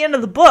towards the end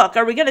of the book.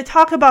 Are we going to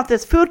talk about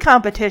this food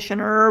competition,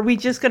 or are we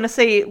just going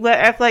to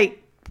act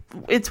like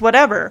it's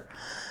whatever?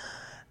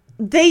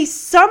 They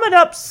sum it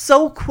up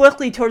so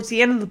quickly towards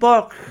the end of the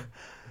book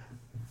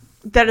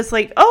that it's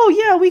like, oh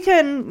yeah, we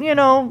can,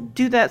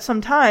 do that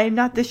sometime.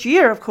 Not this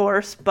year, of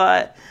course,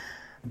 but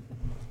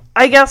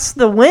I guess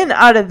the win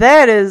out of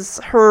that is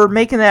her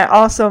making that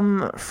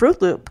awesome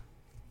Fruit Loop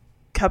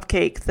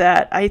cupcake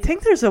that I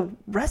think there's a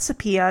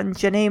recipe on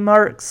Janae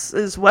Marks'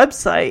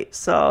 website,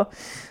 so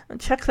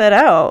check that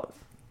out.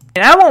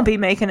 And I won't be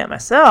making it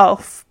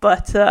myself,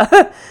 but I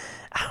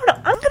don't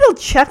know. I'm going to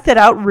check that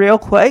out real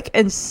quick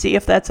and see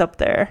if that's up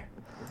there.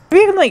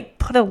 Maybe I can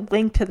put a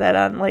link to that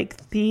on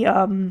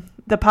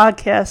the the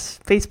podcast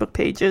Facebook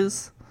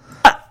pages.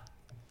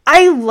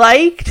 I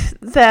liked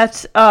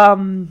that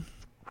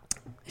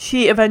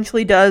she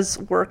eventually does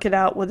work it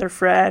out with her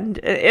friend.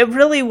 It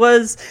really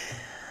was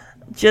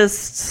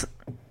just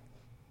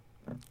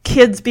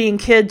kids being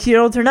kids. You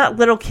know, they're not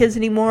little kids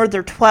anymore.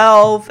 They're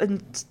 12,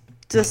 and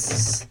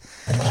just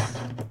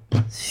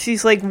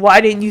she's like, why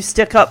didn't you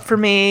stick up for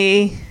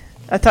me?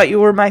 I thought you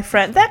were my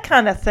friend. That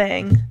kind of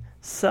thing.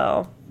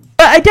 So,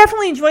 but I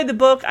definitely enjoyed the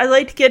book. I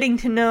liked getting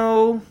to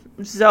know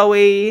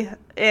Zoe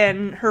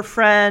and her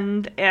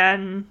friend,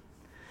 and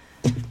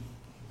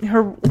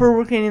her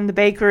working in the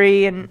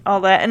bakery and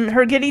all that, and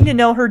her getting to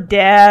know her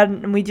dad,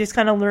 and we just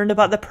kind of learned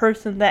about the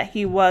person that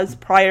he was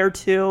prior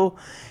to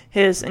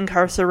his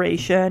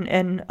incarceration.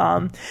 And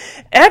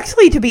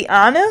actually, to be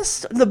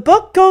honest, the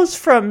book goes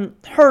from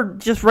her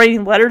just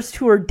writing letters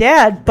to her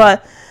dad,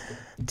 but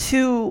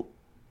to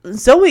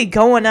Zoe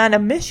going on a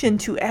mission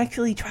to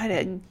actually try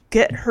to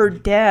get her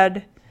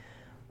dad,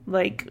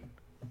 like,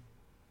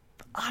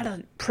 out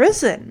of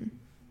prison.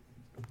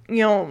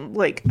 You know,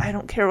 like, I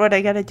don't care what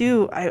I gotta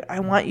do. I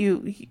want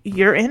you.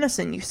 You're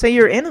innocent. You say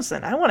you're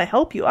innocent. I want to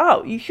help you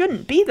out. You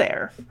shouldn't be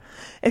there.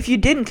 If you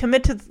didn't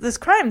commit to this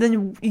crime,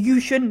 then you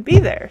shouldn't be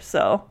there.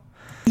 So,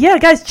 yeah,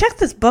 guys, check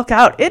this book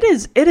out. It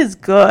is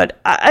good.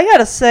 I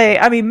gotta say,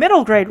 I mean,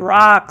 middle grade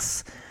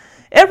rocks.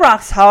 It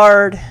rocks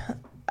hard.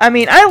 I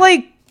mean, I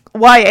like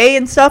YA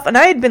and stuff, and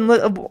I had been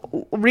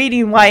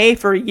reading YA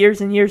for years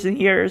and years and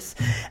years.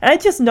 And I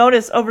just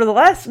noticed over the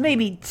last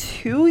maybe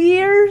 2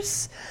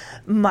 years,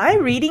 my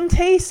reading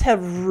tastes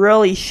have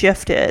really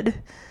shifted.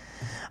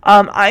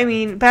 I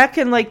mean, back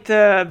in like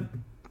the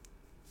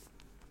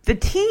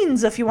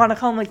teens, if you want to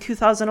call them, like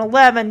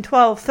 2011,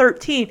 12,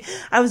 13,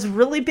 I was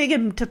really big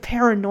into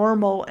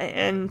paranormal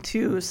and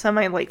to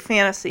semi like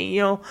fantasy,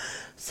 you know,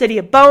 City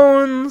of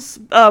Bones,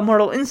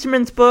 Mortal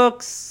Instruments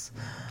books,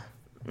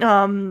 you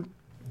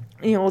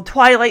know,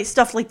 Twilight,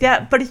 stuff like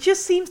that. But it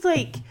just seems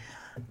like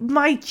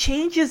my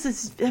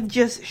changes have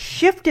just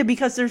shifted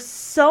because there's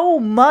so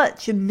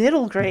much in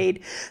middle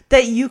grade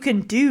that you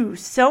can do,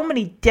 so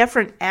many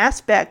different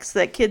aspects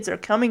that kids are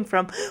coming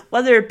from,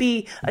 whether it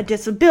be a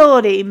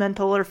disability,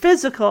 mental or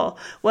physical,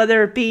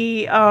 whether it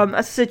be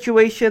a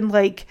situation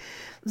like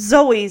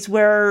Zoe's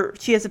where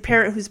she has a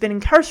parent who's been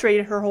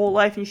incarcerated her whole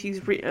life and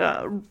she's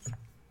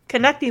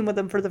connecting with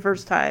them for the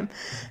first time,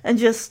 and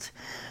just,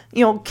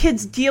 you know,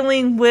 kids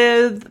dealing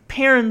with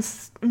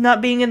parents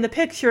not being in the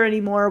picture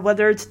anymore,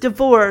 whether it's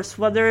divorce,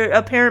 whether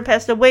a parent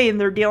passed away and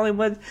they're dealing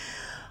with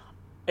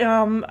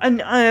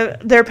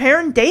their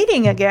parent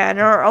dating again,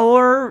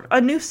 or a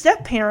new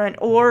step-parent,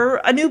 or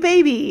a new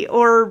baby,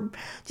 or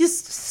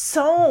just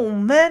so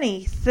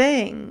many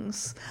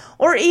things.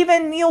 Or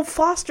even, you know,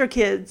 foster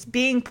kids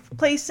being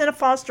placed in a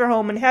foster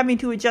home and having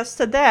to adjust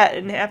to that,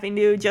 and having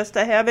to adjust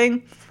to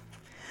having,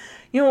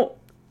 you know,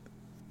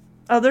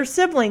 other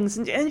siblings,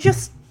 and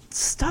just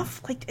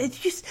stuff like, it's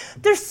just,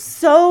 there's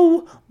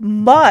so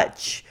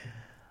much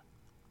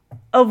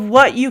of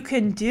what you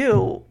can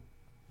do.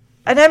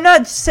 And I'm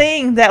not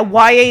saying that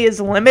YA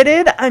is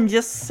limited. I'm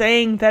just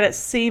saying that it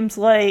seems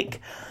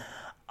like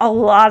a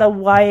lot of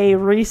YA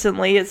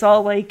recently, it's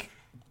all like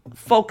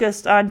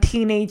focused on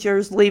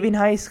teenagers leaving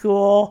high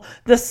school,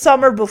 the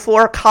summer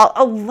before college.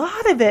 A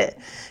lot of it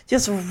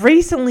just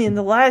recently in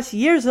the last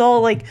years,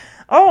 all like,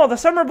 oh, the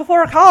summer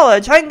before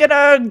college, I'm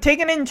gonna take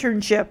an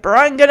internship, or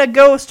I'm gonna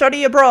go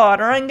study abroad,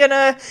 or I'm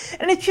gonna,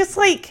 and it's just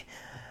like,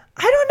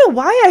 I don't know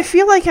why I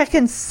feel like I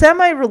can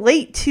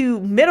semi-relate to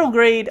middle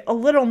grade a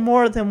little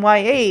more than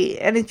YA,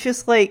 and it's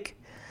just like,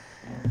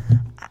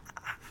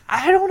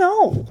 I don't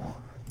know.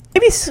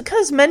 Maybe it's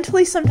because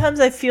mentally sometimes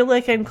I feel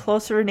like I'm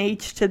closer in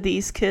age to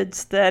these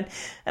kids and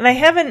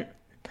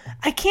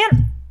I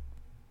can't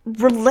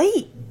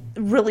relate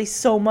really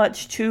so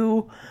much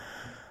to,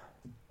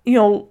 you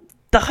know,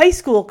 the high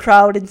school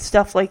crowd and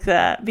stuff like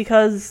that,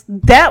 because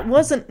that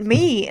wasn't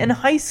me in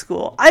high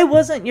school. I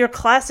wasn't your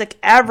classic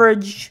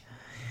average,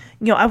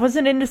 you know, I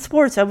wasn't into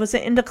sports, I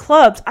wasn't into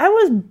clubs. I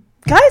was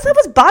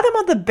bottom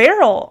of the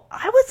barrel.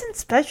 I was in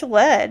special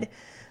ed.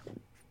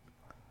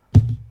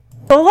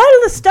 A lot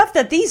of the stuff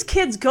that these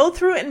kids go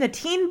through in the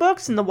teen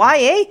books and the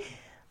YA,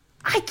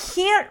 I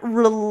can't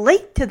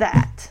relate to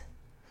that.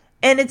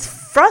 And it's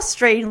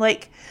frustrating.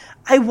 Like,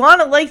 I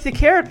want to like the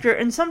character,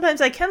 and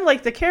sometimes I can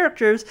like the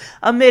characters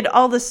amid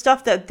all the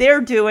stuff that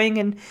they're doing,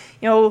 and,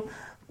 you know,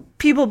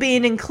 people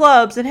being in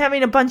clubs and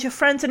having a bunch of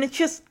friends, and it's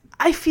just,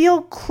 I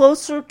feel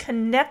closer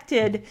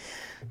connected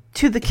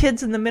to the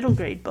kids in the middle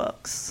grade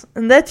books.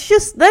 And that's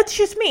just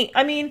me.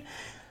 I mean,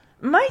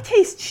 my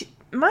taste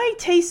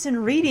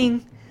in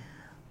reading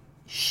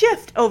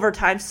shift over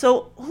time,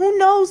 so who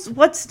knows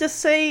what's to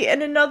say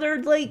in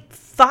another like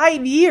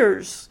 5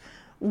 years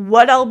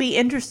what I'll be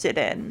interested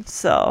in.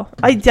 So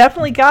I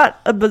definitely got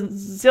a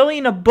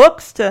bazillion of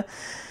books to,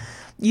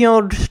 you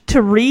know,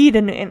 to read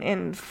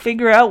and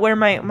figure out where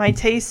my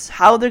tastes,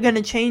 how they're going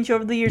to change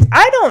over the years.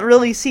 I don't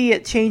really see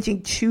it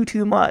changing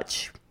too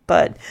much,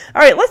 but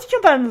all right, let's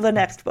jump on to the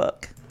next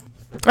book.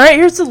 All right,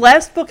 here's the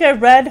last book I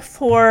read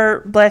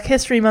for Black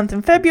History Month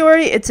in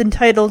February. It's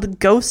entitled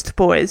Ghost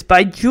Boys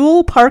by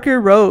Jewel Parker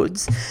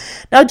Rhodes.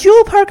 Now,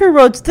 Jewel Parker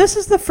Rhodes, this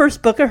is the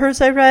first book of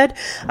hers I read.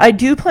 I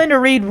do plan to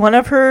read one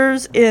of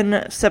hers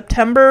in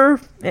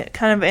September,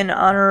 kind of in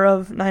honor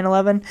of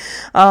 9/11.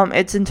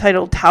 It's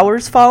entitled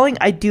Towers Falling.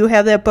 I do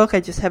have that book.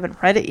 I just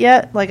haven't read it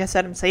yet. Like I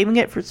said, I'm saving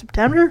it for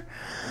September.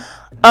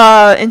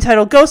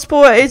 Entitled Ghost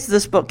Boys.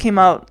 This book came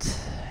out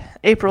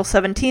April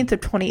 17th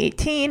of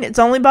 2018. It's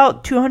only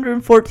about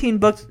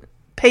 214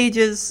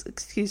 pages.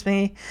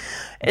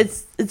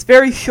 It's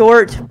very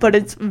short, but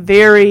it's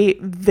very,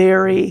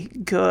 very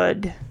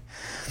good.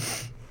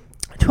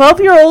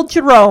 12-year-old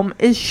Jerome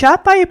is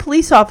shot by a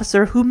police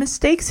officer who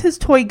mistakes his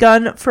toy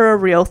gun for a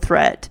real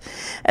threat.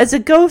 As a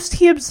ghost,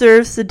 he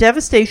observes the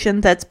devastation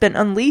that's been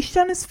unleashed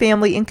on his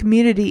family and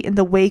community in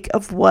the wake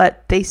of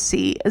what they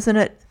see as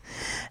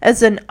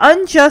an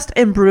unjust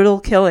and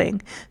brutal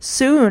killing.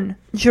 Soon,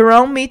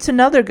 Jerome meets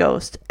another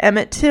ghost,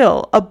 Emmett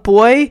Till, a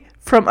boy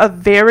from a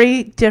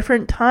very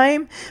different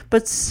time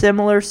but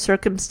similar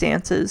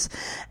circumstances.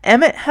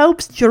 Emmett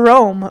helps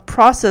Jerome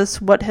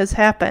process what has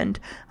happened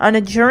on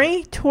a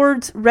journey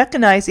towards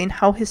recognizing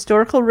how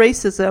historical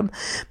racism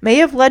may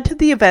have led to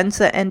the events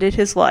that ended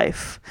his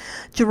life.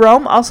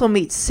 Jerome also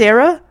meets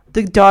Sarah,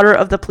 the daughter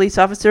of the police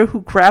officer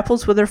who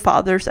grapples with her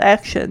father's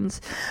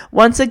actions.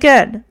 Once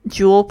again,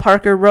 Jewel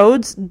Parker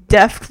Rhodes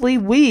deftly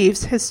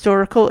weaves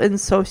historical and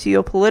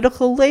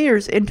socio-political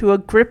layers into a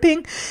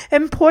gripping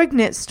and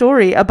poignant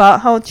story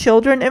about how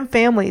children and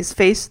families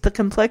face the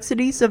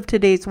complexities of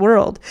today's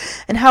world,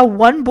 and how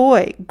one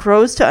boy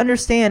grows to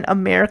understand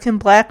American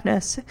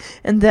blackness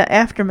in the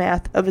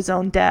aftermath of his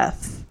own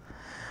death.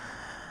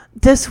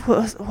 This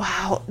book,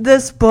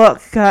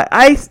 God,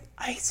 I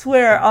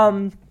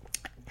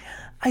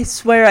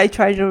swear I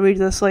tried to read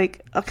this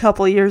like a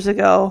couple years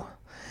ago,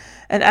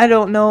 and I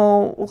don't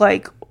know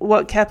like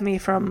what kept me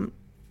from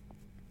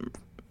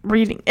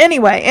reading.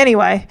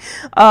 Anyway,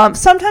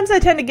 sometimes I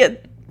tend to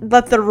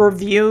let the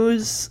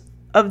reviews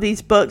of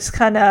these books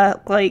kind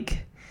of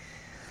like,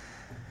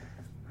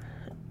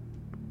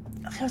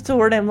 what's the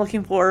word I'm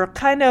looking for?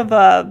 Kind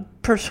of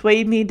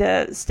persuade me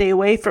to stay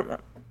away from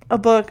a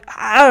book.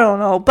 I don't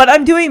know, but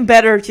I'm doing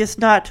better just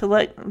not to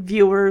let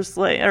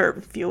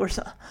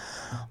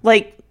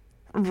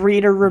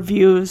reader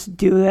reviews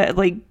do that,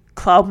 like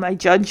cloud my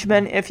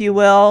judgment, if you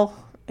will,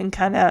 and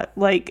kind of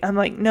like, I'm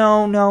like,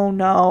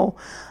 no,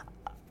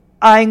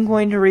 I'm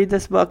going to read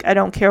this book. I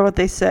don't care what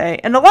they say.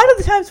 And a lot of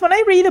the times when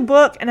I read a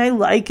book and I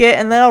like it,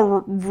 and then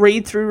I'll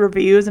read through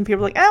reviews and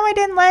people are like, oh, I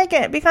didn't like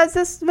it because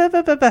this, blah,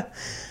 blah, blah, blah.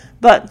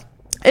 But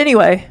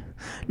anyway,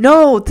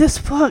 no, this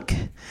book,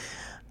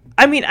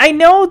 I mean, I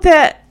know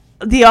that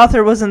the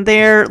author wasn't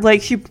there.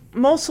 Like, she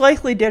most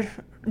likely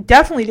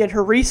definitely did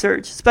her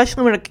research,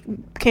 especially when it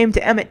came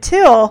to Emmett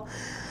Till,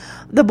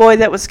 the boy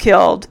that was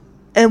killed.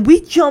 And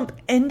we jump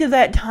into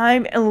that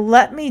time, and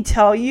let me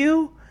tell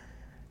you,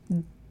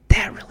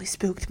 that really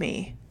spooked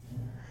me.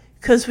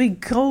 Because we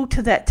go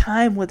to that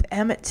time with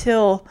Emmett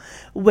Till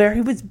where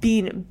he was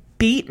being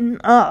beaten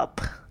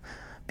up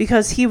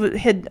because he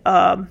had,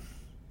 I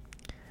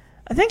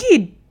think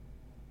he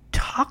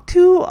talked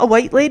to a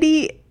white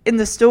lady in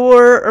the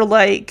store, or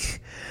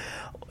like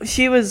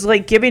she was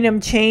like giving him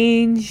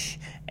change,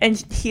 and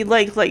he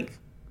like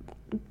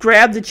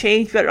grabbed the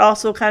change, but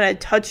also kind of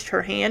touched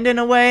her hand in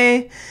a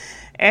way.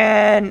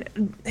 And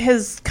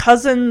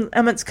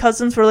Emmett's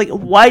cousins were like,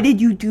 why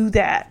did you do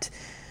that?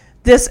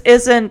 This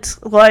isn't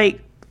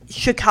like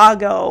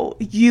Chicago.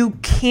 You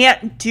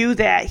can't do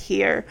that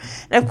here.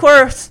 And of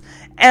course,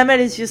 Emmett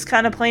is just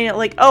kind of playing it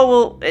like,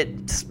 oh, well,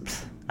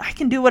 I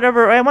can do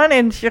whatever I want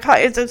in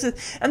Chicago.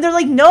 And they're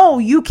like, no,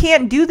 you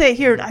can't do that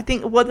here. I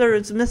think whether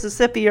it's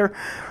Mississippi or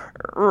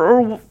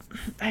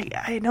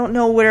I don't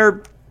know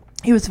where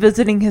he was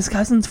visiting his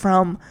cousins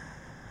from.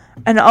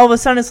 And all of a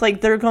sudden it's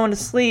like they're going to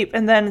sleep,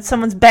 and then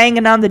someone's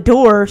banging on the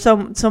door,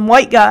 some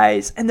white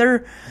guys, and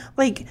they're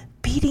like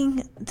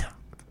beating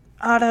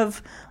out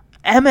of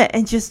Emmett,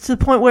 and just to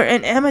the point where,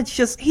 and Emmett's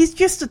he's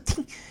just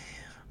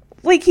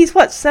he's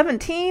what,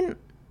 17?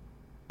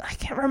 I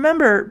can't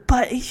remember,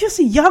 but he's just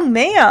a young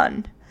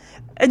man.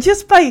 And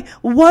just by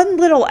one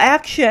little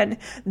action,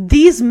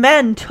 these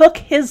men took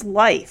his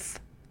life.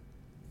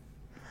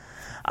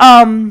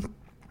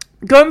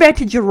 Going back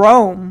to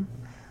Jerome,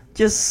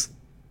 just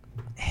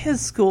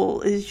his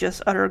school is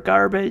just utter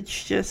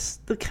garbage.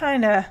 Just the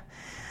kind of,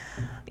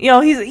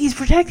 he's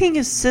protecting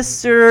his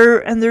sister,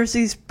 and there's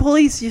these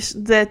bullies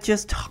that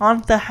just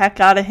taunt the heck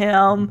out of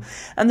him.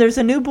 And there's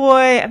a new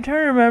boy, I'm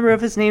trying to remember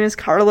if his name is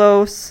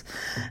Carlos,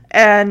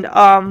 and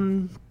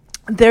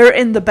they're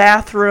in the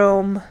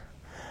bathroom.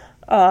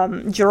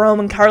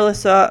 Jerome and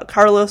Carlos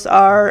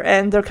are,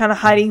 and they're kind of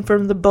hiding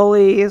from the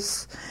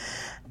bullies.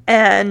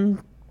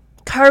 And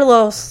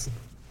Carlos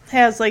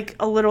has like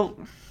a little,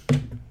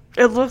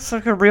 it looks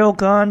like a real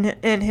gun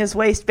in his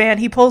waistband.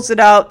 He pulls it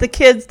out.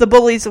 The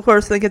bullies, of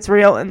course, think it's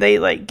real, and they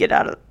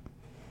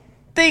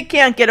they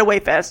can't get away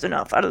fast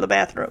enough out of the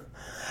bathroom.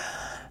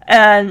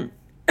 And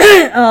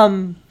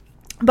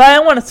But I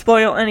don't want to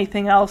spoil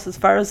anything else as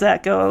far as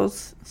that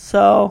goes.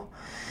 So,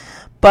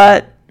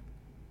 but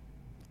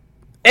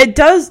it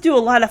does do a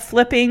lot of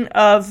flipping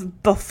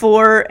of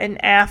before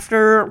and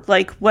after,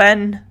 like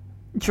when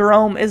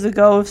Jerome is a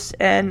ghost,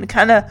 and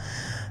kind of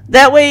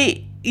that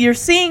way you're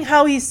seeing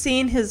how he's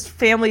seen his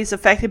family's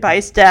affected by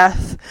his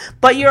death,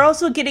 but you're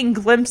also getting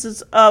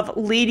glimpses of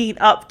leading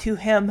up to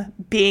him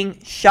being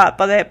shot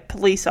by that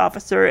police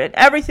officer and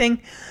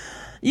everything.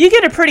 You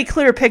get a pretty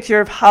clear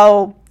picture of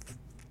how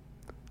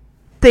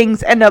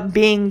things end up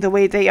being the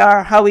way they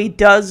are, how he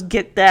does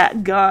get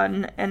that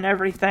gun and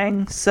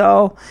everything.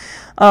 So,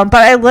 but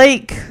I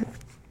like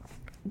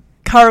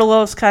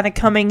Carlos kind of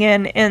coming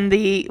in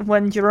the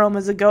when Jerome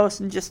is a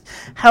ghost and just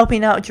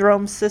helping out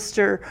Jerome's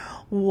sister,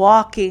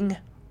 walking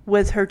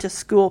with her to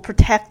school,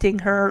 protecting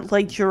her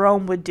like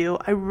Jerome would do.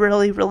 I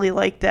really, really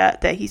like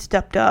that he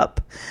stepped up.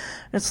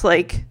 It's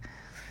like,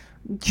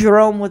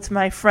 Jerome was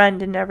my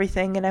friend and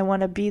everything, and I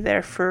want to be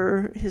there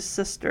for his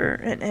sister.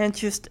 And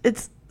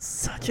it's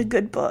such a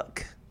good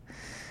book.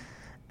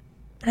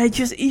 And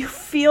you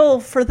feel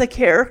for the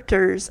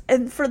characters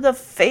and for the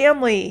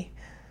family.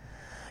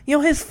 You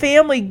know, his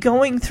family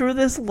going through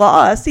this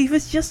loss. He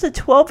was just a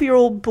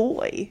 12-year-old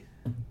boy.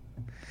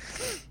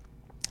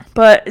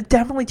 But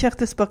definitely check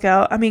this book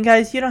out. I mean,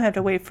 guys, you don't have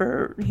to wait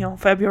for,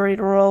 February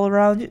to roll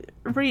around.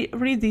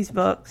 Read these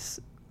books.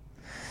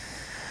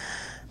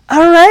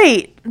 All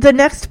right. The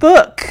next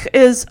book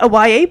is a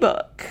YA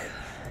book.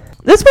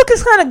 This book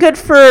is kind of good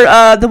for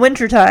the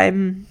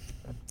wintertime.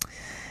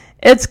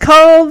 It's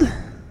called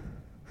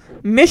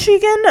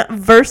Michigan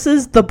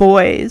versus the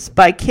Boys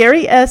by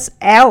Carrie S.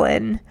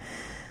 Allen,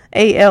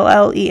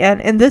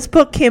 Allen. And this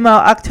book came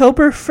out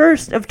October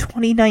 1st of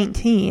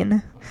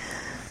 2019.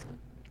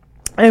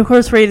 I, of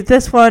course, rated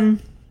this one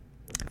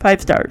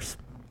 5 stars.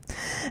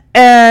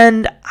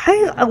 And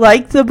I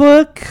like the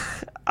book.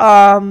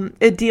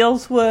 It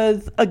deals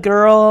with a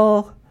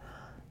girl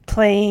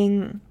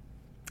playing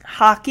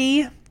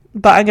hockey,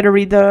 but I'm going to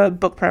read the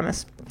book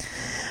premise.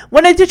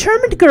 When a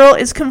determined girl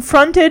is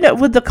confronted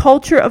with the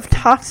culture of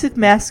toxic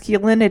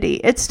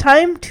masculinity, it's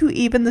time to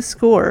even the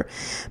score.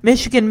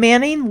 Michigan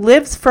Manning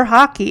lives for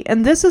hockey,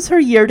 and this is her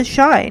year to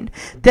shine.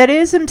 That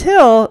is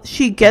until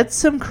she gets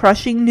some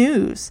crushing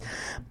news.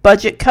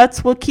 Budget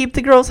cuts will keep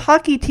the girls'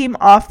 hockey team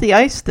off the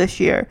ice this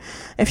year.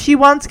 If she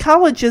wants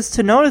colleges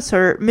to notice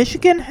her,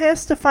 Michigan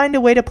has to find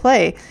a way to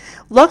play.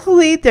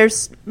 Luckily,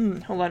 there's...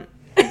 hold on.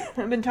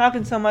 I've been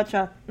talking so much.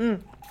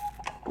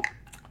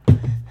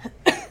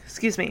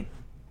 Excuse me.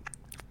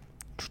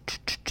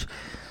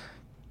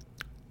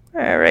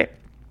 All right.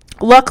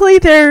 Luckily,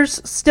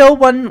 there's still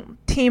one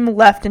team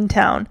left in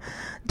town.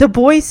 The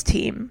boys'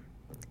 team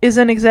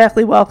isn't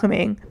exactly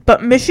welcoming,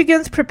 but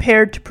Michigan's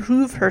prepared to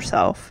prove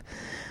herself.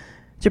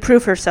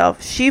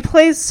 She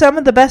plays some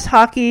of the best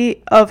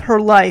hockey of her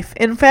life.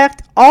 In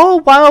fact, all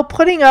while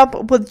putting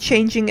up with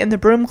changing in the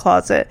broom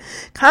closet,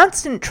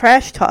 constant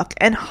trash talk,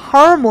 and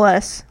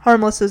harmless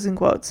is in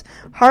quotes,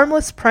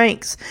 harmless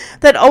pranks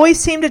that always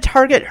seem to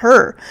target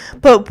her.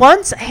 But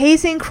once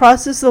hazing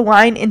crosses the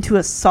line into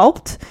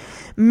assault,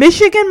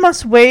 Michigan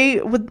must weigh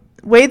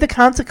the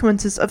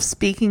consequences of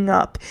speaking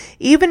up,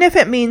 even if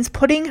it means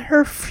putting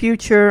her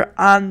future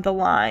on the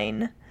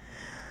line.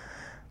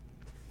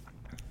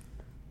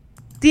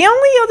 The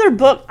only other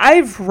book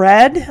I've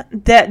read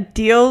that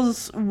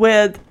deals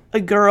with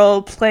a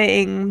girl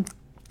playing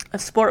a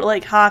sport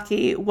like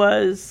hockey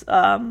was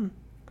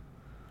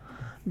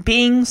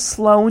Being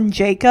Sloane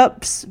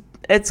Jacobs.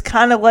 It's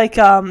kind of like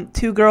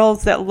 2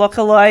 girls that look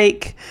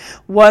alike.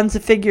 One's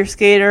a figure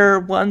skater,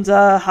 one's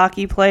a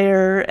hockey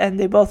player, and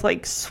they both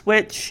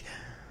switch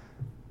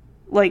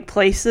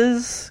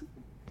places.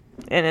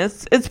 And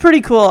it's pretty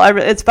cool.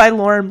 It's by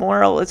Lauren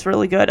Morrill. It's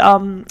really good.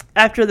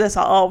 After this,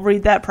 I'll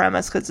read that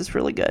premise because it's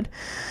really good.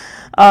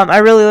 I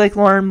really like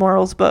Lauren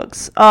Morrill's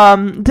books.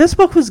 This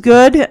book was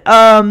good.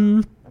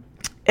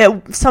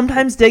 It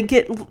sometimes did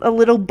get a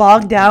little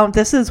bogged down.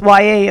 This is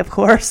YA, of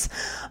course.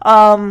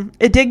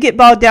 It did get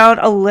bogged down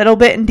a little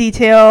bit in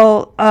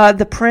detail.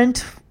 The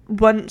print,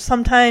 one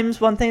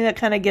thing that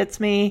kind of gets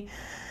me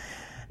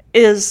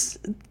is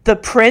the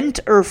print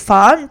or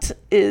font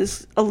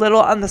is a little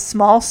on the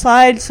small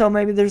side, so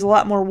maybe there's a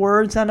lot more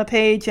words on a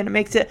page, and it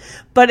makes it,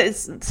 but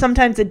it's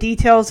sometimes the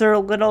details are a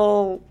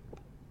little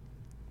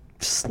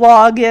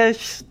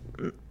sluggish,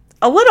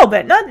 a little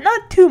bit,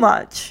 not too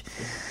much.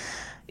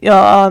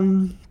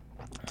 Didn't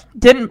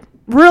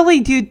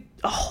really do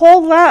a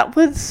whole lot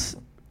with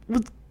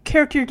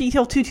character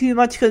detail too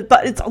much,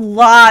 but it's a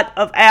lot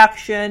of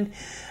action,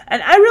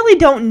 and I really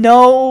don't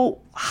know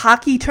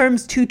hockey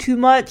terms too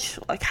much,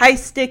 like high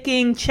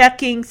sticking,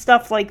 checking,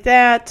 stuff like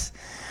that,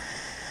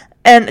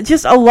 and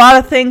just a lot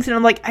of things, and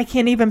I'm like, I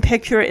can't even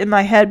picture it in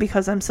my head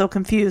because I'm so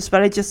confused,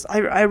 but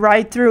I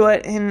ride through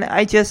it, and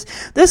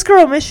this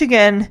girl,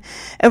 Michigan,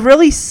 it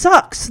really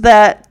sucks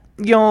that,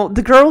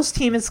 the girls'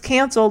 team is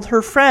canceled.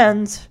 Her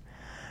friends,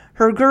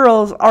 her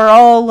girls, are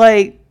all,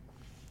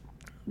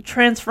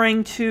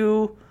 transferring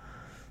to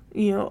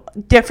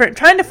different,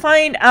 trying to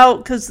find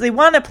out, because they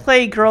want to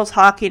play girls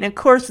hockey, and of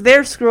course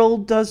their school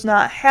does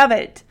not have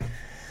it.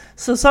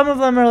 So some of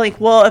them are like,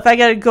 well, if I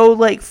got to go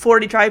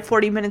drive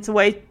 40 minutes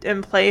away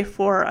and play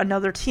for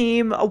another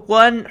team.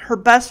 Her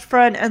best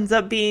friend ends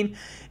up being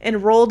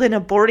enrolled in a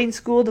boarding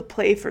school to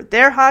play for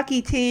their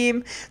hockey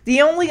team.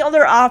 The only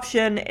other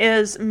option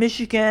is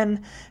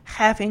Michigan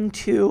having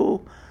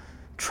to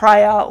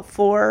try out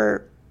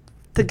for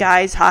the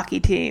guys'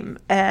 hockey team.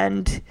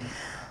 And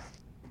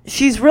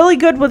she's really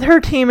good with her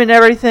team and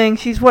everything.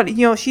 She's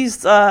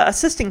she's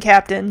assistant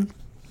captain.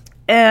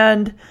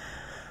 And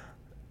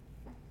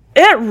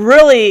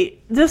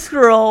this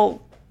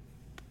girl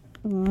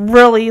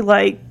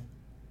really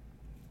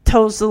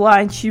toes the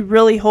line. She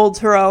really holds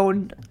her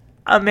own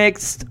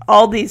amidst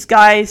all these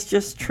guys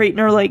just treating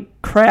her like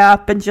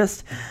crap and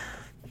just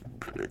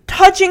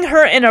touching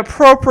her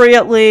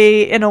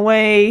inappropriately in a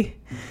way,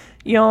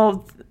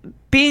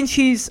 being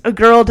she's a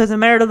girl doesn't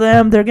matter to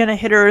them. They're going to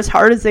hit her as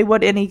hard as they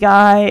would any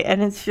guy.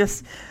 And it's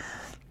just,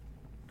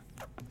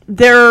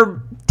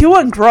 they're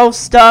doing gross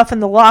stuff in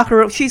the locker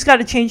room. She's got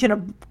to change in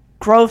a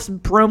gross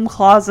broom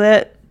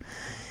closet.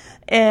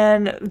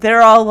 And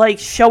they're all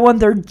showing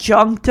their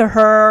junk to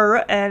her.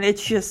 And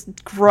it's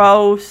just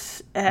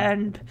gross.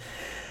 And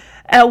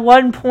at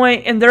one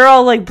point, and they're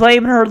all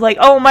blaming her,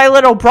 oh, my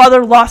little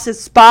brother lost his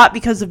spot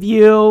because of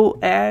you.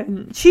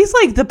 And she's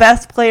the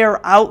best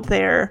player out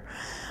there.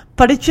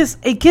 But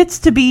it gets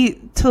to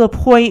be to the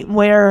point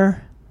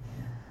where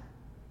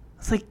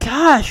it's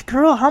gosh,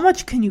 girl, how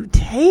much can you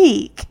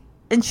take?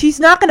 And she's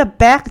not going to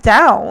back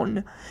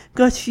down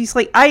because she's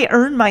I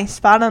earned my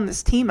spot on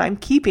this team. I'm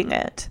keeping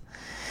it.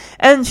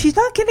 And she's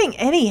not getting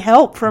any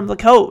help from the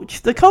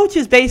coach. The coach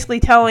is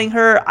basically telling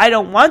her, I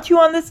don't want you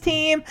on this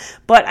team,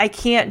 but I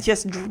can't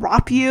just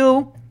drop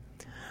you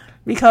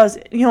because,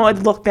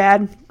 it'd look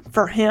bad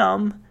for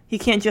him. He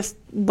can't just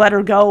let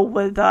her go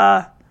with,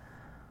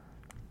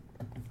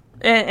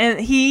 and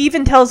he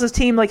even tells his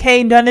team,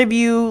 hey, none of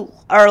you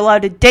are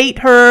allowed to date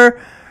her.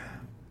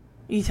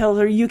 He tells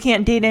her, you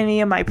can't date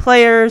any of my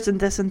players and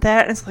this and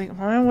that. And it's well,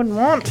 I wouldn't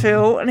want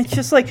to. And it's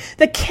just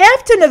the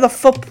captain of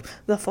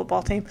the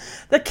football team,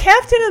 the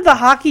captain of the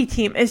hockey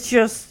team is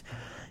just,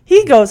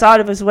 he goes out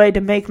of his way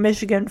to make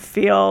Michigan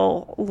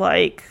feel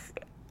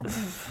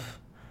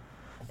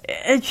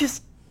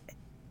it's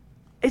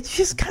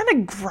just kind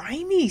of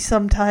grimy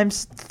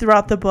sometimes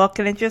throughout the book.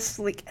 And it's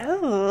just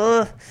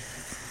ugh.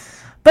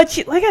 But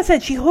she, like I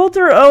said, she holds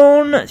her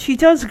own. She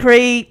does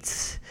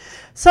great.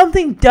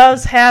 Something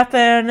does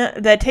happen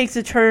that takes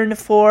a turn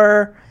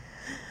for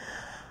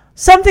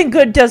something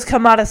good does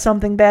come out of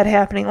something bad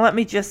happening. Let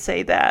me just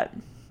say that.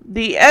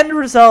 The end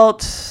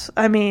result,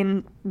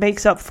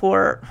 makes up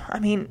for,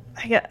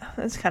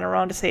 it's kind of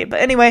wrong to say it.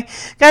 But anyway,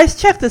 guys,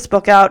 check this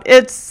book out.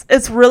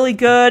 It's really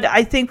good.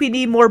 I think we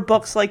need more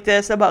books like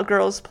this about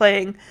girls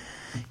playing,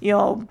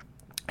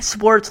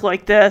 sports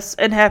like this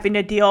and having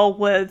to deal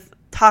with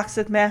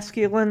toxic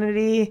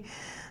masculinity,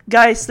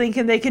 guys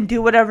thinking they can do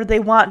whatever they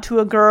want to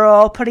a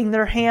girl, putting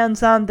their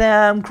hands on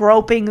them,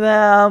 groping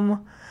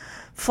them,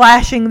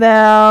 flashing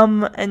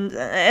them, and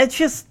it's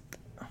just,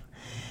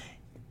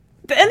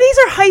 and these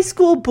are high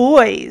school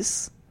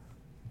boys.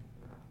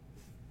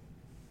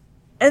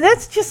 And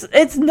that's just,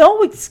 it's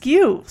no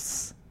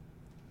excuse.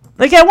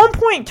 At one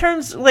point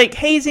turns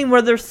hazing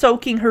where they're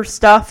soaking her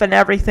stuff and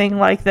everything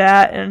like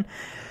that and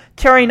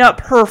tearing up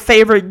her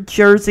favorite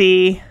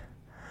jersey.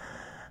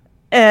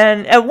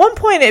 And at one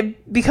point,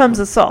 it becomes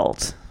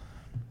assault.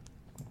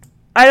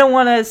 I don't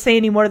want to say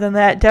any more than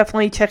that.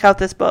 Definitely check out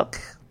this book.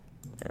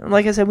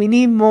 Like I said, we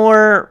need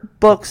more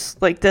books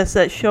like this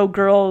that show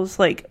girls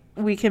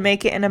we can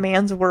make it in a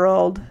man's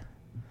world.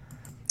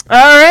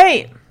 All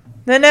right.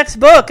 The next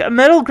book, a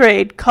middle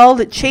grade,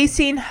 called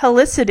Chasing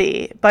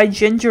Helicity by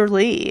Ginger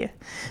Lee.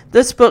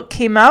 This book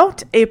came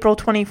out April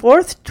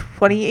 24th,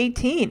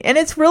 2018, and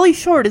it's really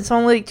short. It's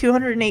only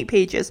 208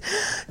 pages.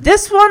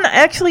 This one,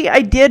 actually,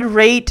 I did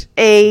rate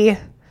a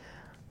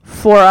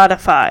 4 out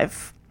of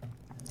 5.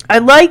 I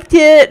liked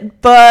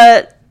it,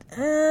 but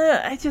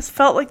I just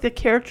felt like the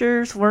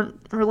characters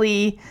weren't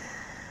really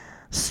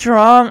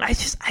strong.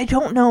 I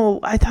don't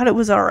know. I thought it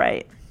was all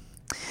right.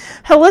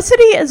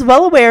 Helicity is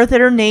well aware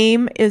that her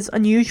name is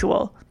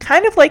unusual,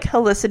 kind of like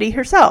Helicity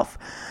herself.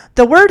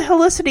 The word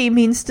helicity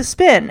means to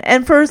spin,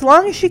 and for as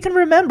long as she can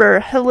remember,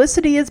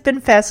 Helicity has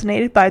been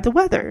fascinated by the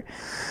weather.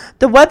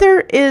 The weather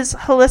is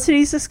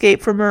Helicity's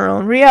escape from her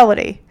own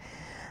reality.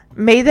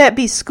 May that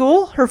be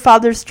school, her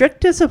father's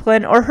strict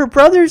discipline, or her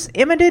brother's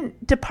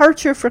imminent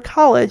departure for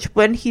college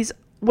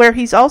where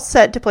he's all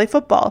set to play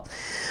football.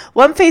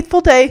 One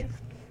fateful day,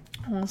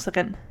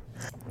 Helicity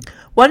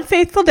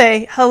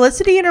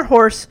and her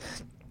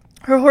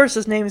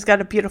horse's name has got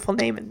a beautiful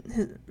name,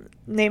 his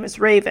name is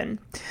Raven.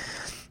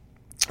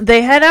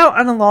 They head out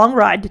on a long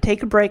ride to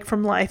take a break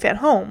from life at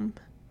home.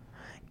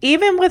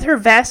 Even with her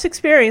vast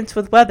experience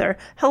with weather,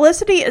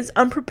 Helicity is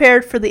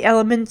unprepared for the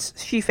elements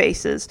she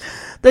faces.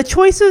 The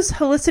choices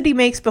Helicity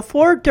makes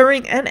before,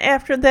 during, and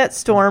after that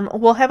storm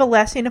will have a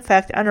lasting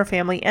effect on her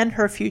family and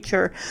her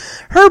future.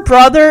 Her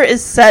brother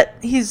is set.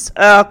 He's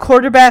a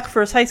quarterback for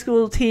his high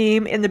school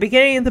team. In the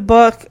beginning of the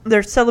book,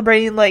 they're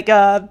celebrating like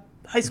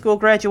high school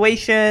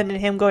graduation and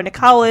him going to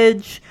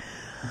college.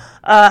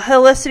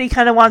 Helicity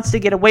kind of wants to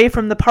get away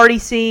from the party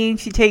scene.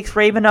 She takes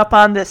Raven up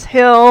on this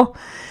hill.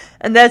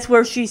 And that's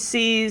where she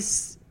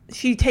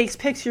takes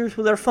pictures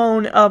with her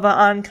phone of an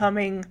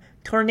oncoming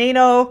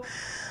tornado.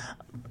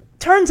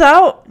 Turns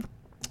out,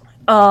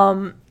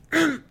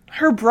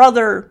 her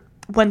brother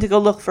went to go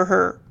look for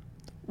her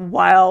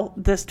while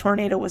this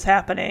tornado was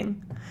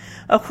happening.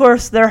 Of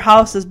course, their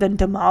house has been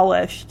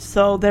demolished,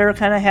 so they're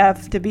kind of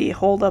have to be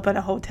holed up in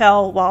a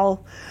hotel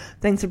while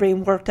things are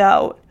being worked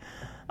out.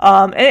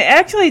 And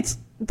it's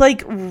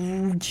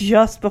like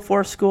just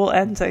before school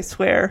ends, I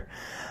swear.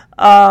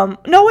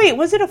 No, wait,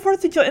 was it a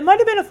 4th of July? It might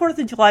have been a 4th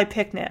of July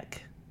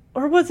picnic.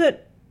 Or was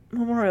it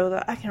Memorial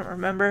Day? I can't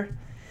remember.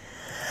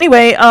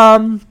 Anyway,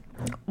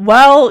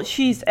 while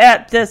she's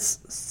at this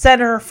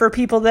center for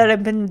people that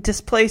have been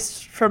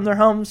displaced from their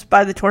homes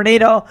by the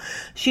tornado,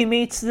 she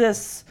meets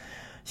this,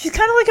 she's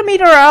kind of like a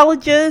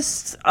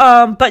meteorologist,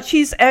 but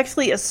she's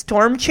actually a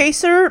storm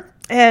chaser.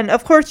 And,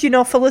 of course,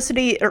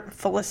 Felicity,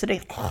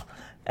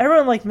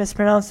 everyone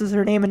mispronounces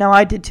her name, and now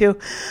I did too.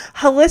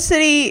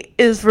 Helicity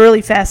is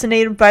really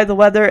fascinated by the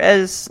weather,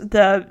 as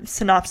the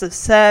synopsis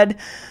said.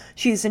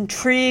 She's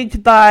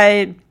intrigued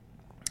by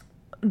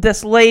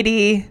this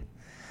lady,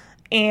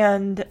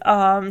 and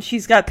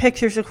she's got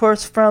pictures, of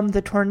course, from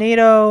the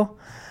tornado,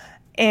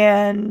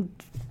 and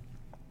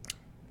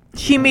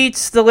she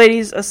meets the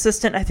lady's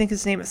assistant. I think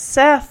his name is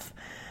Seth,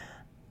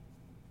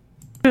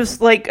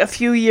 who's like a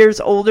few years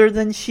older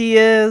than she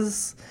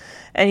is.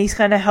 And he's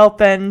kind of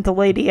helping the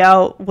lady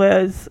out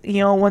with,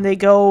 when they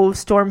go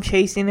storm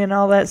chasing and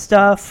all that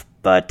stuff.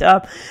 But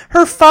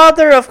her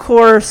father, of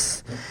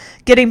course,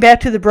 getting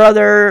back to the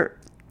brother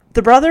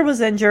was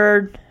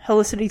injured.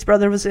 Helicity's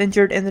brother was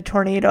injured in the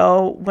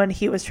tornado when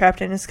he was trapped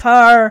in his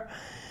car.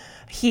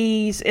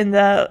 He's in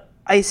the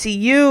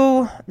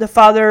ICU. The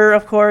father,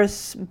 of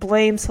course,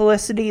 blames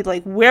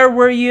Helicity, where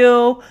were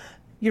you?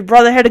 Your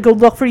brother had to go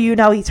look for you.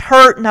 Now he's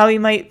hurt. Now he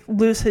might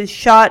lose his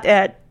shot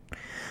at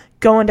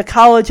going to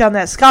college on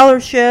that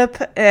scholarship,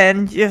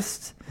 and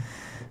just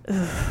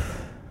but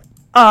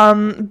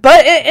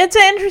it's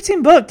an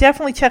interesting book.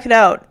 Definitely check it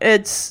out.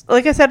 It's,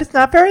 like I said, it's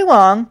not very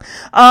long.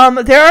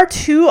 There are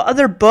 2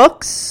 other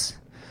books.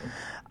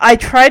 I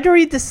tried to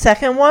read the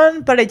second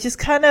one, but I just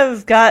kind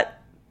of got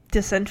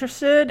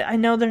disinterested. I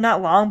know they're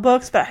not long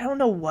books, but I don't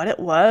know what it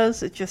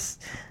was. It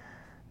just,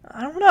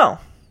 I don't know.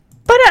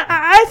 But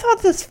I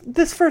thought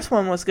this first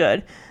one was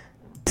good.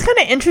 It's kind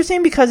of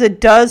interesting because it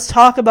does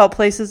talk about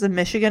places in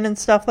Michigan and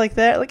stuff like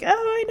that. Like, oh,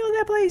 I know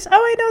that place. Oh,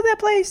 I know that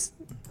place.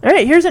 All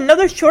right, here's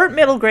another short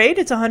middle grade.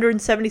 It's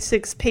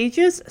 176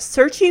 pages.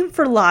 Searching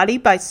for Lottie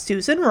by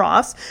Susan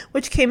Ross,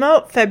 which came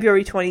out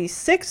February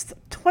 26th,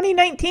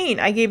 2019.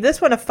 I gave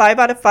this one a 5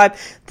 out of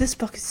 5. This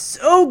book is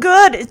so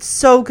good. It's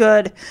so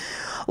good.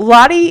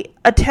 Lottie,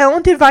 a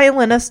talented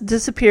violinist,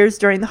 disappears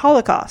during the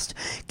Holocaust.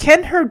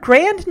 Can her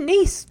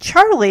grandniece,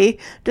 Charlie,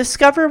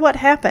 discover what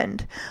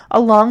happened?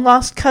 A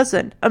long-lost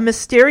cousin, a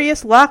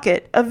mysterious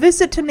locket, a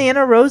visit to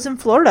Nana Rose in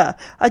Florida,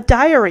 a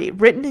diary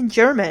written in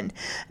German,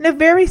 and a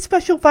very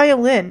special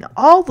violin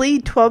all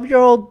lead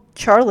 12-year-old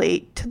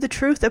Charlie to the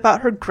truth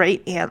about her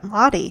great-aunt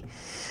Lottie.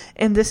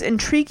 In this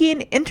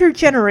intriguing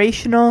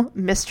intergenerational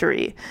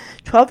mystery,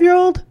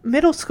 12-year-old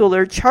middle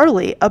schooler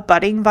Charlie, a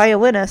budding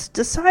violinist,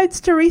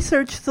 decides to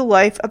research the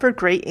life of her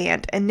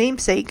great-aunt and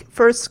namesake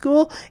for a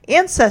school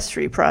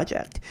ancestry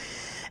project.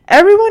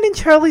 Everyone in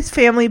Charlie's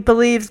family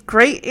believes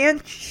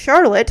great-aunt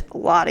Charlotte,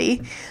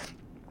 Lottie,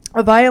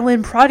 a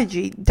violin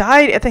prodigy,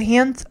 died at the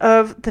hands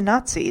of the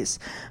Nazis.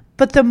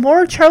 But the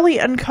more Charlie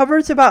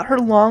uncovers about her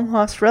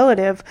long-lost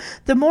relative,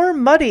 the more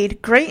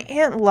muddied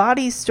Great-Aunt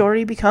Lottie's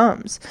story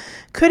becomes.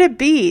 Could it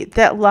be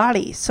that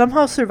Lottie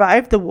somehow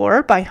survived the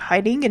war by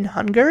hiding in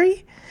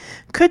Hungary?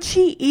 Could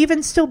she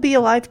even still be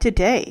alive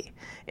today?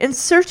 In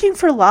Searching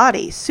for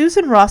Lottie,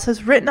 Susan Ross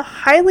has written a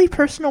highly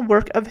personal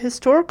work of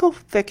historical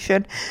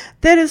fiction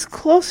that is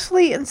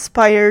closely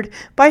inspired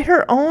by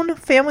her own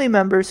family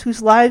members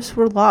whose lives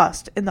were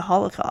lost in the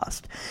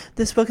Holocaust.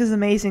 This book is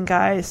amazing,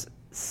 guys.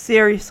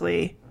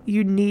 Seriously.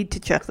 You need to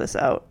check this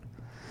out.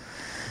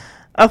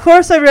 Of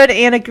course, I read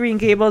Anne of Green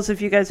Gables,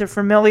 if you guys are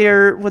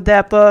familiar with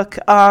that book.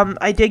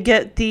 I did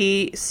get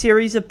the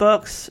series of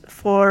books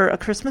for a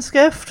Christmas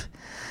gift.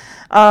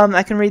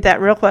 I can read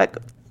that real quick.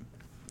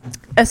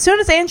 As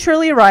soon as Anne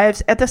Shirley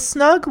arrives at the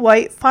snug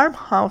white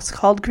farmhouse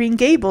called Green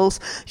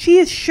Gables, she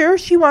is sure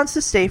she wants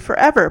to stay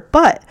forever.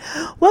 But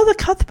will the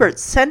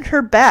Cuthberts send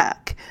her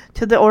back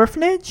to the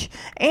orphanage?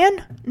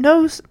 Anne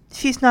knows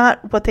she's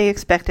not what they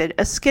expected,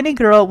 a skinny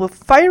girl with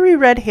fiery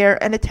red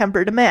hair and a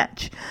temper to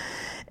match.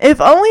 If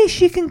only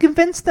she can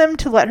convince them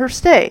to let her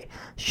stay.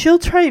 She'll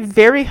try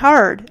very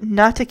hard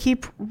not to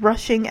keep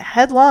rushing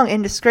headlong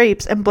into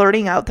scrapes and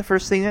blurting out the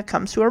first thing that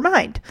comes to her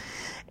mind.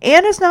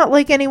 Anne is not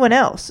like anyone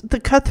else. The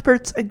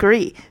Cuthberts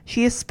agree.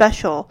 She is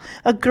special.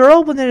 A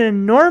girl with an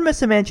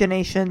enormous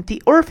imagination.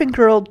 The orphan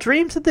girl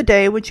dreams of the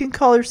day when she can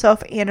call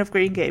herself Anne of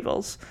Green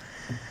Gables.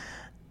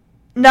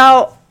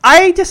 Now,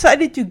 I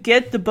decided to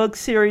get the book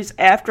series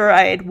after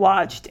I had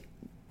watched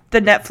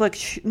the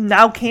Netflix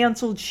now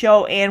canceled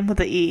show Anne with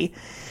an E.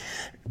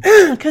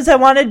 Because I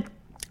wanted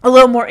a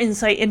little more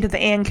insight into the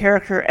Anne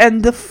character.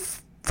 And the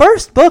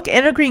first book,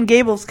 Anne of Green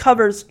Gables,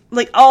 covers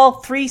like all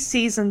 3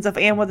 seasons of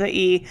Anne with an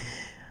E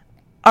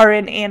are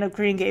in Anne of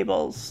Green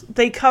Gables.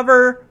 They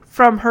cover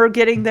from her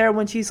getting there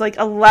when she's like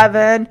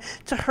 11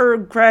 to her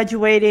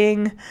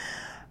graduating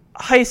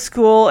high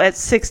school at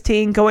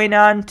 16, going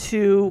on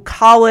to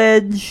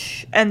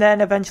college, and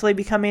then eventually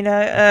becoming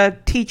a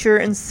teacher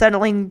and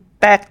settling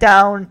back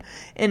down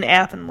in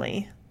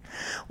Avonlea.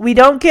 We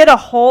don't get a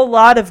whole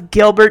lot of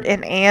Gilbert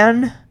and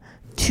Anne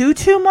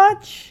too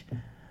much,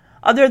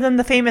 other than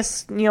the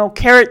famous,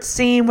 carrot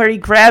scene where he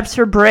grabs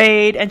her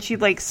braid and she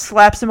like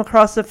slaps him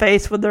across the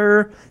face with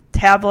her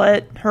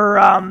tablet,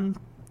 her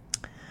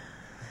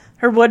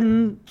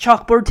wooden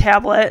chalkboard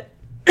tablet.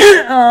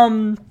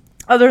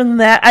 Other than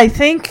that, I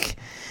think,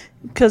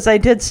 because I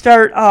did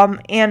start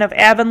Anne of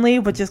Avonlea,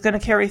 which is going to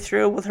carry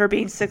through with her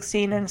being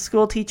 16 and a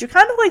school teacher,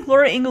 kind of like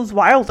Laura Ingalls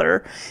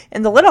Wilder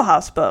in the Little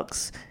House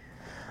books.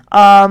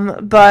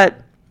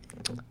 But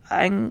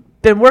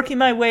I've been working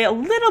my way a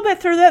little bit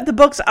through that. The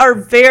books are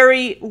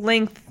very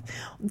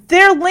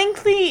they're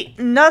lengthy,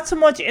 not so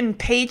much in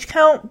page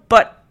count,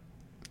 but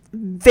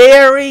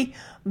very,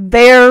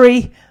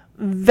 very,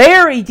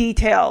 very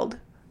detailed.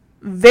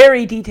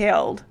 Very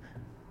detailed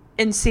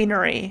in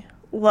scenery.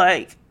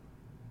 Like,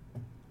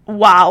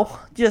 wow.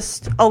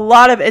 Just a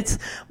lot of it's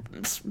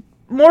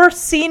more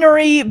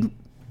scenery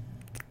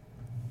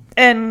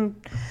than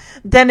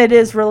it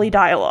is really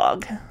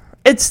dialogue.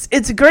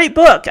 It's a great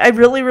book. I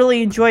really,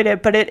 really enjoyed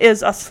it, but it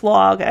is a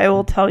slog. I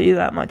will tell you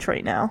that much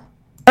right now.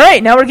 All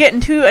right, now we're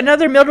getting to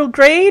another middle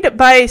grade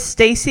by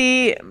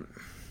Stacey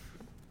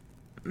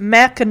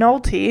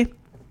McAnulty,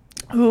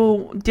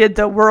 who did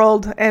The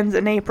World Ends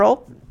in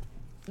April.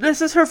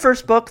 This is her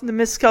first book, The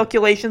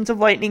Miscalculations of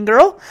Lightning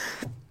Girl.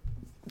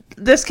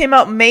 This came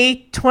out May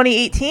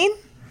 2018.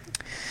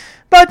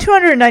 About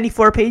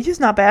 294 pages,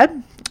 not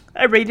bad.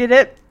 I rated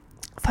it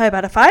 5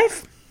 out of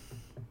 5.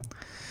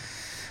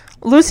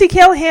 Lucy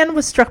Callahan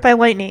was struck by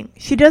lightning.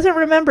 She doesn't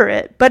remember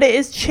it, but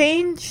it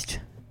changed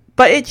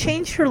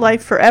her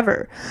life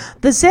forever.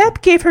 The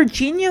zap gave her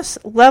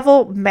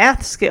genius-level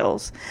math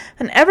skills,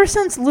 and ever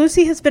since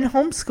Lucy has been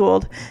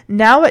homeschooled,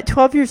 now at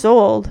 12 years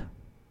old,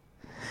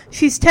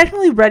 she's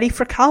technically ready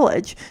for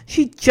college.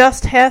 She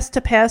just has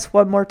to pass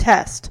one more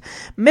test.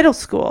 Middle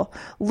school.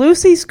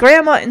 Lucy's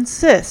grandma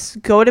insists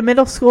go to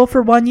middle school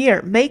for 1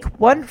 year. Make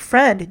one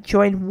friend,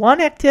 join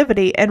one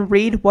activity, and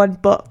read one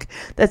book.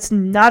 That's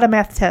not a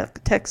math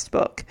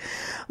textbook.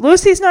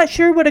 Lucy's not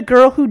sure what a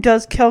girl who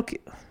does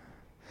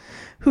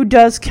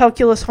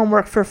calculus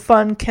homework for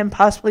fun can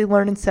possibly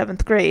learn in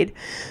 7th grade.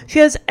 She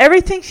has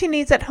everything she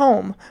needs at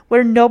home,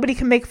 where nobody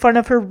can make fun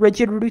of her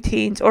rigid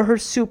routines or her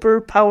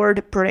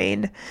super-powered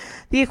brain.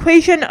 The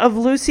equation of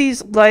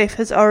Lucy's life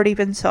has already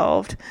been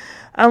solved.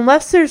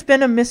 Unless there's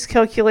been a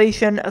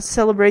miscalculation, a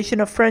celebration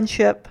of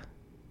friendship.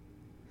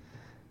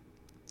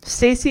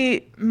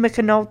 Stacey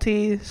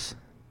McAnulty's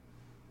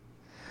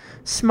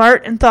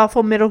smart and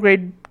thoughtful middle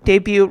grade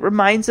debut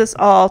reminds us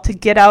all to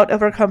get out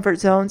of our comfort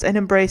zones and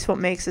embrace what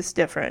makes us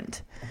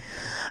different.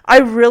 I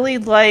really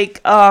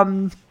like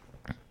the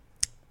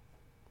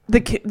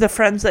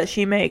friends that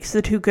she makes,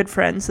 the 2 good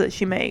friends that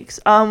she makes.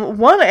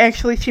 One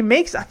actually she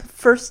makes on the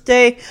first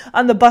day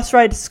on the bus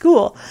ride to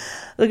school.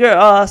 The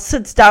girl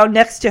sits down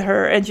next to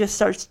her and just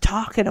starts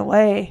talking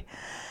away.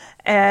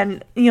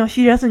 And,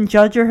 she doesn't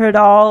judge her at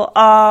all.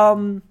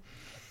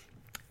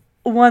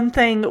 One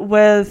thing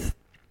with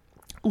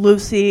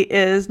Lucy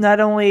is not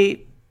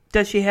only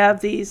does she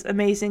have these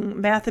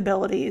amazing math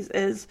abilities,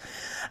 is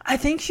I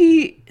think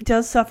she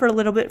does suffer a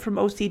little bit from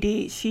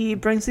OCD. She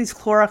brings these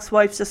Clorox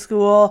wipes to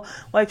school,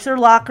 wipes her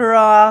locker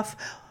off,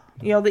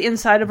 the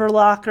inside of her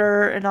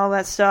locker and all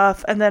that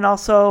stuff. And then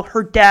also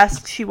her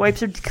desk. She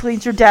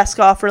cleans her desk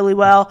off really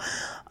well.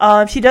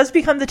 She does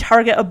become the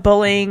target of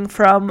bullying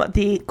from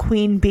the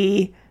queen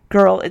bee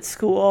girl at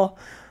school,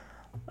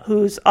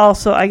 who's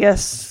also, I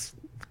guess,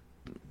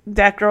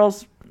 that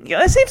girl's...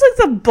 it seems like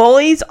the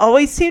bullies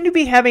always seem to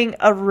be having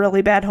a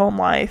really bad home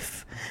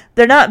life.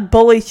 They're not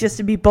bullies just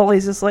to be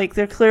bullies. It's like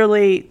they're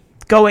clearly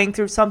going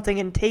through something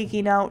and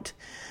taking out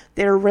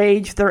their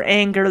rage, their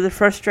anger, their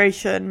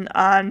frustration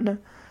on,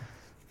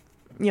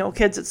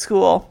 kids at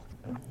school.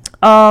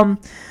 And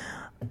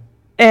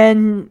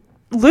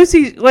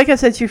Lucy, like I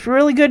said, she's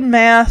really good in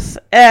math.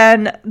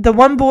 And the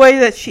one boy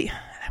that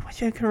I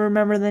wish I could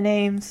remember the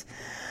names,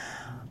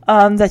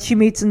 that she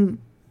meets in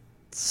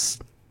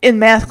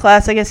math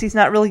class, I guess he's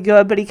not really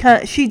good,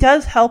 but she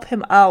does help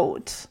him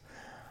out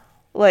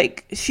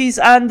like, she's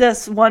on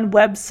this one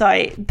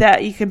website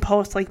that you can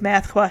post, like,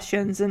 math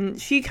questions,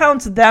 and she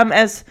counts them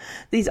as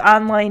these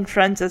online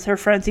friends as her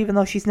friends, even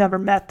though she's never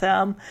met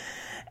them.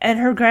 And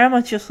her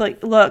grandma's just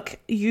like, look,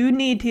 you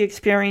need to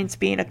experience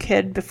being a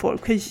kid before,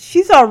 because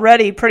she's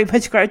already pretty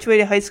much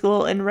graduated high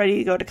school and ready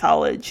to go to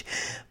college.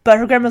 But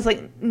her grandma's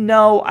like,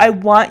 no, I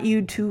want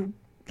you to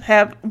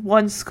have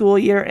one school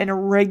year in a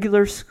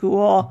regular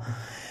school.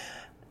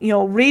 You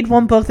know, read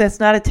one book that's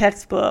not a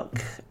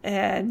textbook.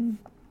 And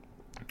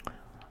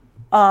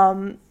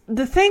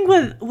the thing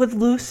with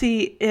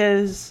Lucy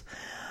is,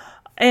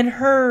 in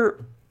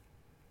her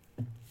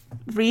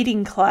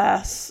reading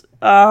class,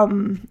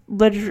 however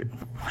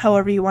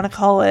you want to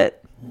call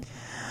it,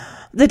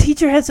 the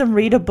teacher has them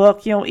read a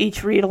book, you know,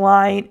 each read a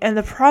line. And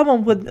the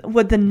problem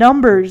with the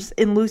numbers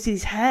in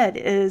Lucy's head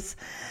is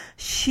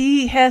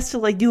she has to,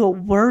 like, do a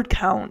word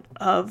count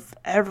of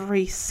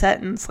every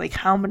sentence, like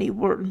how many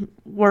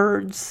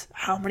words,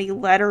 how many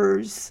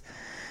letters,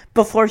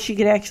 before she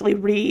can actually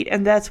read.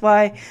 And that's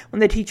why when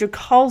the teacher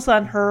calls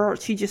on her,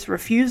 she just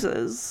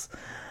refuses.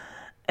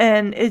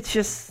 And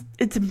it's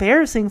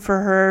embarrassing for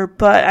her.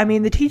 But, I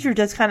mean, the teacher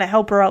does kind of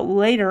help her out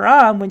later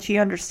on when she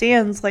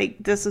understands,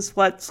 like, this is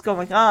what's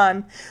going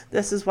on.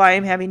 This is why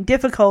I'm having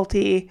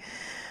difficulty.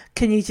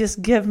 Can you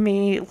just give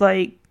me,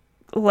 like,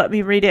 let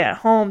me read it at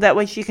home? That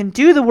way she can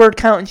do the word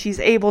count and she's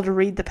able to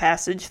read the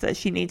passage that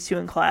she needs to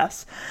in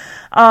class.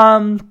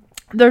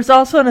 There's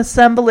also an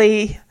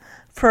assembly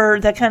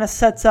that kind of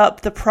sets up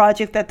the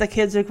project that the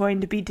kids are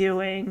going to be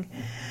doing.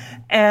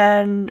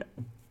 And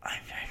I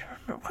don't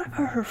remember, what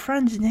are her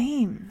friends'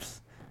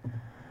 names?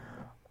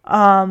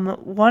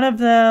 One of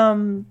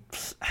them,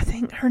 I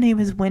think her name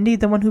is Wendy,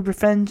 the one who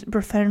befriends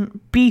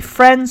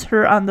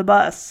her on the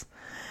bus.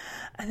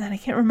 And then I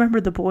can't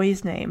remember the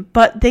boy's name.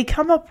 But they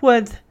come up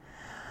with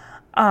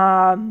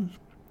a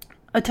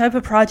type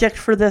of project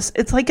for this.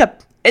 It's like an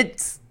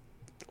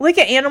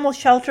animal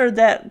shelter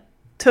that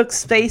took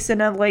space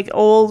in a, like,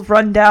 old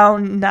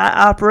rundown, not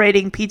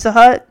operating Pizza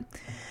Hut.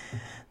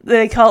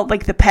 They call it,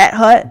 like, the Pet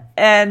Hut.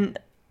 And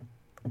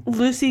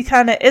Lucy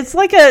kind of, I'm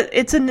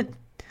trying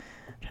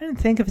to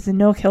think if it's a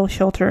no-kill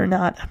shelter or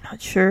not. I'm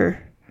not sure.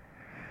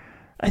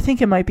 I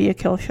think it might be a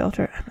kill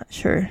shelter. I'm not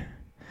sure.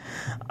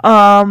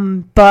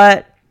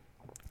 But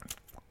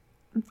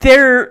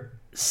their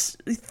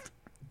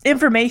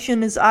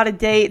information is out of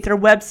date. Their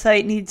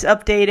website needs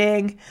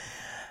updating.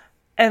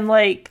 And,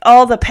 like,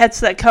 all the pets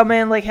that come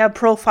in, like, have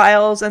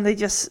profiles, and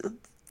it's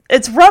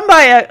run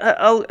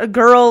by a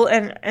girl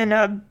and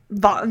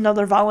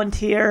another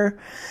volunteer.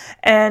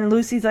 And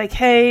Lucy's like,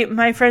 hey,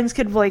 my friends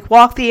could, like,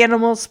 walk the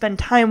animals, spend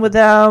time with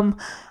them.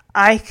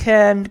 I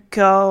can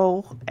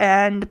go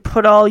and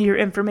put all your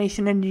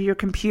information into your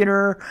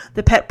computer,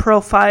 the pet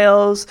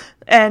profiles.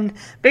 And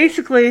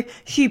basically,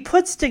 she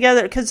puts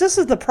together, because this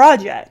is the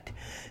project,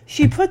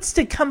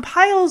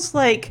 compiles,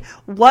 like,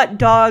 what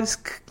dogs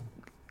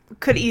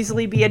could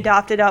easily be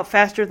adopted out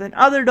faster than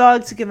other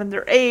dogs, given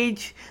their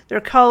age,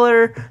 their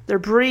color, their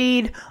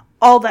breed,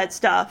 all that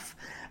stuff.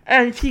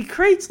 And she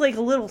creates, like,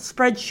 a little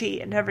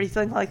spreadsheet and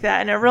everything like that.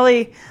 And it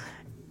really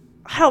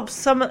helps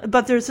some.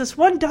 But there's this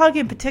one dog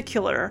in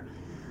particular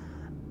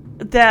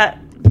that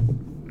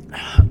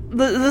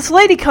this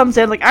lady comes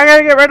in, like, I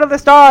gotta get rid of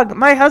this dog.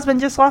 My husband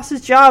just lost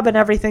his job and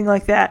everything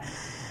like that.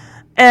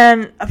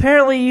 And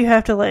apparently you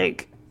have to,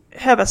 like,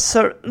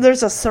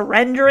 there's a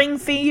surrendering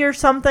fee or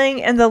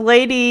something, and the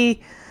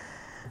lady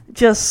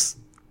she's,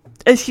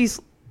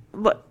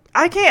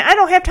 I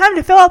don't have time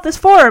to fill out this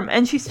form,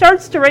 and she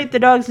starts to write the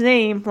dog's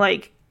name,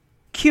 like,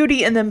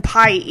 Cutie, and then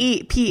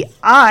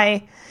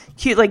P-I,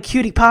 cute, like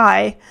Cutie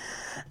Pie,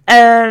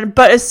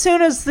 but as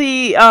soon as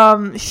the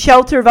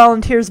shelter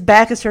volunteer's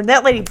back is turned,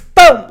 that lady,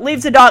 boom,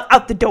 leaves the dog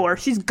out the door.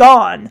 She's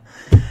gone.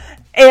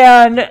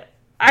 And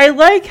I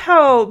like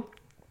how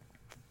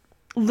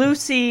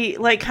Lucy,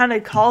 like, kind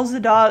of calls the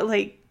dog,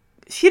 like,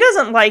 she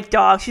doesn't like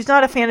dogs. She's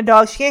not a fan of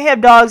dogs. She can't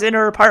have dogs in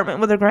her apartment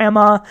with her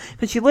grandma,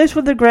 but she lives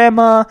with her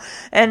grandma,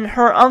 and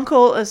her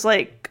uncle is,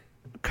 like,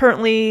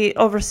 currently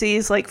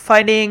overseas, like,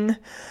 fighting,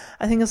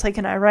 I think it's, like,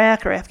 in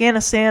Iraq or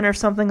Afghanistan or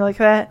something like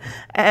that,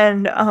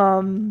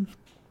 and,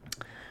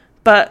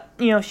 but,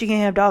 you know, she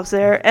can't have dogs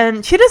there,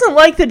 and she doesn't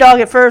like the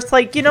dog at first.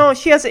 Like, you know,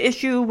 she has an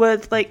issue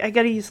with, like, I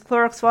gotta use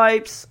Clorox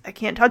wipes, I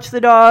can't touch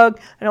the dog,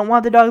 I don't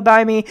want the dog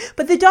by me,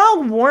 but the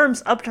dog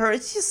warms up to her.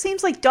 It just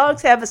seems like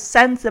dogs have a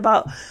sense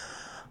about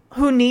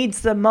who needs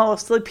them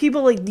most. Like,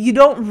 people, like, you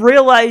don't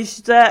realize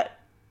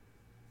that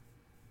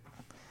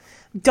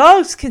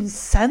dogs can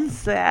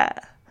sense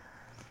that.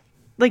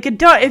 Like, a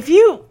dog, if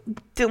you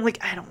don't, like,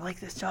 I don't like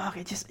this dog,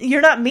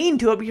 you're not mean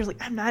to it, but you're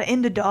like, I'm not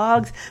into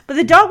dogs. But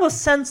the dog will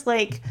sense,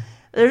 like,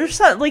 there's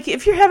some, like,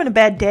 if you're having a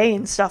bad day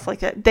and stuff like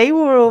that, they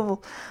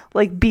will,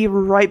 like, be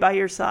right by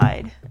your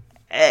side.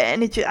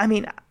 And it just, I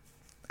mean,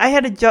 I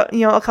had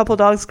a couple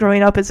dogs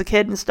growing up as a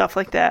kid and stuff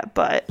like that,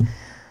 but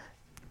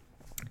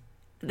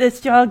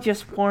this dog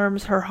just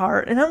warms her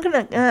heart. And I'm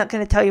not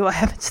gonna tell you what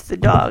happens to the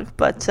dog,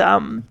 but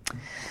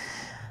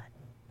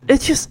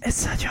it's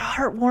such a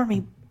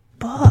heartwarming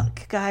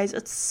book, guys.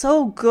 It's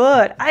so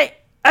good.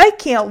 I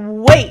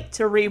can't wait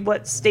to read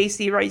what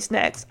Stacy writes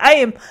next.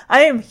 I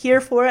am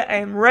here for it. I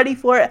am ready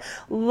for it.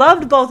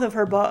 Loved both of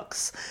her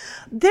books.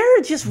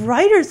 They're just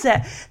writers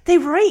that they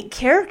write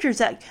characters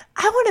that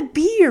I want to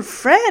be your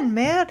friend,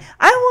 man.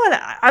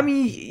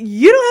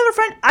 You don't have a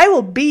friend. I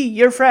will be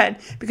your friend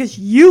because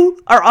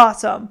you are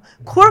awesome.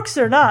 Quirks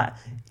or not,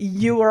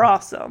 you are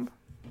awesome.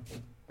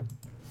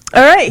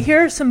 All right,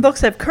 here are some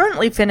books I've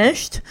currently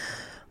finished.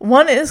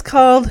 One is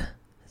called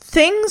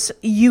Things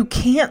You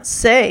Can't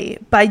Say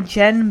by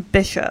Jen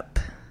Bishop.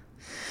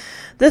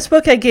 This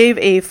book I gave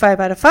a 5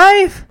 out of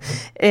 5.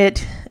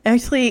 It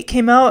actually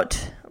came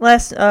out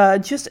last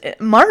just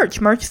March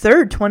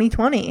 3rd,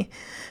 2020.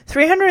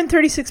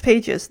 336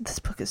 pages. This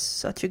book is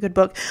such a good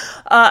book.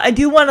 I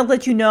do want to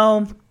let you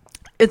know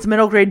it's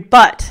middle grade,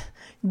 but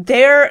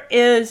there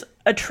is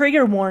a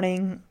trigger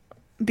warning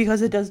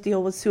because it does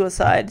deal with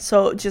suicide.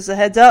 So just a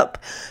heads up,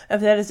 if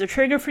that is a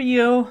trigger for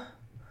you,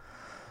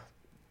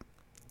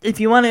 if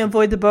you want to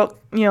avoid the book,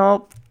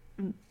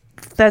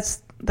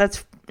 that's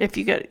if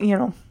you get,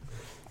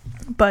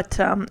 but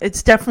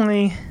it's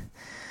definitely,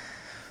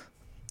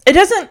 it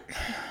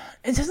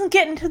doesn't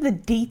get into the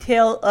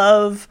detail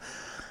of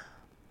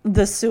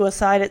the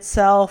suicide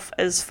itself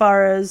as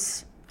far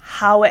as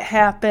how it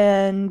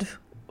happened.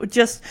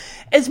 Just,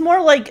 it's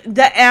more like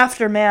the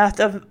aftermath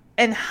of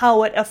and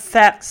how it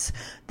affects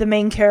the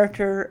main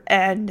character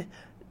and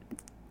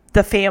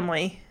the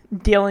family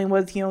dealing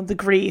with, the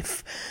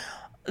grief.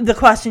 The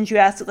questions you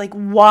ask, like,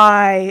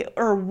 why,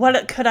 or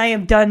what could I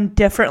have done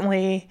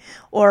differently,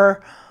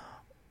 or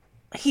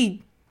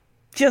he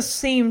just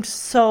seemed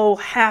so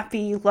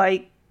happy,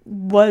 like,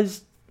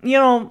 was,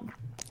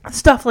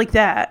 stuff like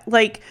that.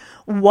 Like,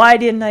 why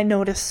didn't I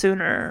notice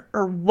sooner,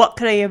 or what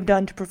could I have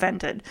done to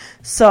prevent it?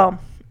 So,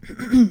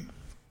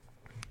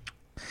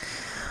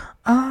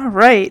 all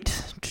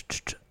right.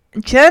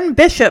 Jen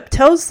Bishop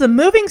tells the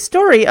moving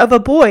story of a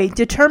boy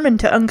determined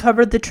to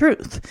uncover the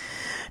truth.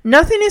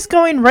 Nothing is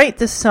going right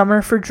this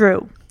summer for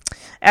Drew.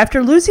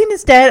 After losing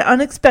his dad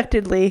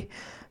unexpectedly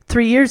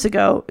 3 years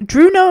ago,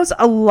 Drew knows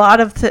a lot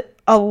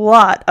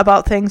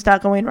about things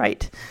not going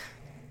right.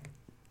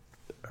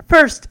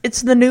 First,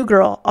 it's the new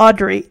girl,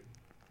 Audrey,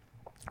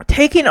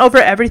 taking over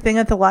everything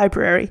at the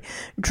library,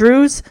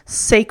 Drew's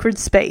sacred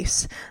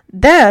space.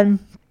 Then,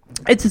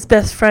 it's his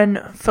best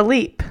friend,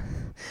 Philippe,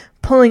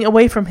 pulling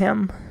away from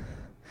him.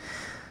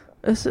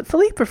 Is it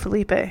Philippe or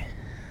Felipe?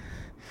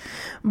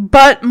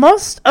 But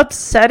most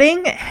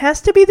upsetting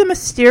has to be the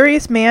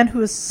mysterious man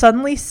who is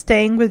suddenly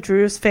staying with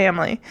Drew's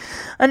family.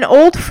 An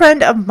old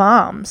friend of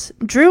Mom's.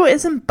 Drew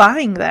isn't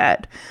buying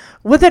that.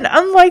 With an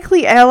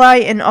unlikely ally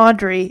in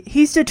Audrey,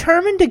 he's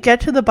determined to get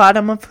to the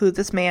bottom of who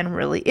this man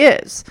really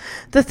is.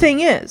 The thing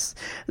is,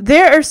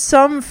 there are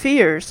some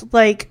fears,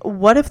 like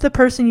what if the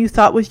person you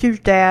thought was your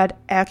dad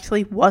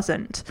actually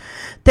wasn't?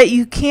 That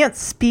you can't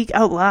speak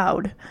out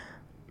loud.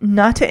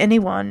 Not to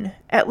anyone.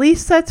 At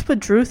least that's what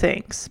Drew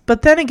thinks.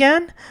 But then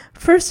again,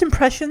 first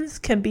impressions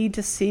can be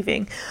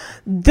deceiving.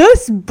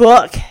 This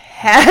book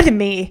had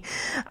me.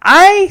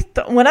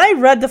 When I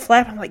read the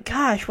flap, I'm like,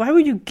 gosh, why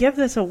would you give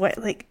this away?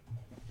 Like,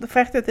 the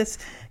fact that this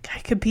guy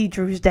could be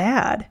Drew's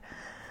dad.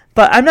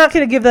 But I'm not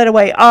going to give that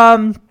away.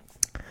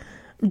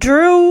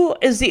 Drew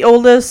is the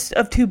oldest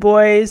of two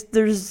boys.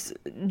 There's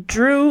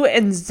Drew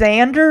and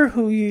Xander,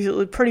 who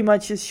usually pretty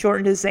much is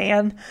shortened to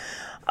Zan.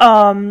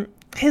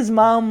 His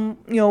mom,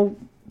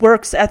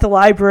 works at the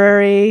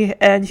library,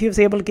 and she was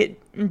able to get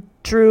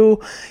Drew.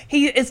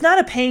 It's not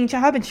a paying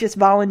job, it's just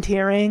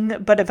volunteering,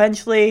 but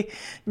eventually,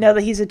 now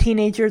that he's a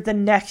teenager, the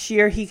next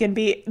year he can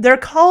be, they're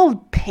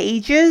called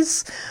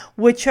pages,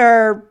 which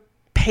are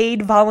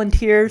paid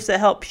volunteers that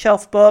help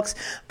shelf books,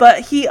 but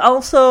he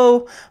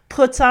also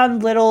puts on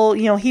little,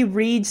 he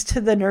reads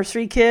to the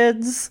nursery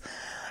kids,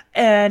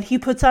 and he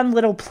puts on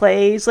little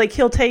plays, like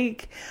he'll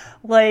take,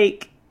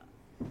 like,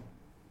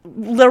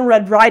 Little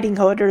Red Riding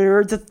Hood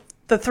or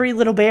the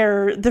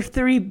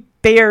three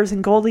bears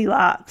in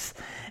Goldilocks,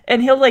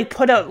 and he'll like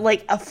put out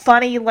like a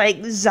funny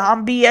like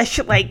zombie-ish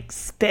like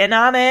spin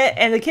on it,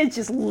 and the kids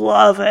just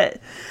love it.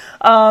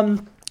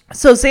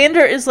 So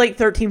Xander is like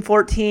 13,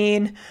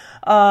 14.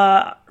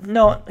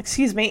 No,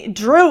 excuse me.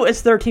 Drew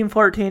is 13,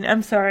 14.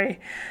 I'm sorry.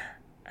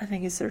 I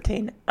think he's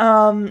 13.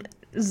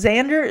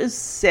 Xander is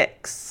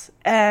 6.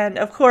 And,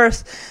 of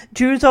course,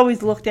 Drew's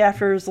always looked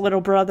after his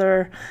little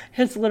brother.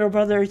 His little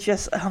brother is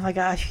just, oh my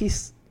gosh,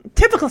 he's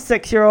typical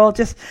 6-year-old,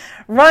 just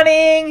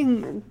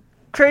running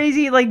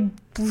crazy, like,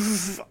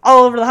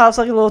 all over the house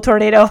like a little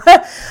tornado.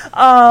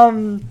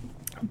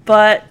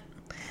 But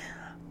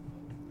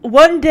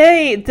one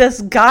day,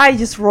 this guy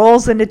just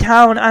rolls into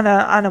town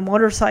on a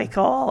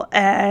motorcycle,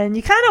 and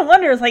you kind of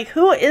wonder, like,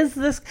 who is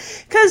this?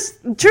 Because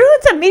Drew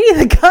ends up meeting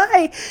the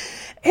guy.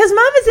 His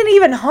mom isn't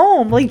even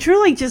home. Like, Drew,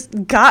 like,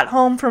 just got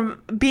home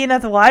from being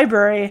at the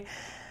library,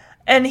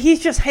 and he's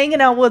just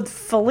hanging out with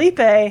Felipe,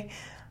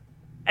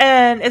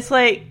 and it's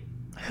like,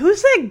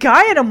 who's that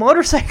guy on a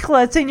motorcycle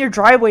that's in your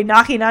driveway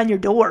knocking on your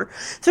door?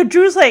 So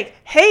Drew's like,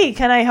 hey,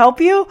 can I help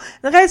you?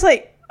 And the guy's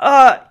like,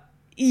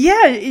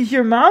 Yeah, is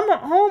your mom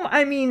home?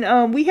 I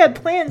mean, we had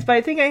plans, but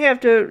I think I have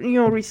to,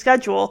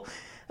 reschedule.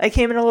 I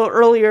came in a little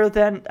earlier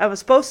than I was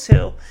supposed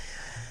to.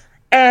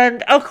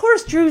 And, of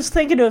course, Drew's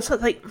thinking to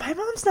himself, like, my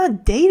mom's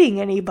not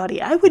dating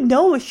anybody. I would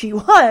know if she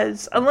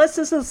was, unless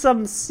this is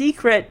some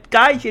secret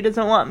guy she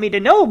doesn't want me to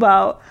know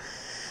about.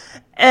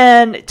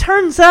 And it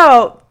turns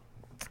out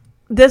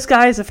this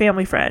guy is a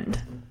family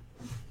friend.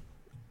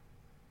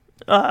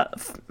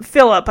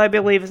 Philip, I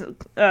believe, is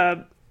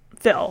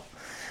Phil.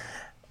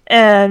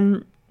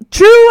 And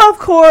Drew, of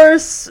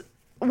course,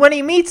 when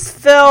he meets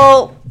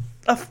Phil,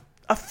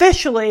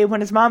 officially,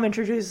 when his mom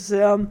introduces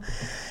him,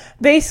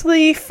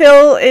 basically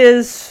Phil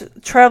is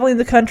traveling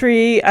the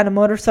country on a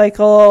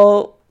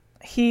motorcycle.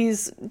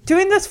 He's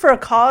doing this for a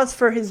cause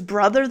for his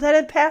brother that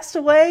had passed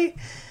away.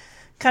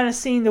 Kind of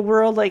seeing the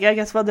world, like, I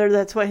guess whether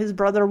that's what his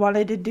brother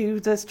wanted to do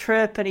this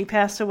trip, and he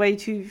passed away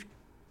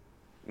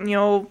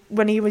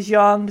when he was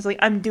young. He's like,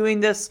 I'm doing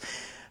this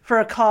for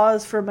a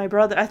cause for my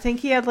brother. I think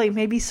he had, like,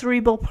 maybe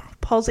cerebral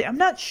palsy. I'm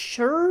not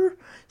sure.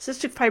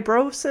 Cystic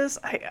fibrosis.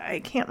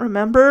 I can't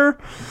remember.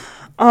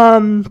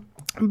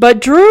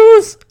 But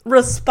Drew's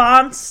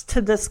response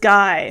to this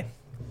guy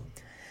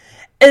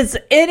is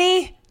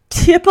any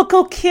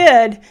typical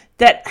kid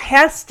that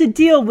has to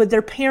deal with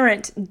their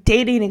parent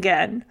dating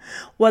again.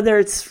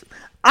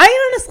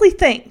 I honestly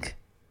think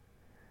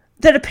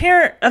that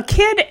a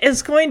kid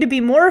is going to be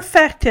more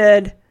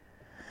affected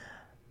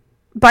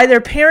by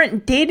their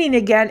parent dating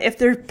again if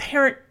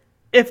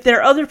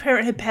their other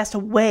parent had passed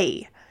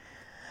away.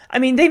 I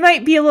mean, they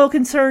might be a little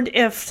concerned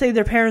if, say,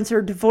 their parents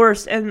are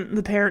divorced and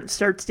the parent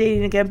starts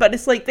dating again, but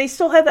it's like they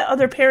still have that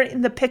other parent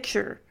in the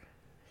picture.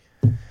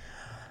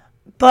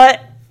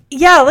 But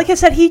yeah, like I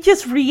said, he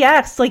just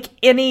reacts like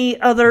any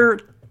other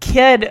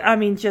kid. I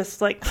mean,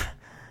 just like,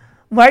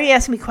 why are you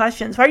asking me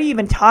questions? Why are you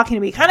even talking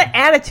to me? Kind of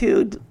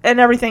attitude and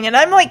everything. And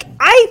I'm like,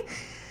 I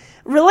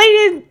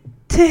related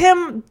to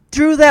him,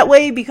 Drew, that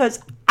way because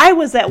I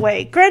was that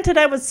way. Granted,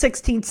 I was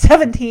 16,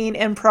 17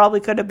 and probably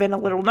could have been a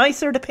little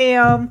nicer to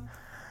Pam.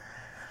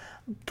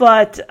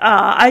 But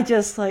I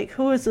just like,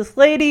 who is this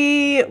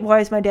lady? Why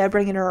is my dad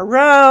bringing her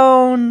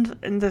around?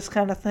 And this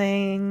kind of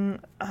thing.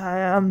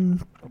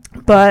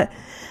 But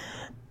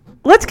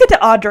let's get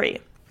to Audrey.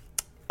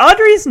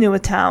 Audrey's new in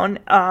town.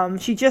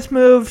 She just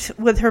moved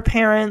with her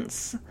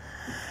parents,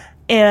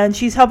 and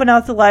she's helping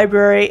out the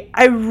library.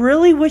 I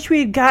really wish we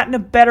had gotten a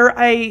better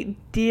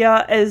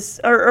idea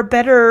or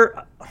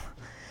better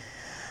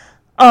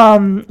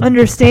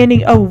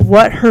understanding of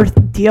what her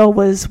deal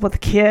was with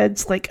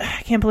kids. Like,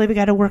 I can't believe I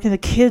got to work in the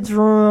kids'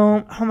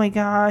 room. Oh my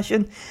gosh.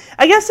 And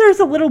I guess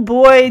there's a little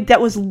boy that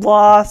was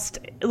lost.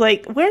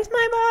 Like, where's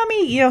my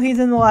mommy? He's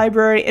in the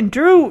library. And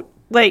Drew,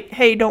 like,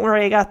 hey, don't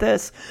worry, I got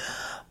this.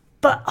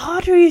 But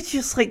Audrey is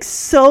just, like,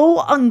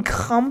 so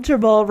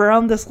uncomfortable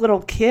around this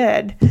little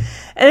kid.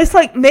 And it's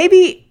like,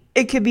 maybe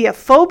it could be a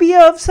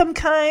phobia of some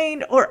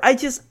kind, or I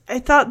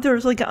thought there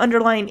was like an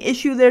underlying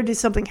issue there. Did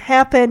something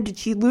happen? Did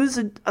she lose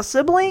a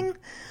sibling?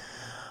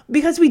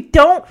 Because we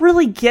don't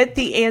really get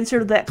the answer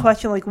to that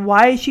question. Like,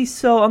 why is she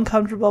so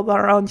uncomfortable about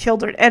her own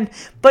children?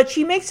 But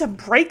she makes a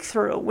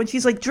breakthrough when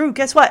she's like, Drew,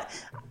 guess what?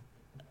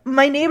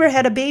 My neighbor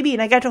had a baby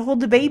and I got to hold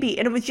the baby,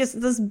 and it was just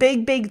this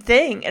big, big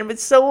thing, and it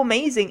was so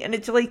amazing. And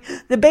it's like,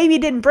 the baby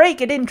didn't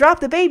break. It didn't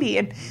drop the baby.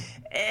 And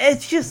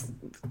it's just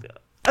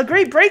a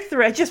great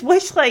breakthrough. I just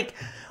wish, like,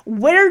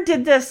 where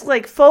did this,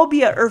 like,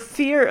 phobia or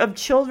fear of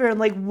children,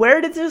 like, where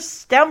did this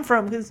stem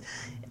from? Because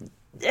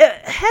it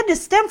had to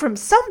stem from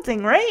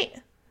something, right?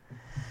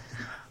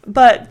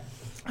 But,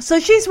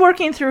 so she's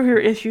working through her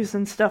issues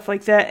and stuff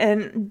like that,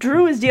 and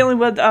Drew is dealing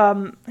with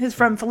his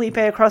friend Felipe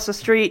across the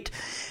street,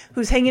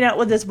 who's hanging out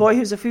with this boy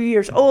who's a few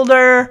years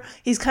older.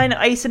 He's kind of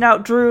icing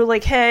out Drew,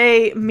 like,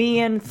 hey,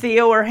 me and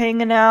Theo are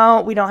hanging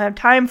out. We don't have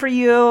time for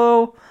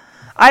you.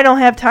 I don't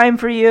have time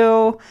for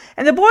you.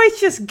 And the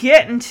boys just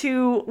get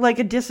into, like,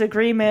 a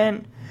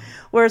disagreement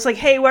where it's like,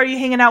 hey, why are you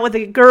hanging out with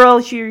a girl?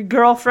 Is she your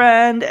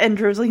girlfriend? And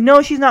Drew's like,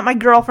 no, she's not my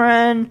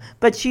girlfriend,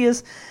 but she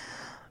is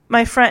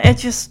my friend.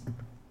 It's just,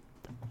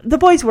 the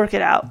boys work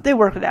it out. They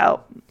work it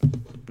out.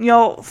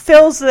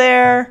 Phil's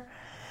there.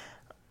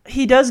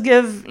 He does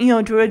give,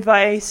 Drew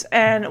advice.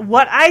 And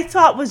what I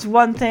thought was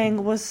one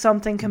thing was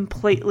something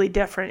completely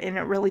different, and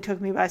it really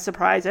took me by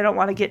surprise. I don't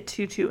want to get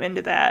too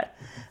into that.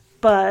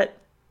 But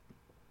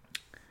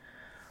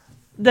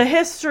the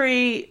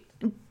history,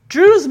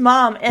 Drew's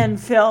mom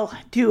and Phil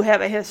do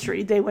have a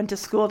history. They went to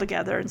school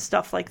together and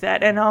stuff like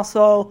that. And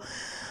also,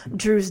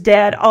 Drew's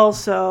dad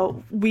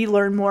we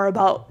learn more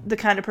about the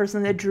kind of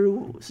person that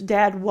Drew's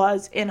dad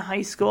was in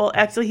high school.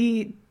 Actually,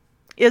 he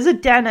is a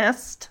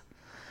dentist.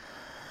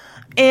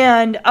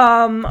 And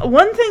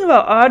one thing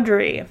about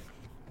Audrey,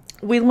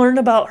 we learned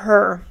about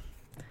her,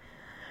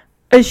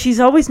 is she's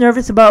always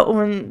nervous about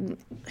when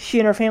she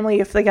and her family,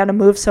 if they got to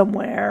move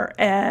somewhere,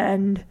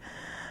 and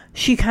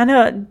she kind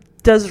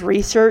of does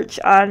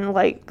research on,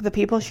 like, the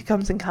people she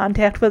comes in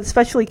contact with,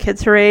 especially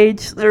kids her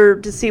age,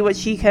 or to see what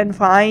she can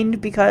find,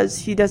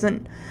 because she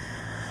doesn't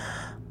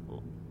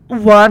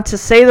want to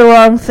say the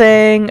wrong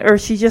thing, or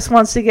she just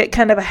wants to get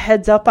kind of a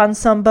heads up on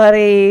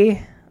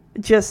somebody,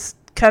 just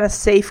kind of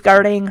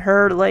safeguarding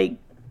her, like,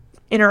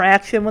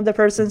 interaction with the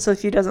person so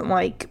she doesn't,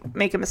 like,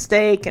 make a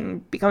mistake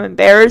and become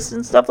embarrassed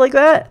and stuff like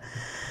that.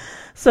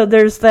 So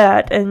there's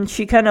that, and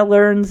she kind of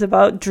learns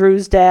about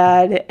Drew's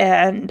dad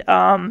and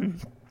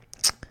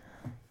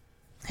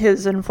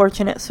his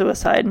unfortunate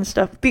suicide and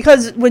stuff.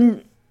 Because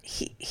when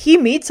he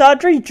meets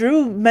Audrey,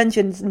 Drew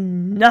mentions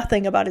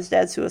nothing about his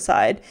dad's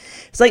suicide.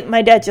 It's like,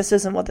 my dad just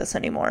isn't with us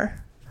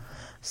anymore.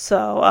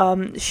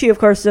 So she, of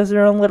course, does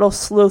her own little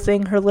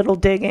sleuthing, her little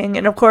digging.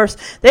 And, of course,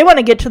 they want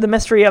to get to the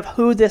mystery of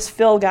who this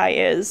Phil guy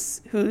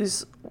is,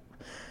 who's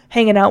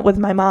hanging out with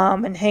my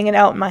mom and hanging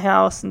out in my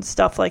house and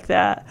stuff like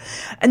that.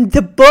 And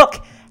the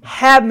book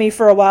had me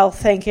for a while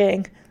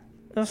thinking,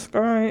 this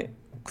guy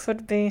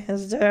could be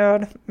his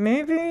dad,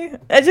 maybe?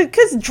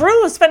 Because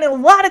Drew was spending a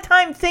lot of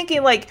time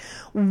thinking, like,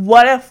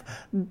 what if...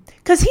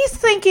 Because he's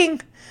thinking,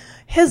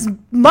 his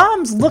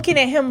mom's looking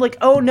at him like,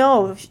 oh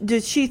no,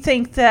 did she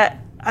think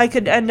that I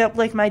could end up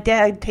like my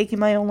dad, taking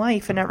my own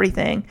life and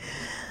everything?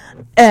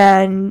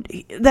 And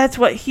that's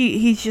what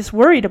he's just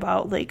worried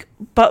about. Like,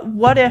 but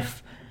what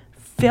if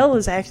Phil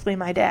is actually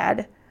my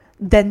dad?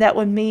 Then that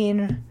would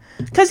mean...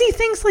 Because he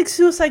thinks, like,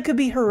 suicide could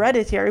be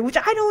hereditary, which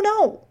I don't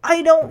know.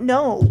 I don't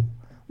know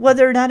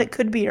whether or not it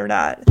could be or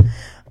not.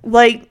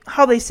 Like,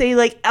 how they say,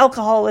 like,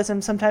 alcoholism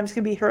sometimes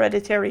can be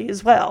hereditary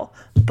as well.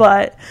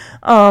 But,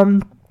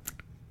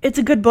 it's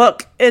a good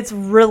book. It's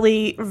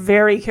really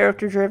very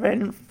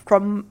character-driven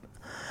from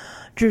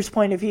Drew's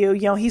point of view.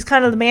 You know, he's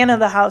kind of the man of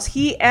the house.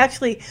 He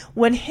actually,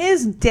 when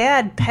his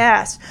dad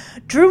passed,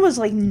 Drew was,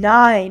 like,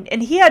 9,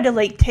 and he had to,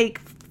 like, take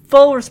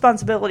full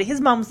responsibility.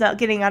 His mom's not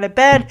getting out of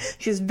bed.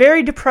 She's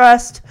very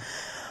depressed.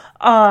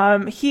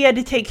 He had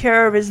to take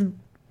care of his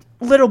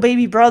little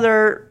baby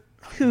brother,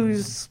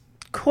 who's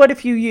quite a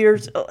few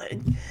years.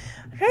 I'm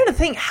trying to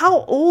think,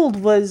 how old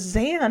was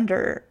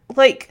Xander?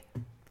 Like,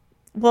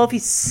 well, if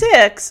he's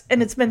 6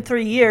 and it's been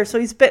 3 years, so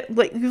he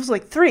was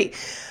like 3.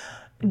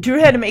 Drew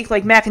had to make,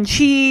 like, mac and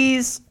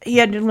cheese. He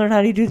had to learn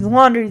how to do the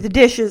laundry, the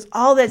dishes,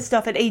 all that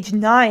stuff at age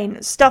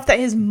 9. Stuff that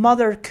his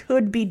mother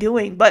could be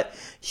doing. But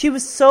she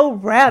was so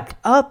wrapped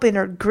up in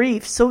her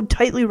grief, so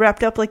tightly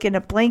wrapped up like in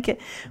a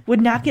blanket, would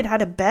not get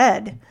out of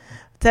bed,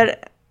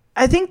 that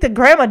I think the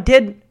grandma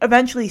did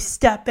eventually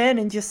step in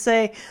and just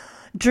say,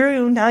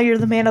 Drew, now you're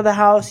the man of the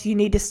house. You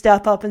need to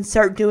step up and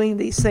start doing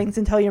these things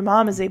until your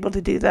mom is able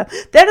to do them.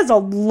 That is a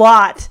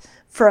lot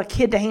for a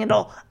kid to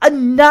handle, a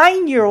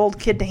 9-year-old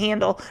kid to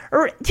handle,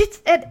 or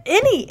just at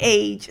any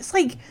age. It's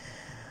like,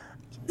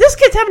 this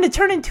kid's having to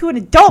turn into an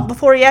adult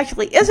before he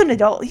actually is an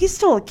adult. He's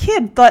still a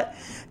kid, but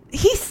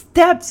he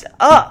steps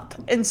up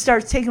and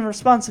starts taking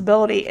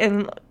responsibility,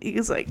 and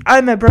he's like,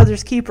 I'm my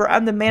brother's keeper.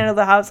 I'm the man of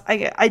the house.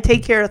 I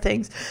take care of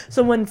things.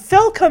 So when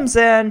Phil comes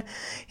in,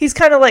 he's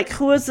kind of like,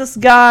 who is this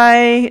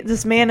guy?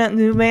 This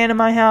new man in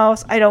my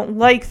house? I don't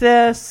like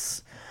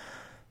this.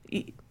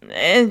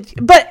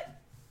 But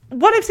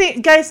what I'm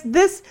saying, guys,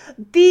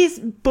 these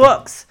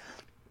books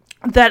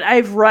that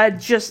I've read,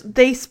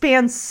 they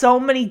span so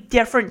many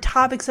different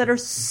topics that are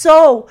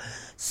so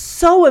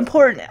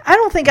important. I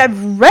don't think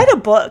I've read a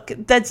book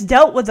that's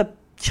dealt with a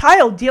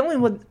child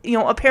dealing with,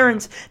 a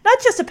parent's,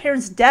 not just a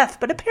parent's death,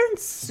 but a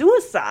parent's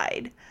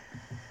suicide.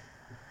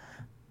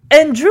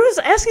 And Drew's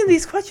asking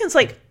these questions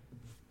like,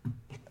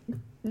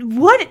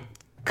 what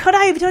could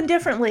I have done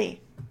differently?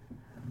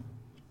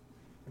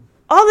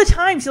 All the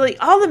times, like,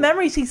 all the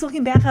memories he's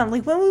looking back on,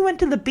 like when we went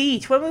to the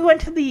beach, when we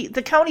went to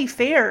the county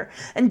fair,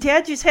 and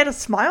Dad just had a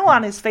smile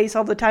on his face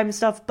all the time and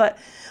stuff, but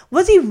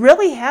was he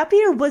really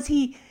happy, or was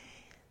he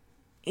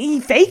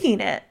faking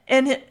it?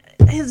 And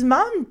his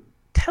mom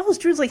tells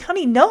Drew's like,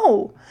 honey,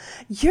 no,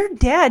 your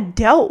dad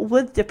dealt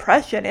with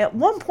depression. At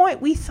one point,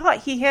 we thought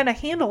he had a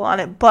handle on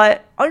it,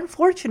 but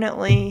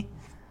unfortunately,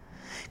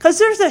 because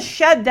there's a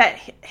shed that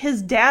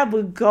his dad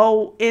would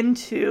go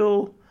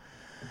into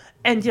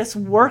and just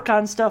work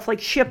on stuff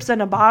like ships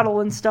in a bottle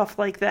and stuff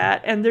like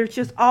that. And there's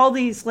just all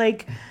these,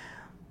 like,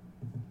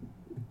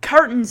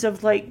 cartons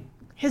of, like,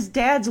 his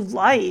dad's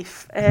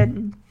life.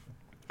 And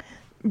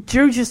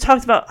Drew just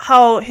talked about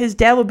how his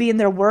dad would be in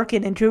there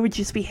working and Drew would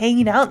just be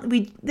hanging out.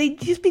 They'd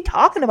just be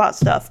talking about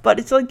stuff. But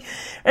it's like,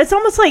 it's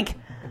almost like,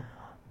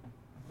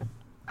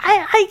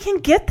 I can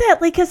get that.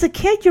 Like, as a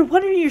kid, you're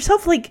wondering to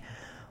yourself, like,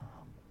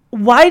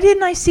 why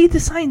didn't I see the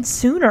sign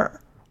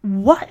sooner?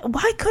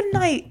 Why couldn't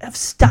I have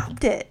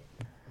stopped it?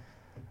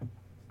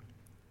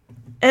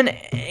 And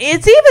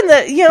it's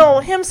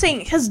even him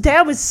saying his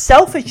dad was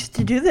selfish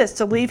to do this,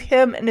 to leave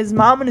him and his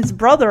mom and his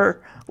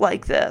brother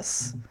like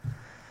this.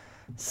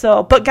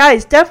 So, but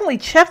guys, definitely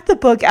check the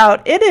book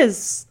out.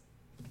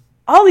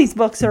 All these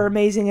books are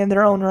amazing in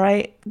their own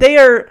right. They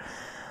are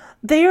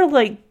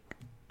like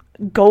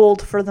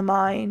gold for the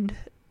mind.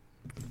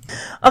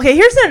 Okay,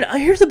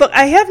 here's a book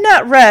I have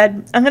not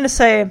read. I'm going to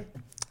say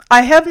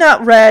I have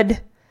not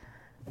read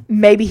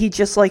Maybe He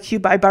Just Likes You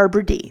by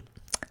Barbara D.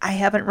 I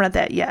haven't read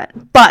that yet,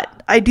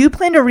 but I do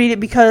plan to read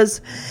it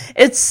because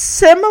it's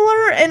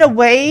similar in a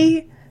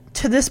way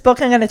to this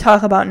book I'm going to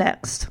talk about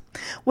next,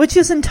 which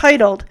is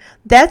entitled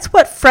That's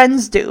What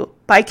Friends Do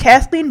by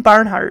Kathleen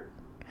Barnhart.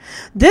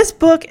 This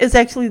book is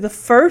actually the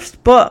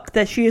first book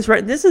that she has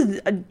written. This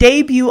is a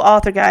debut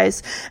author,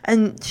 guys,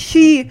 and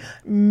she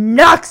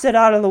knocks it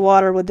out of the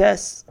water with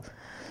this.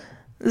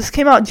 This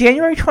came out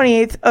January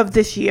 28th of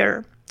this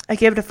year. I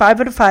gave it a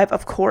 5 out of 5,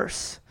 of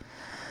course.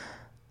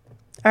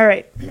 All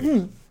right.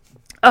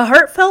 A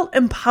heartfelt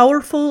and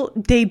powerful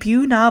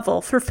debut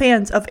novel for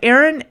fans of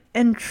Erin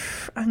and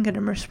I'm going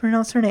to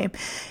mispronounce her name,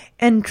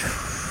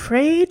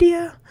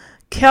 Andrade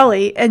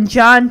Kelly and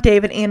John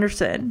David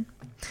Anderson.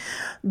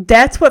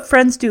 That's What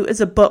Friends Do is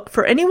a book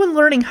for anyone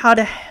learning how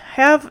to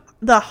have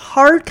the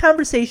hard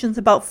conversations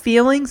about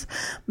feelings,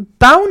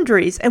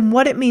 boundaries, and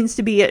what it means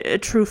to be a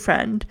true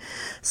friend.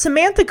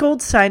 Samantha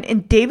Goldstein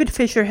and David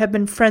Fisher have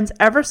been friends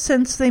ever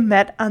since they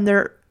met on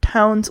their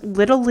town's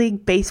Little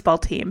League baseball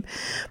team.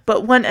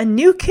 But when a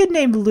new kid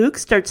named Luke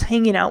starts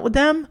hanging out with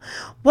them,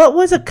 what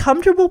was a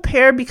comfortable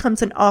pair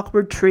becomes an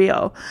awkward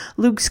trio.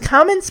 Luke's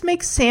comments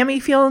make Sammy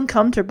feel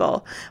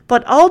uncomfortable,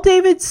 but all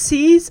David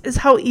sees is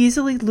how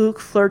easily Luke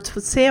flirts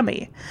with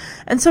Sammy.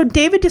 And so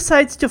David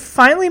decides to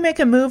finally make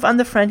a move on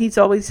the friend he's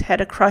always had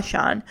a crush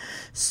on.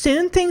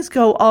 Soon things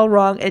go all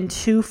wrong and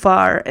too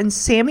far, and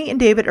Sammy and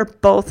David are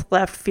both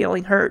left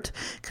feeling hurt,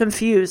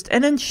 confused,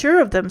 and unsure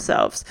of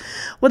themselves.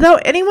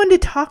 Without anyone to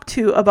talk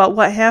to about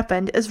what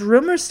happened, as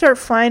rumors start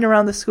flying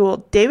around the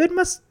school, David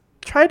must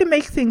try to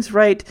make things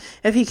right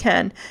if he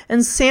can,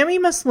 and Sammy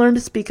must learn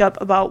to speak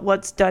up about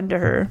what's done to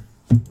her.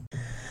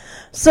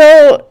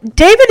 So,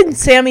 David and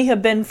Sammy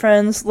have been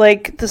friends,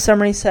 like the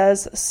summary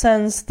says,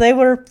 since they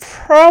were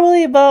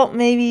probably about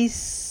maybe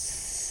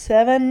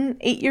 7,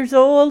 8 years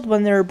old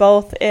when they were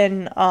both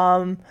in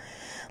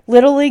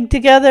Little League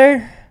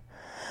together.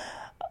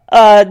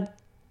 David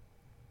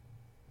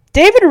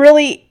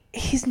really,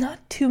 he's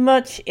not too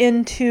much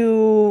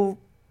into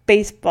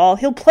baseball.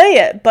 He'll play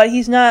it, but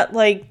he's not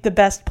like the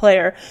best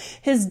player.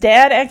 His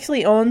dad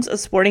actually owns a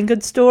sporting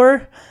goods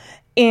store,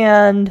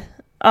 and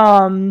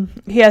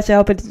he has to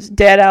help his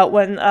dad out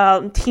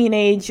when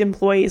teenage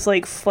employees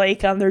like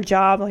flake on their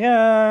job, like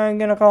I'm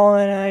gonna call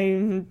in,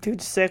 I'm too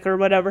sick or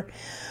whatever.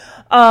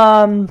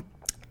 And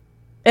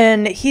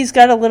he's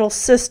got a little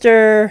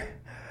sister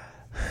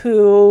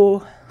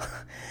who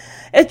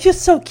it's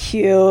just so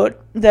cute,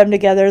 them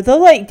together.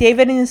 They'll like,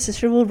 David and his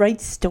sister will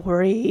write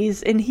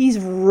stories, and he's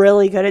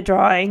really good at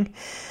drawing.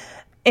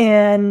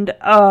 And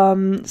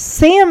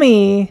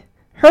Sammy,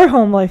 her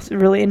home life's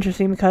really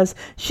interesting because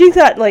she's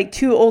got like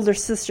 2 older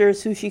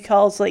sisters who she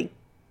calls like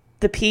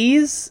the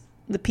Peas,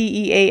 the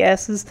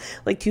P-E-A-S,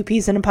 like 2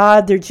 peas in a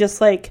pod. They're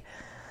just like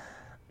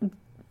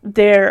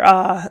their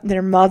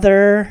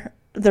mother.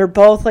 They're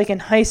both like in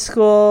high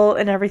school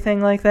and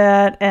everything like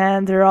that,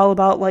 and they're all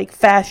about like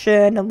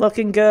fashion and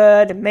looking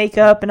good and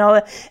makeup and all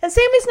that. And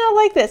Sammy's not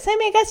like that.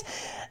 Sammy, I guess,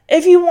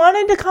 if you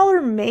wanted to call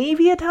her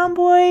maybe a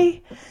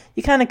tomboy,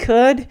 you kind of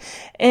could.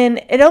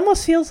 And it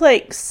almost feels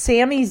like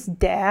Sammy's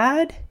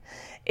dad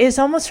is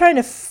almost trying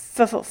to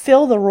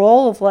fulfill the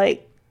role of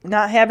like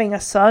not having a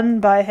son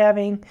by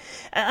having,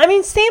 I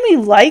mean, Sammy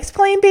likes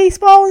playing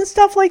baseball and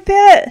stuff like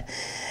that,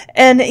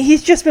 and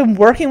he's just been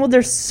working with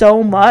her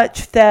so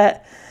much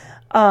that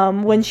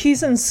when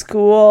she's in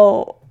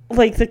school,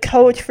 like the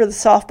coach for the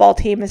softball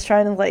team is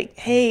trying to like,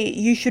 hey,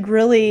 you should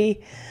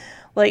really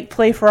like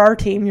play for our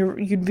team.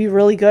 You'd be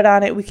really good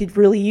on it. We could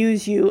really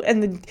use you.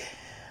 And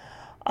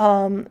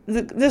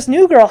this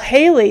new girl,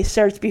 Haley,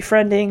 starts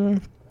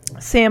befriending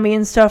Sammy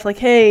and stuff like,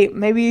 hey,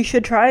 maybe you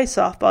should try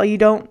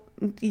softball.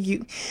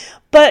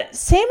 But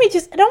Sammy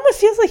just, it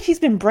almost feels like she's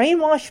been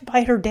brainwashed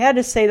by her dad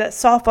to say that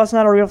softball's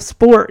not a real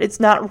sport.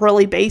 It's not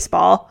really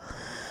baseball.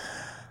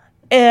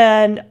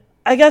 And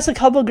I guess a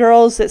couple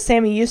girls that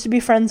Sammy used to be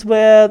friends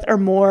with are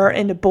more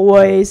into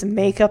boys and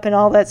makeup and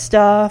all that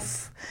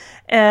stuff.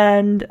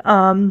 And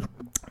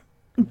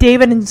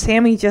David and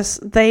Sammy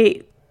just,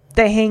 they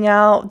hang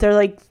out. They're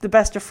like the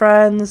best of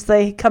friends.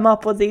 They come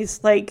up with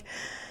these like,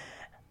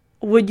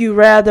 would you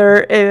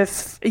rather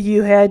if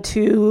you had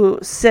to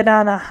sit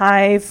on a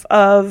hive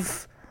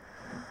of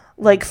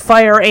like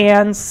fire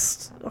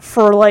ants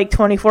for like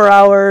 24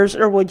 hours,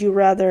 or would you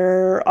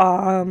rather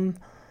I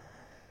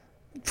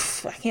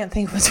can't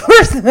think what's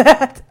worse than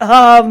that.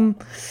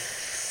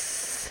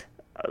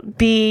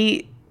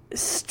 Be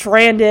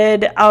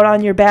stranded out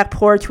on your back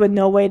porch with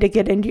no way to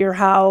get into your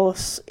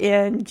house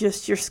and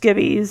just your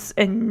skivvies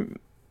and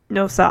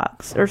no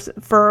socks, or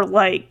for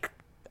like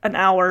an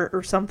hour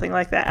or something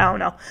like that. I don't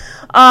know.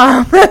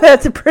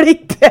 That's a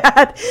pretty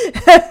bad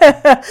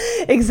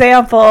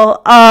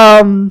example.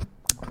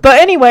 But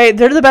anyway,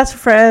 they're the best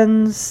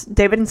friends,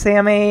 David and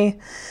Sammy.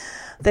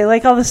 They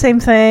like all the same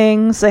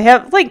things. They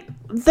have like,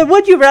 the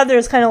would you rather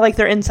is kind of like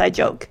their inside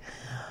joke.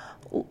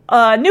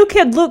 New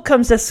kid Luke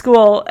comes to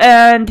school,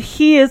 and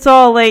he is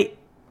all like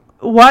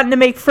wanting to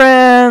make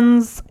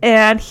friends,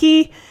 and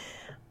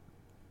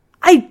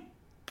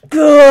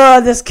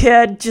this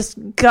kid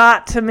just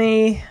got to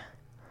me.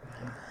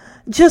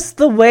 Just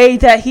the way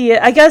that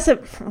I guess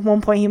at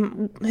one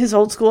point his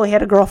old school, he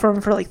had a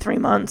girlfriend for like 3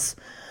 months,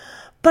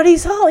 But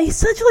he's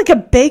such like a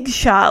big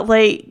shot,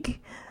 like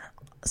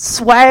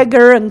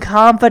swagger and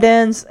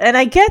confidence. And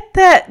I get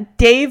that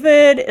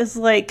David is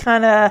like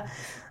kind of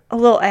a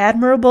little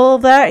admirable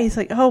of that. He's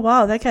like, oh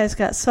wow, that guy's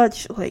got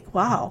such like,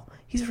 wow,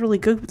 he's really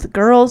good with the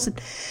girls.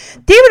 And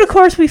David, of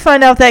course, we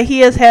find out that he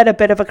has had a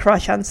bit of a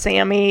crush on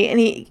Sammy, and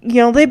he,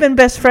 they've been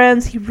best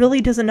friends. He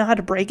really doesn't know how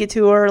to break it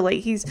to her. Like,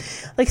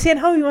 he's like saying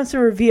how he wants to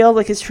reveal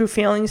like his true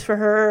feelings for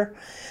her.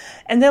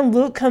 And then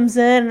Luke comes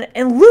in,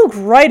 and Luke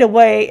right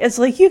away is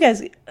like, you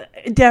guys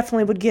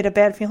definitely would get a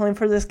bad feeling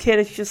for this kid.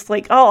 It's just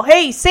like, oh,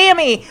 hey,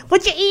 Sammy,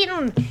 what you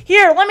eating?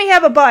 Here, let me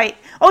have a bite.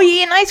 Oh,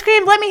 you eating ice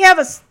cream? Let me have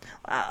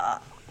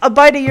a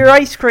bite of your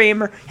ice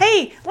cream. Or,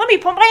 hey, let me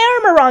put my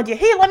arm around you.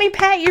 Hey, let me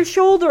pat your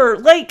shoulder.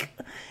 Like,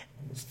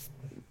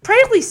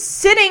 practically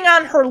sitting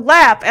on her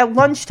lap at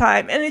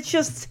lunchtime. And it's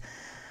just,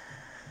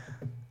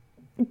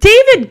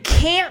 David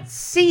can't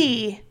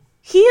see.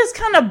 He is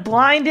kind of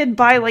blinded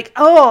by like,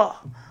 oh,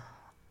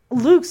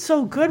 Luke's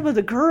so good with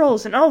the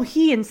girls, and oh,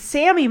 he and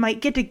Sammy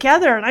might get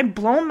together, and I've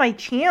blown my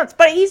chance.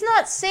 But he's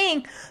not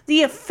seeing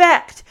the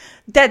effect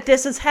that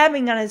this is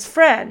having on his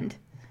friend.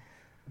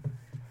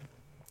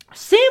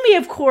 Sammy,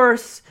 of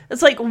course,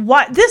 is like,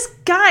 what? This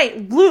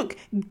guy, Luke,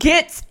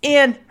 gets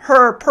in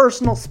her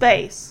personal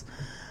space.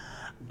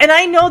 And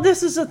I know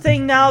this is a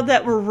thing now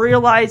that we're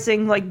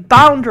realizing, like,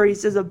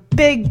 boundaries is a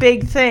big,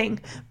 big thing.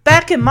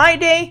 Back in my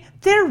day,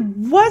 there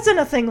wasn't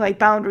a thing like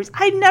boundaries.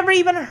 I'd never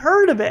even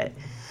heard of it.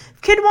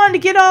 Kid wanted to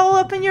get all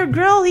up in your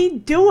grill,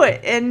 he'd do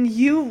it. And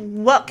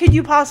what could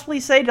you possibly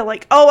say to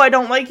like, oh, I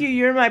don't like you,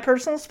 you're in my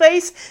personal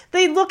space?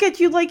 They look at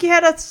you like you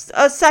had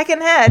a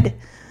second head.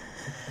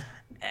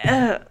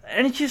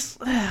 And it just,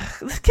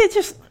 this kid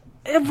just,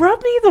 it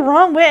rubbed me the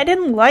wrong way. I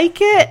didn't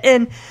like it.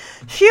 And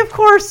she, of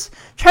course,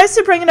 tries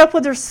to bring it up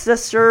with her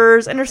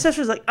sisters. And her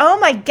sister's like, oh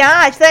my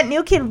gosh, that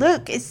new kid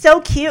Luke is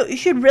so cute. You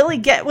should really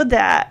get with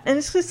that. And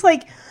it's just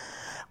like,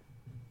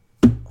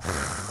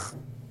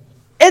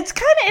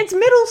 it's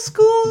middle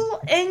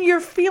school, and you're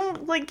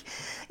feeling like,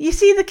 you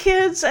see the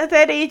kids at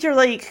that age are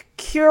like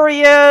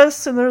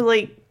curious, and they're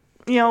like,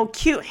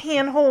 cute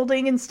hand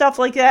holding and stuff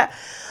like that.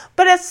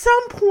 But at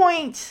some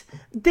point,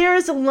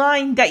 there's a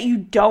line that you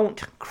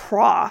don't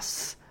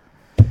cross.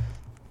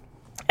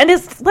 And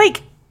it's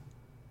like,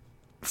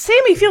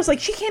 Sammy feels like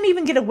she can't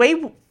even get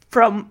away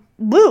from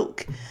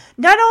Luke.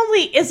 Not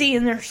only is he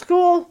in their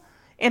school,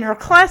 in her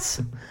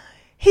class,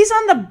 he's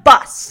on the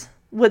bus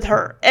with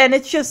her. And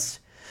it's just,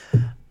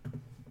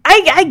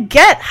 I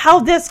get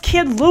how this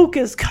kid Luke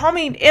is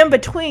coming in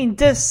between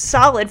this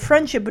solid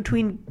friendship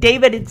between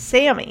David and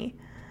Sammy.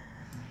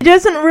 She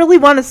doesn't really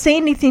want to say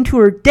anything to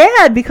her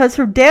dad, because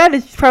her dad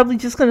is probably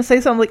just going to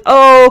say something like,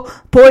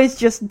 oh, boys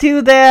just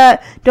do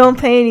that, don't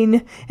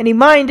pay any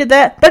mind to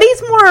that. But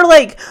he's more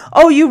like,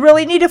 oh, you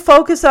really need to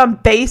focus on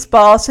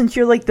baseball since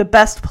you're like the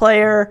best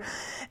player.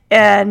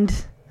 And,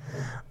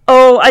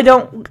 oh, I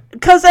don't,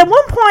 because at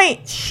one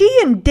point she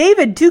and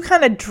David do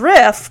kind of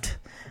drift,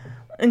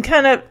 and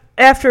kind of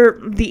after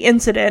the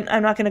incident,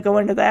 I'm not going to go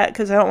into that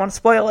because I don't want to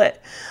spoil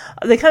it.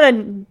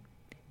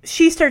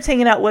 She starts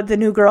hanging out with the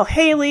new girl,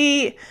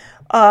 Haley.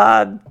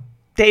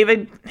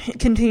 David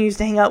continues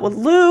to hang out with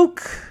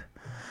Luke.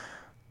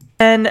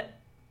 And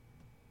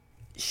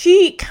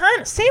Sammy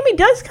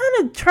does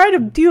kind of try to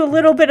do a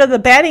little bit of the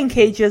batting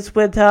cages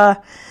with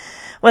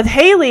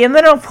Haley. And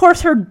then, of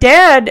course, her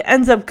dad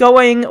ends up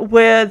going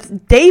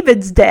with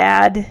David's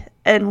dad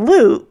and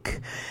Luke.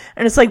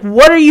 And it's like,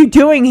 what are you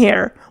doing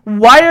here?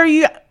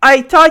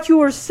 I thought you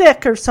were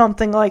sick or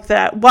something like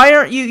that. Why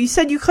aren't you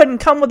said you couldn't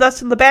come with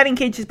us in the batting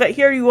cages, but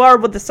here you are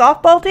with the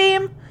softball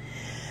team?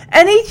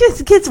 And he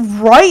just gets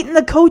right in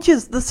the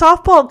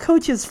softball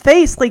coach's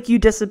face, like, you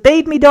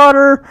disobeyed me,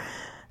 daughter.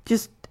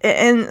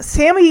 And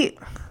Sammy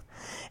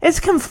is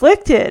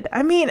conflicted.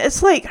 I mean,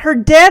 it's like her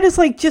dad has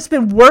like just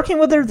been working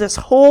with her this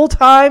whole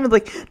time.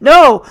 Like,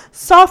 no,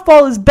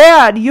 softball is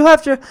bad. You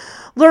have to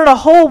learn a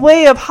whole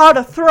way of how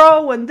to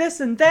throw and this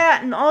and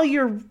that, and all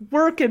your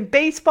work in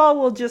baseball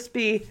will just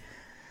be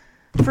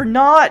for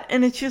naught.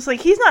 And it's just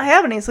like, he's not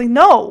having it. It's like,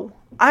 no,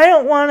 I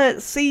don't want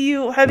to see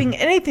you having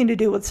anything to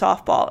do with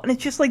softball. And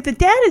it's just like, her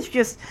dad is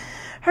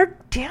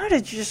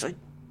just like,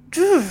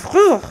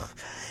 ugh.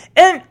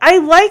 And I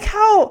like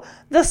how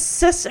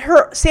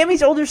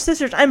Sammy's older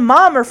sisters and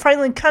mom are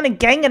finally kind of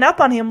ganging up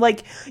on him.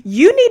 Like,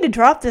 you need to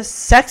drop this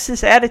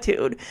sexist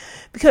attitude,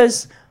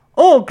 because,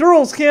 oh,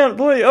 girls can't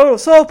play, oh,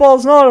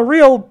 softball's not a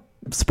real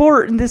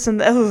sport, and this and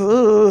that.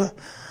 Ugh.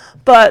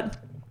 But,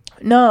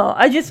 no,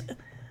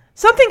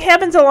 something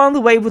happens along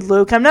the way with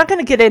Luke. I'm not going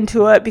to get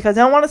into it because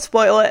I don't want to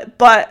spoil it,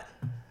 but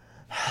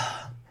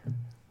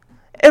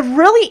it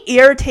really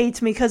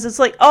irritates me, because it's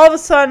like, all of a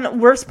sudden,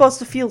 we're supposed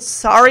to feel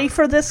sorry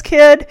for this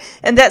kid,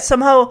 and that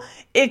somehow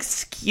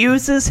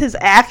excuses his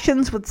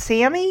actions with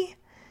Sammy.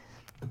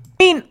 I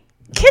mean,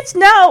 kids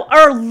now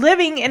are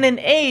living in an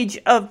age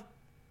of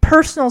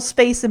personal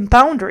space and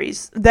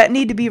boundaries that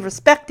need to be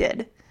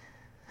respected.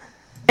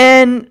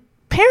 And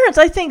parents,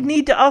 I think,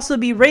 need to also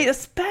be raised,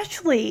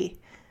 especially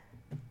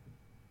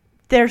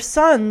their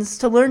sons,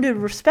 to learn to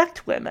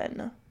respect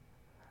women.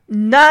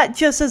 not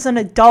just as an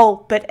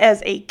adult, but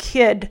as a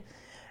kid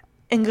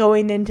and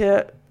going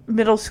into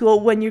middle school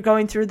when you're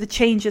going through the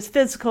changes,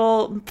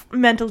 physical,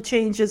 mental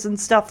changes and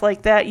stuff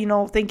like that,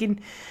 thinking,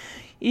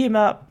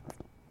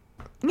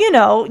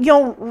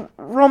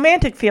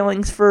 romantic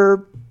feelings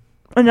for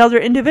another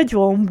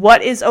individual and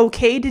what is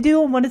okay to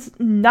do and what is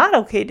not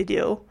okay to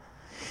do.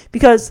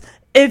 Because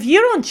if you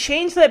don't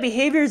change that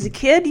behavior as a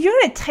kid, you're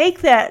going to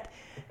take that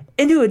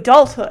into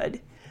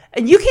adulthood.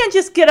 And you can't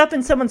just get up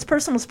in someone's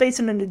personal space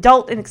as an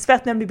adult and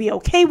expect them to be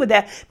okay with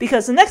that,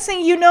 because the next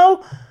thing you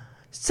know,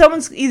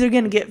 someone's either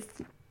going to get...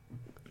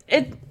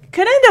 It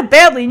could end up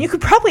badly, and you could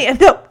probably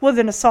end up with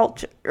an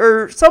assault,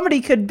 or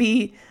somebody could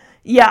be...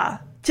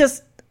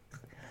 just...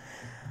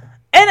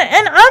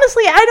 And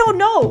honestly, I don't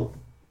know.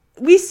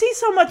 We see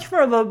so much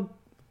more of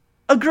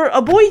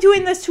a boy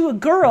doing this to a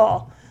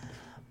girl,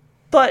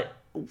 but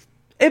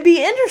it'd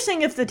be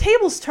interesting if the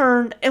tables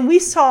turned and we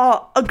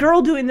saw a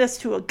girl doing this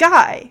to a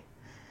guy.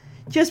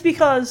 Just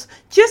because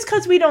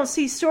we don't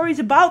see stories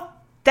about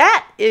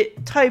that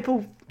type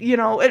of,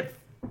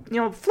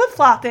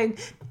 flip-flopping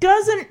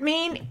doesn't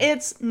mean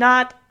it's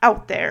not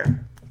out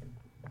there.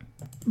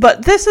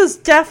 But this is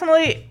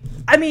definitely,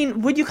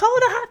 would you call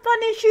it a hot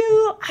button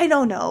issue? I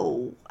don't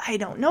know. I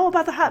don't know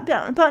about the hot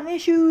button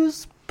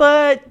issues,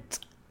 but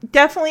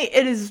definitely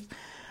it is.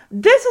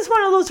 This is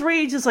one of those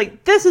reads,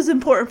 this is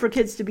important for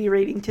kids to be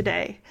reading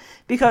today.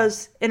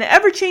 Because in an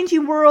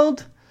ever-changing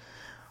world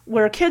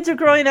where kids are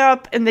growing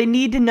up and they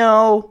need to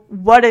know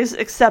what is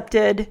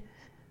accepted,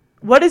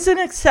 what is an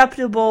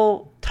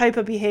acceptable type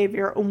of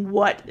behavior, and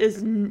what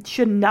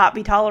should not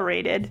be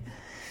tolerated.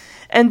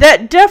 And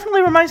that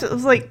definitely reminds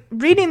us,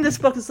 reading this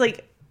book is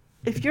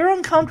if you're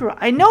uncomfortable,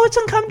 I know it's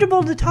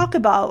uncomfortable to talk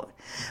about,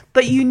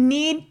 but you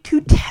need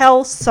to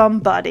tell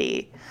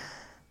somebody.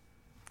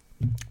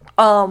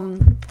 A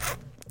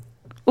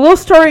little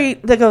story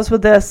that goes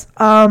with this.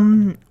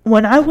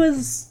 When I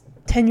was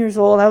 10 years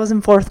old, I was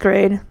in 4th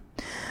grade.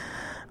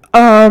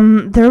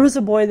 There was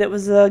a boy that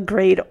was a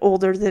grade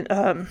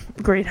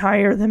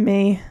higher than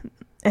me,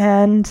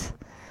 and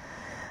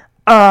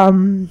I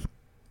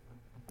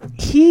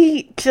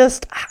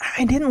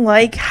didn't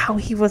like how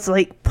he was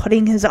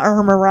putting his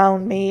arm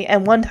around me,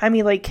 and one time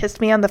he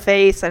kissed me on the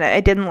face, and I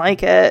didn't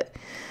like it,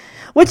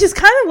 which is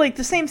kind of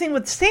the same thing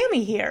with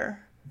Sammy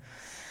here,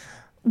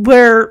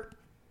 where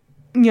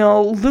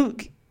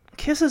Luke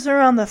kisses her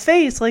on the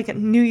face at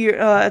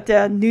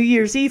the New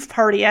Year's Eve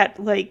party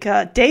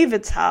at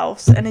David's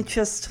house, and it's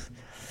just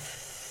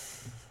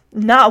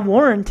not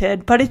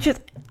warranted. But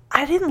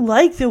I didn't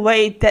like the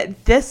way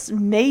that this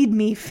made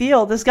me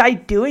feel. This guy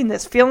doing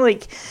this, feeling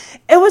like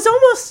it was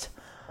almost,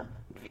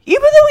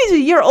 even though he's a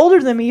year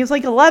older than me, he was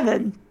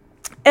 11.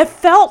 It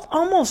felt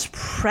almost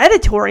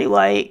predatory,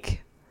 like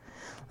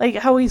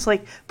how he's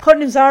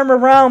putting his arm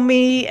around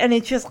me, and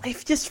it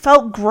just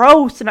felt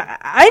gross. And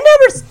I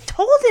never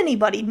told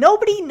anybody.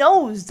 Nobody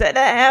knows that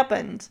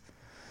happened.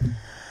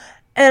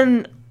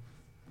 And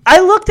I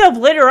looked up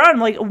later on,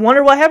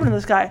 wonder what happened to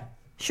this guy.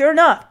 Sure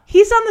enough,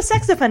 he's on the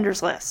sex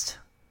offenders list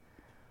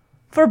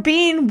for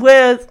being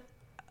with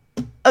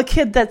a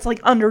kid that's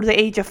under the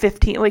age of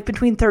 15,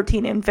 between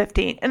 13 and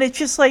 15. And it's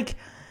just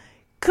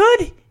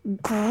good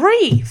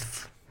grief.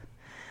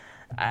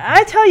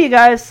 I tell you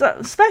guys,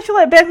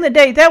 especially back in the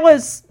day, that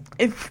was,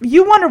 if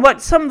you wonder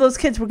what some of those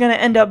kids were going to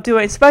end up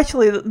doing,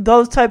 especially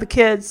those type of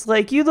kids,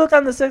 you look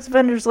on the sex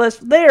offenders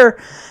list, they're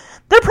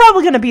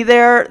probably going to be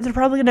there. They're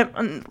probably going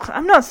to,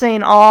 I'm not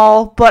saying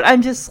all, but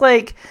I'm just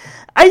I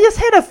just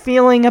had a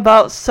feeling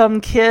about some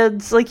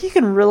kids, you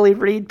can really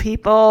read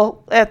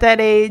people at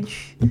that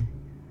age.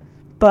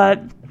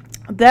 But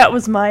that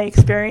was my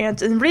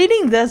experience. And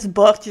reading this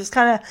book just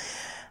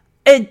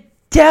it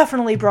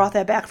definitely brought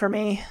that back for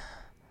me.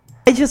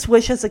 I just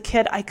wish as a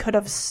kid I could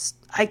have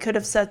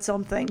said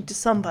something to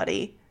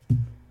somebody. All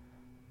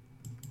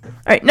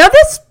right, now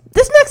this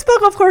next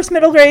book, of course,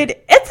 middle grade,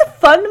 it's a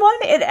fun one.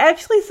 It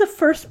actually is the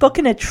first book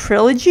in a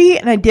trilogy,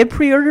 and I did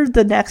pre-order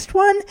the next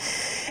one.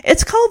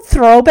 It's called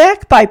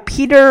Throwback by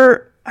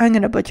Peter, I'm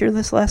going to butcher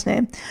this last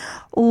name,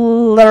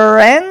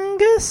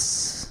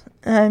 Larangus.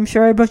 I'm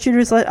sure I butchered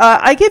his last.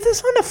 I gave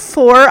this one a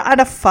 4 out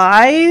of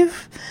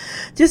 5.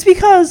 Just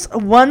because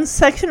one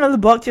section of the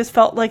book just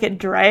felt like it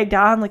dragged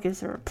on.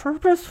 Is there a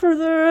purpose for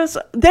this?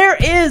 There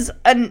is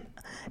an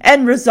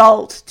end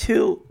result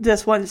to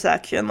this one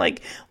section.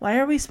 Why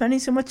are we spending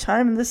so much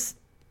time in this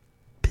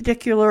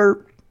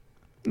particular,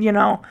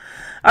 All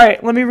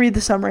right, let me read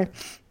the summary.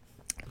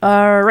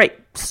 All right,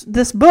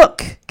 this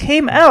book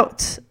came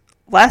out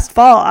last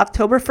fall,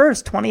 October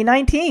 1st,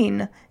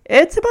 2019.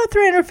 It's about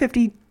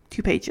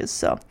 352 pages,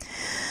 so.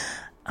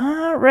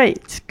 All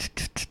right.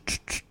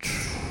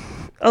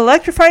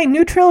 Electrifying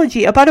new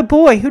trilogy about a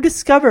boy who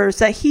discovers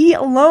that he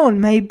alone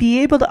may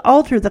be able to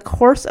alter the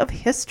course of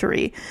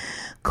history.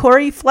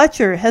 Corey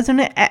Fletcher has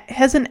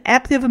an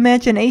active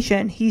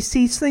imagination. He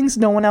sees things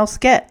no one else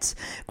gets,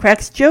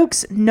 cracks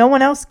jokes no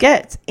one else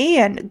gets,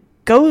 and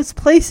goes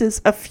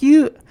places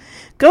few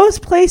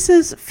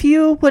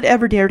would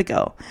ever dare to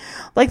go.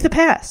 Like the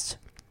past,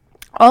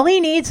 All he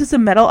needs is a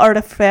metal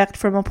artifact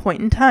from a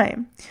point in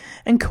time,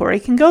 and Corey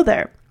can go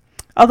there.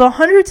 Although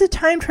hundreds of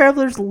time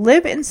travelers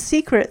live in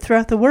secret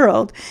throughout the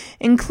world,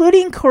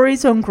 including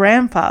Corey's own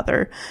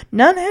grandfather,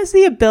 none has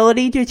the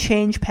ability to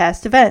change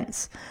past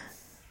events.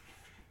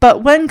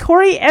 But when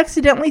Corey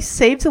accidentally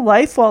saves a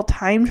life while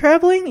time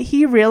traveling,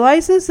 he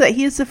realizes that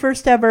he is the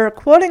first ever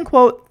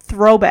quote-unquote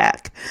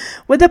throwback,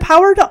 with the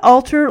power to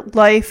alter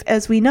life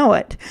as we know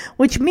it,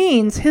 which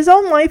means his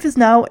own life is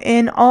now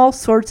in all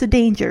sorts of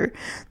danger.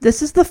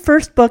 This is the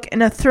first book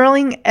in a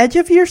thrilling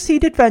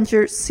edge-of-your-seat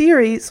adventure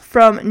series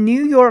from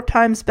New York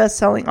Times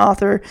bestselling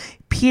author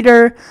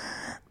Peter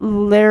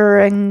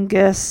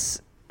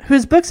Larringus,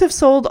 whose books have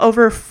sold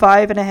over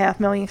 5.5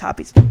 million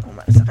copies. Hold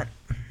on a second.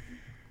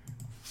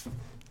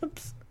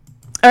 Oops.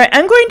 All right,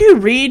 I'm going to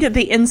read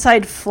the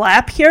inside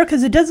flap here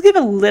because it does give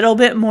a little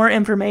bit more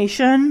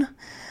information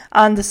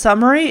on the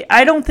summary.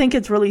 I don't think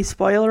it's really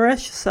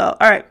spoilerish, so,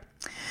 all right.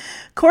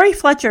 Corey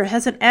Fletcher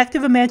has an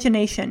active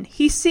imagination.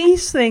 He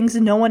sees things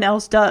no one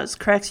else does,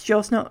 cracks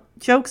jokes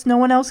no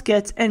one else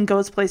gets, and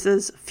goes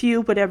places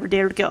few would ever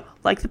dare to go,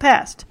 like the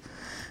past.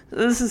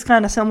 This is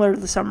kind of similar to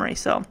the summary,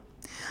 so.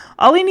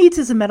 All he needs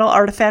is a metal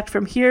artifact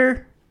from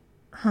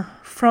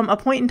a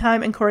point in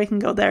time, and Corey can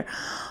go there.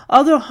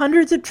 Although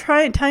hundreds of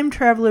time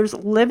travelers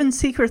live in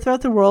secret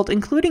throughout the world,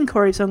 including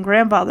Corey's own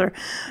grandfather,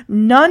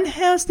 none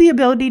has the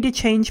ability to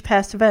change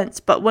past events.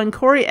 But when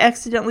Corey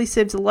accidentally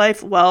saves a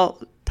life while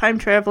time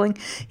traveling,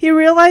 he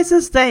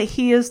realizes that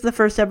he is the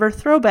first ever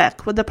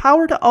throwback, with the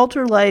power to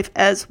alter life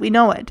as we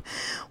know it,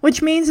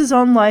 which means his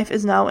own life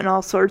is now in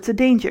all sorts of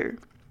danger.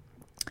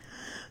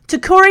 To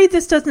Corey,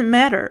 this doesn't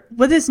matter.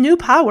 With his new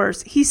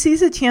powers, he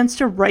sees a chance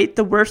to right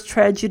the worst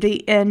tragedy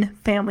in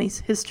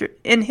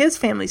his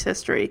family's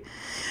history.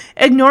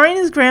 Ignoring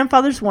his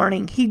grandfather's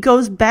warning, he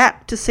goes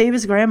back to save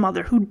his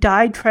grandmother, who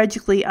died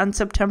tragically on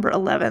September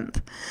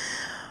 11th.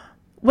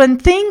 When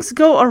things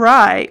go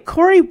awry,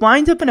 Corey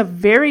winds up in a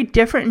very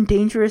different and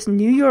dangerous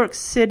New York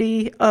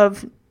City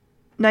of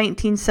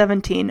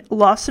 1917.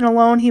 Lost and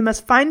alone, he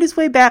must find his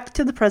way back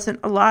to the present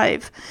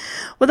alive,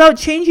 without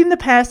changing the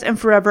past and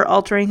forever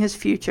altering his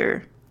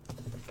future.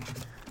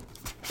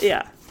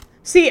 Yeah.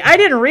 See, I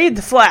didn't read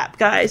the flap,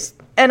 guys.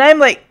 And I'm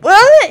like,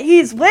 what?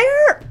 He's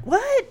where?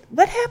 What?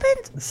 What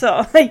happened?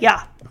 So,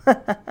 yeah.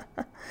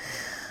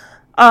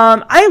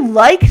 I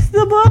liked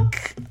the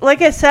book.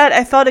 Like I said,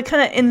 I felt it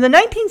kind of, in the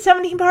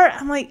 1917 part,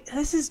 I'm like,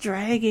 this is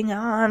dragging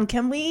on.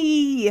 Can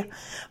we?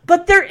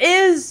 But there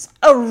is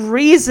a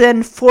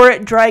reason for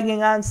it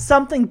dragging on.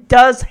 Something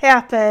does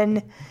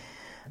happen,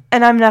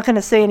 and I'm not going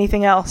to say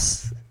anything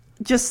else.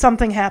 Just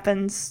something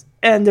happens,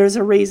 and there's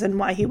a reason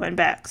why he went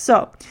back.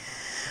 So,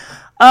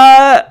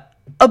 a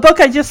book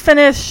I just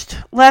finished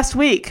last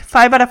week,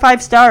 5 out of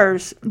 5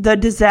 stars, The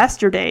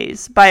Disaster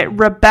Days by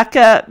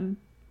Rebecca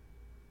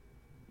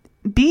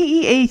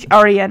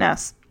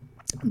Behrens.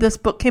 This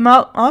book came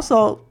out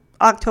also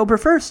October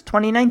 1st,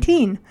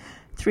 2019.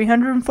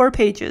 304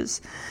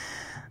 pages.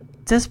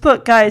 This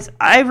book, guys,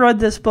 I read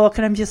this book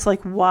and I'm just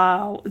like,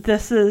 wow,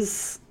 this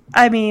is,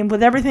 I mean,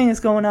 with everything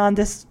that's going on,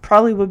 this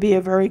probably would be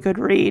a very good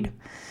read.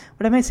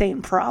 What am I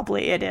saying?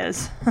 Probably it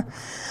is.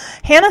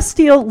 Hannah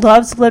Steele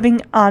loves living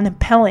on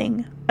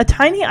Pelling, a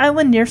tiny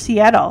island near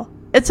Seattle.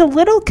 It's a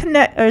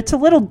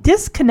little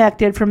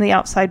disconnected from the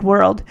outside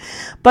world,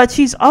 but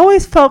she's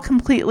always felt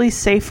completely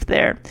safe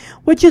there,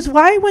 which is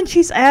why when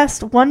she's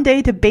asked one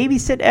day to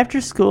babysit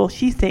after school,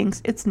 she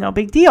thinks it's no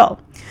big deal.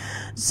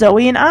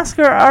 Zoe and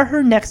Oscar are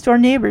her next-door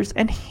neighbors,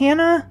 and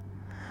Hannah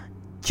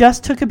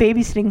just took a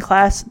babysitting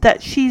class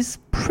that she's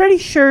pretty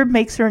sure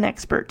makes her an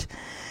expert.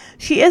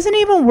 She isn't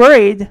even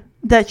worried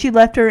that she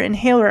left her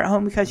inhaler at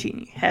home because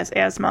she has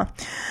asthma.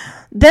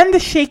 Then the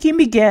shaking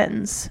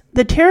begins.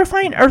 The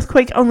terrifying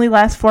earthquake only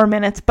lasts 4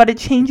 minutes, but it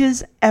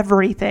changes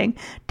everything,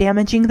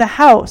 damaging the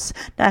house,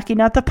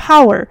 knocking out the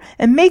power,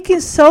 and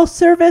making cell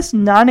service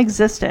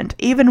non-existent.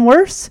 Even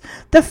worse,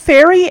 the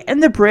ferry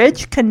and the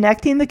bridge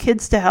connecting the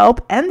kids to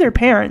help and their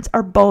parents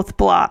are both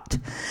blocked,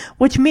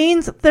 which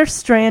means they're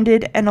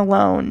stranded and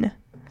alone,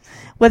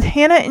 with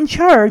Hannah in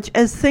charge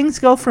as things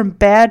go from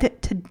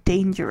bad to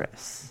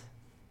dangerous.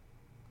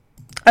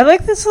 I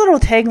like this little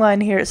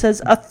tagline here. It says,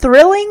 a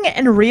thrilling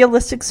and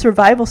realistic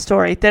survival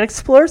story that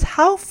explores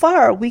how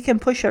far we can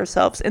push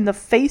ourselves in the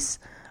face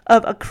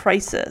of a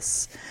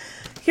crisis.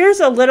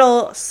 Here's a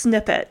little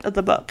snippet of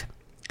the book.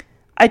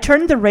 I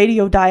turned the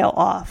radio dial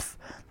off.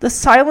 The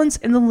silence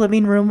in the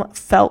living room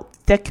felt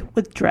thick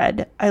with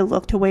dread. I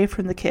looked away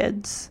from the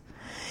kids.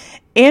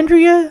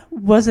 Andrea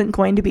wasn't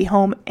going to be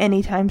home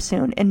anytime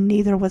soon, and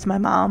neither was my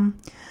mom.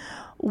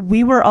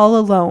 We were all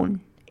alone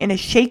in a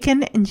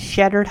shaken and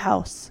shattered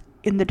house.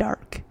 In the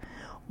dark.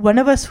 One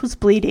of us was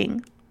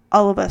bleeding.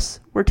 All of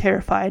us were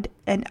terrified,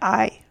 and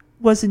I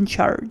was in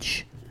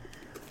charge.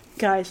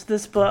 Guys,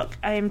 this book,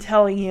 I am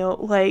telling you,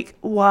 like,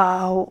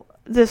 wow,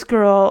 this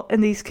girl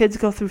and these kids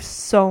go through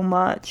so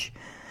much.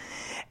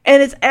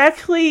 And it's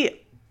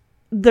actually,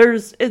 the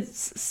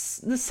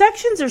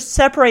sections are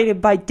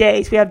separated by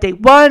days. We have day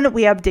 1,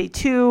 we have day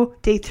 2,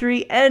 day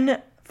 3, and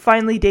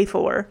finally day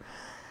 4.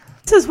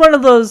 This is one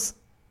of those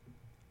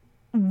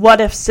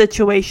what if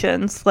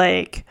situations,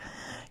 like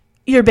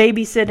you're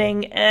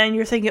babysitting and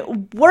you're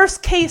thinking,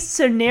 worst case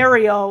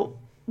scenario,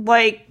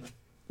 like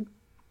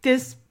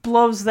this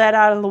blows that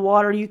out of the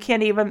water. You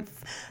can't even,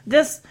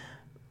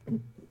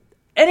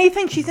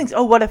 anything she thinks,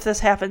 oh, what if this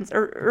happens,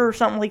 or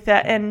something like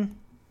that. And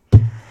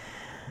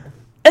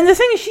the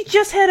thing is, she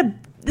just had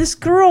this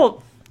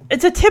girl,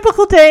 it's a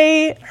typical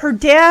day. Her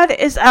dad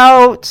is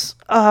out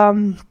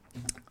on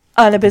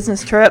a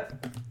business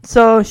trip.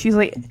 So she's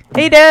like,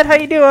 hey, Dad, how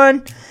you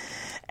doing?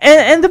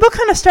 And the book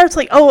kind of starts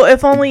like, oh,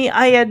 if only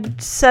I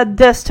had said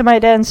this to my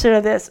dad instead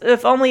of this.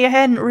 If only I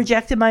hadn't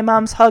rejected my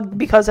mom's hug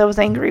because I was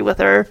angry with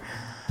her.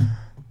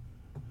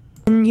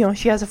 And, you know,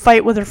 she has a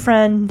fight with her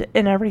friend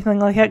and everything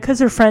like that because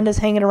her friend is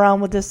hanging around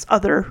with this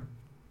other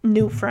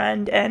new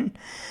friend. And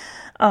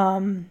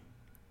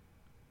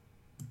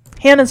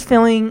Hannah's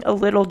feeling a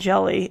little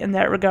jelly in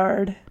that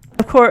regard.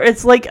 Of course,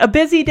 it's like a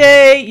busy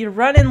day. You're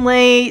running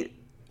late.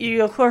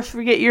 You, of course,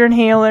 forget your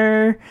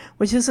inhaler,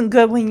 which isn't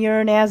good when you're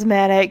an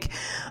asthmatic.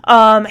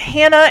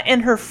 Hannah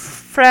and her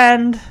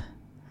friend,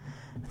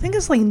 I think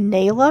it's like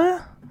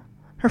Nayla,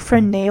 her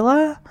friend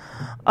Nayla,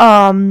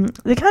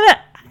 they kind of,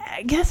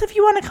 I guess if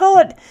you want to call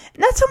it,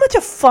 not so much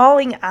a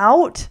falling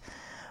out,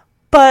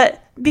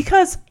 but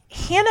because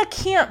Hannah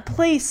can't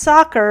play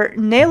soccer,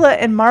 Nayla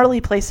and Marley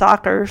play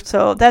soccer,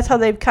 so that's how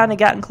they've kind of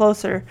gotten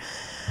closer.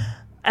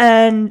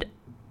 And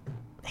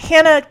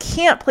Hannah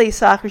can't play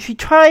soccer. She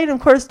tried, of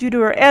course, due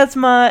to her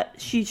asthma.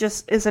 She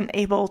just isn't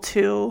able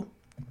to,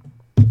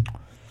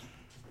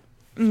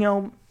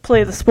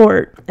 play the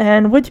sport.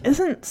 And which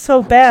isn't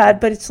so bad,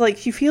 but it's like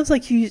she feels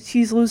like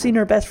she's losing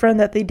her best friend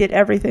that they did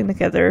everything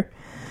together.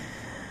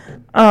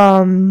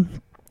 And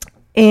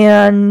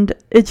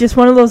it's just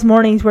one of those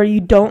mornings where you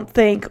don't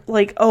think,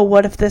 like, oh,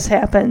 what if this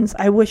happens?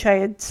 I wish I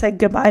had said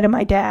goodbye to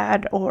my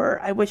dad,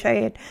 or I wish I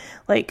had,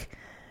 like,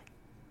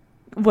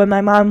 when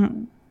my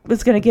mom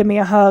was going to give me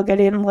a hug, I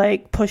didn't,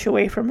 like, push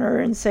away from her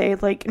and say,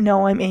 like,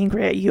 no, I'm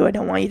angry at you. I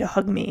don't want you to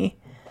hug me.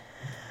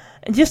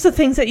 And just the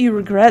things that you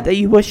regret that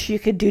you wish you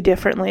could do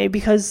differently,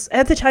 because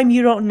at the time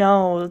you don't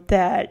know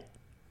that,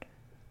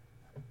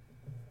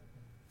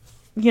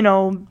 you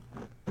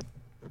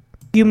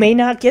may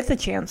not get the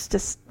chance to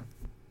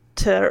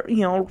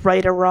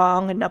right a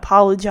wrong and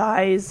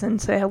apologize and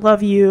say I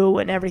love you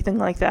and everything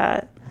like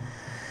that.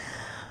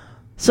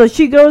 So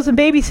she goes and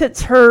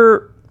babysits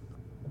her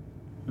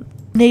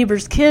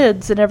neighbor's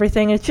kids and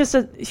everything. It's just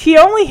she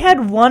only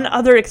had one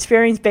other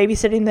experience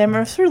babysitting them. It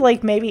was for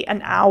like maybe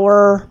an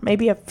hour,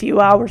 maybe a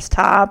few hours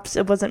tops.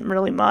 It wasn't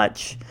really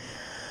much.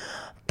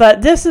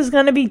 But this is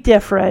going to be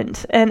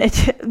different. And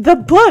the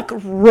book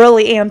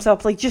really amps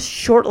up, like just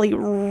shortly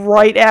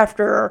right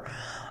after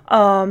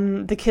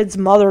the kid's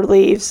mother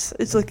leaves.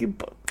 It's like,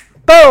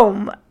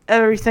 boom,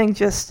 everything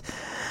just,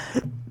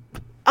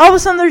 all of a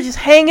sudden they're just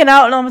hanging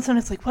out, and all of a sudden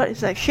it's like, what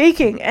is that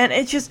shaking? And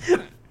it's just,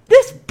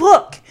 this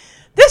book,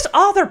 this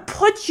author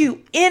puts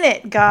you in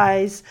it,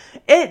 guys.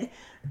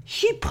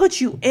 She puts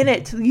you in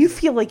it till you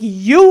feel like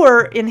you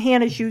are in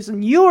Hannah's shoes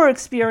and you are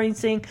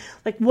experiencing,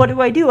 like, what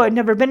do I do? I've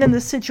never been in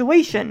this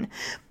situation.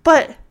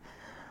 But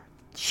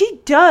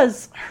she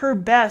does her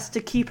best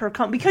to keep her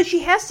calm, because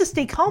she has to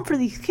stay calm for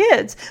these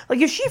kids. Like,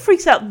 if she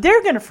freaks out,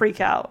 they're going to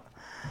freak out.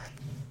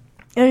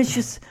 And it's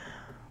just,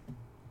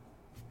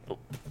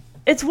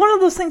 it's one of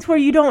those things where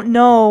you don't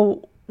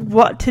know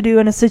what to do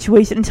in a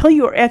situation until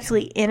you are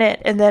actually in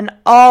it, and then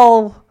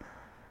all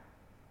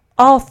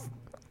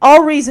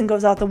reason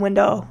goes out the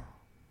window.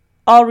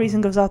 All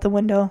reason goes out the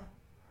window.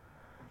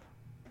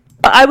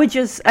 I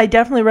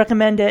definitely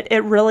recommend it.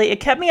 It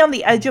kept me on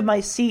the edge of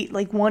my seat,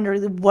 like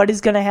wondering what is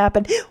going to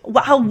happen.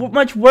 How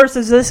much worse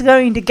is this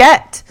going to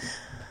get?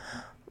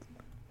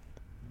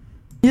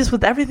 Just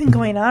with everything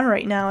going on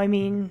right now, I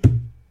mean,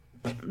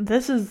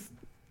 this is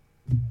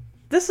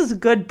a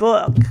good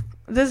book.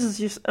 This is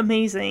just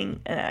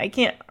amazing, and I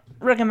can't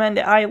recommend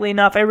it highly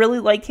enough. I really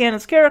liked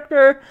Hannah's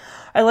character.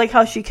 I like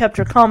how she kept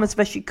her calm as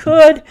best she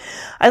could.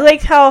 I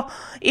liked how,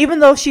 even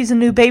though she's a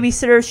new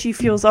babysitter, she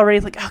feels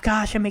already like, oh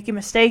gosh, I'm making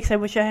mistakes. I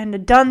wish I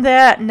hadn't done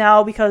that.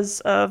 Now,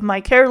 because of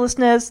my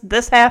carelessness,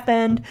 this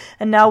happened,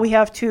 and now we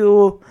have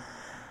to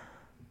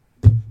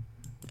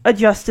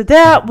adjust to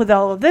that with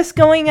all of this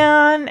going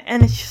on.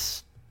 And it's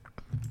just,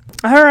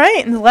 all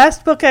right. And the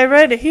last book I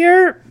read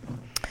here,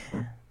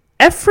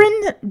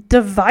 Efren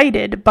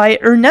Divided by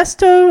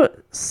Ernesto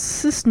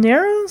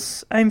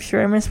Cisneros. I'm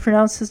sure I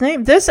mispronounced his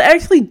name. This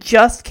actually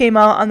just came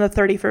out on the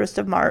 31st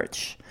of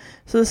March.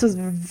 So this is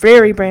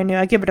very brand new.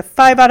 I give it a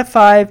 5 out of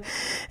 5.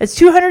 It's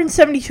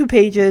 272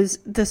 pages.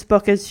 This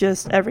book is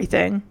just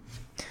everything.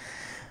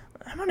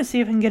 I'm going to see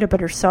if I can get a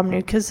better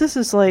summary, because this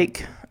is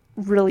like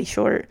really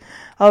short.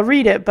 I'll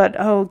read it, but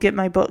I'll get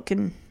my book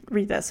and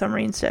read that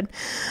summary instead.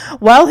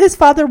 While his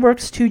father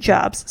works 2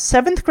 jobs,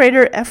 7th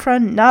grader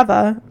Efren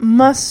Nava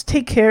must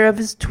take care of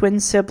his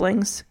twin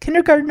siblings,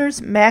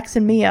 kindergartners Max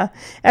and Mia,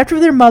 after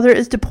their mother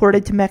is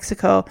deported to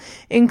Mexico.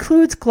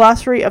 Includes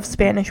glossary of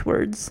Spanish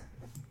words.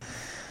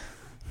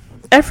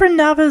 Efren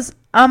Nava's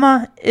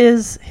ama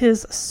is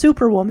his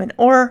superwoman,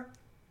 or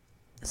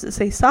does it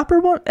say Soper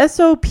woman?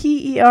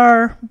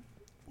 Soper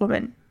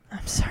woman.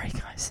 I'm sorry,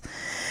 guys.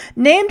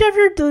 Named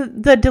after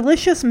the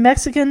delicious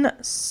Mexican,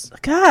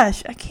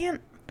 gosh, I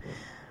can't,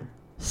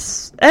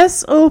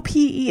 Sopes.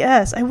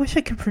 I wish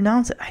I could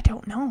pronounce it. I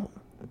don't know.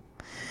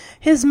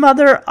 His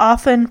mother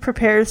often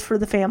prepares for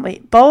the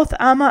family. Both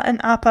Ama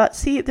and Appa.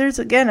 See, there's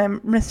again, I'm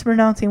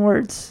mispronouncing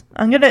words.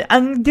 I'm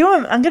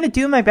gonna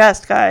do my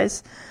best,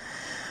 guys.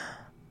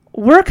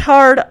 Work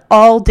hard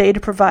all day to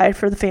provide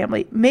for the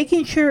family,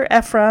 making sure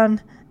Efron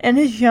and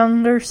his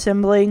younger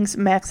siblings,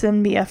 Max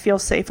and Mia, feel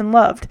safe and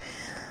loved.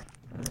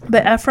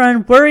 But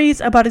Efron worries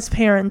about his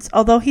parents.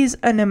 Although he's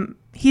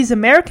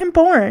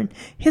American-born,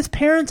 his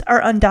parents are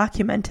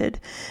undocumented.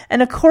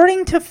 And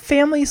according to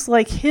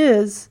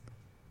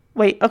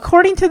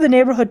the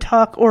Neighborhood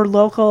Talk or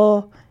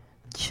local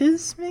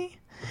Chisme,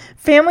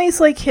 families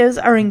like his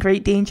are in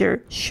great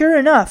danger. Sure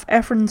enough,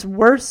 Efron's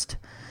worst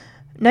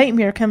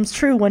nightmare comes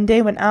true one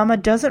day when Ama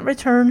doesn't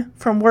return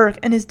from work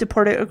and is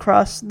deported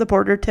across the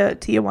border to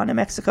Tijuana,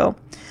 Mexico.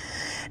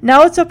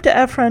 Now it's up to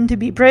Efron to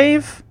be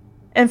brave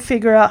and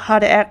figure out how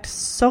to act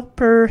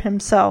sober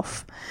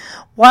himself.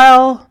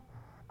 While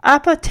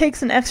Appa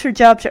takes an extra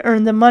job to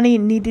earn the money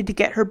needed to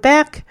get her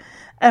back,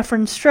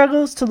 Efron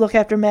struggles to look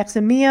after Max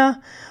and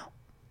Mia,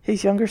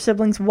 his younger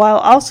siblings, while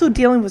also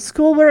dealing with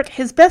schoolwork.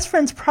 His best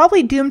friend's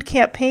probably doomed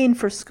campaign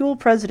for school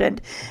president,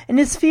 and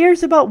his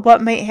fears about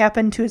what might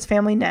happen to his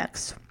family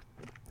next.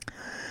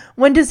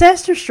 When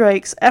disaster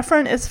strikes,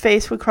 Efron is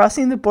faced with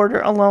crossing the border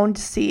alone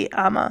to see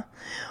Ama.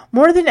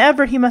 More than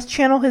ever, he must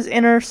channel his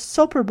inner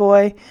soper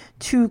boy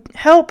to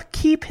help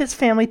keep his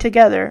family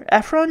together.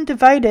 Efron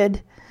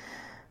Divided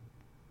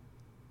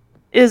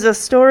is a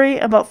story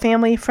about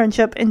family,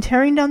 friendship, and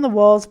tearing down the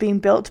walls being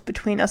built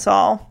between us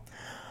all.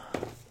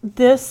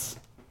 This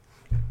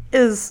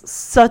is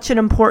such an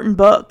important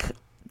book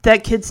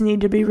that kids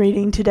need to be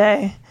reading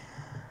today.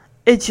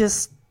 It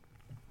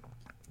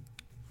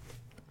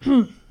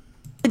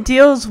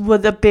deals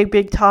with a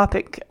big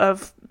topic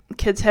of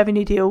kids having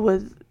to deal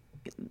with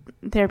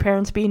their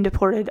parents being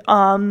deported.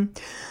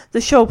 The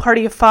show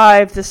Party of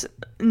Five, this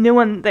new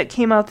one that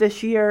came out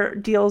this year,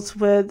 deals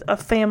with a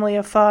family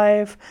of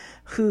 5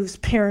 whose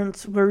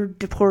parents were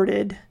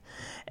deported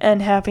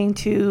and having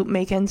to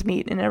make ends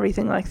meet and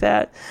everything like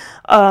that.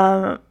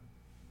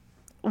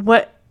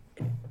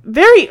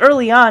 Very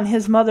early on,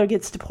 his mother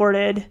gets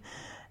deported,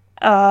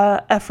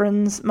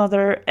 Efron's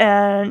mother,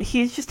 and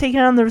he's just taking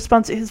on the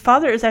responsibility. His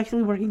father is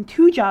actually working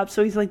 2 jobs,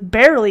 so he's like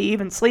barely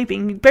even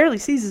sleeping. He barely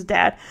sees his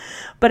dad.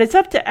 But it's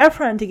up to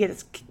Efron to get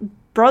his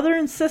brother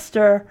and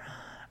sister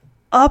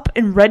up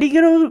and ready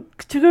to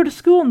go to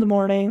school in the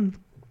morning,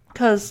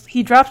 because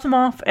he drops them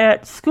off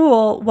at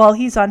school while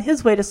he's on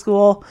his way to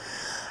school.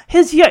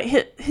 His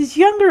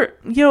younger,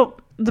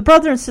 the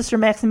brother and sister,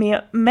 Max and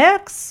Mia.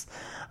 Max,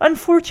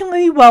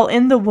 unfortunately, while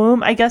in the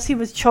womb, I guess he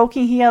was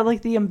choking. He had,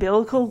 the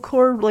umbilical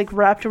cord,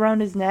 wrapped around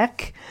his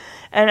neck.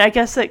 And I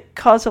guess it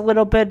caused a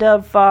little bit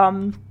of,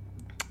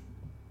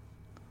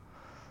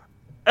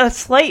 a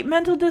slight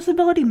mental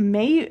disability,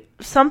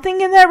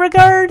 something in that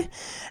regard.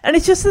 And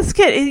it's just this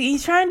kid,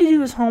 he's trying to do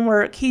his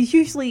homework. He's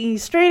usually a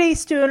straight A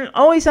student,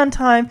 always on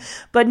time.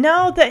 But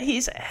now that he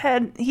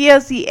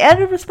has the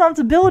added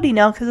responsibility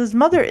now because his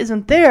mother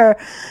isn't there,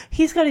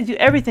 he's got to do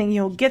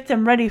everything, get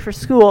them ready for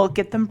school,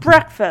 get them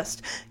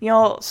breakfast.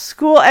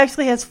 School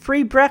actually has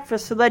free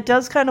breakfast, so that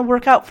does kind of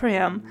work out for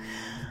him.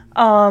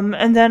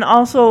 And then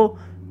also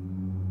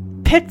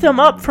pick them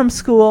up from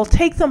school,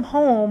 take them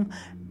home,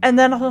 and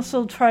then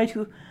also try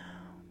to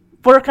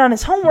work on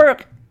his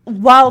homework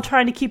while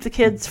trying to keep the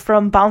kids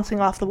from bouncing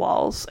off the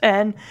walls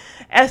and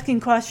asking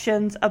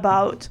questions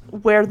about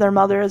where their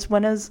mother is,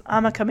 when is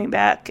Ama coming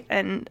back.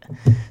 And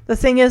the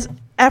thing is,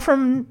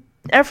 Efron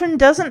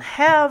doesn't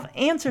have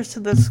answers to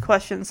this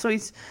question.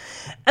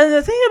 And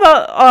the thing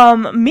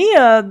about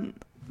Mia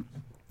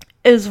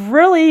is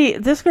really,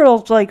 this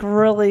girl's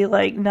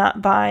really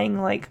not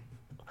buying,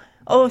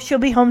 oh, she'll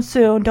be home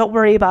soon, don't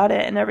worry about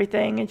it and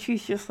everything. And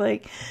she's just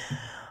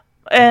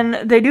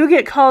and they do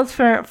get calls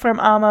from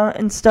Ama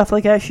and stuff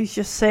like that. She's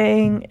just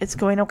saying, it's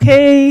going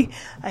okay.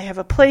 I have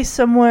a place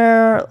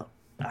somewhere.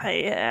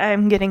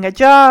 I'm getting a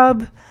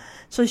job.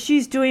 So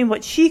she's doing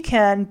what she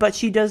can, but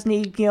she does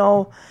need,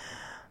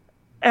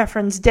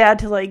 Efron's dad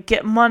to,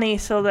 get money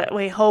so that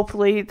way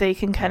hopefully they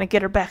can kind of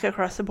get her back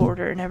across the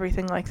border and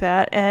everything like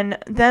that. And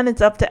then it's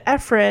up to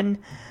Efron,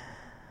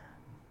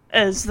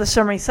 as the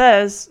summary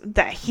says,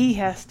 that he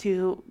has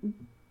to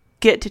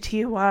get to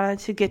Tijuana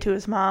to get to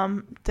his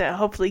mom to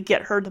hopefully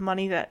get her the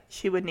money that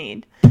she would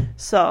need.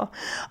 So,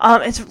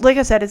 it's, like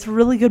I said, it's a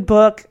really good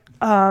book.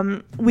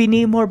 We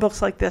need more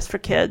books like this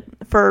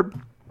for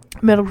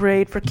middle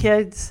grade, for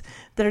kids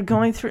that are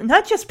going through,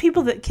 not just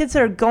kids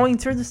that are going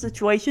through the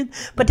situation,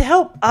 but to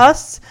help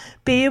us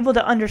be able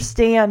to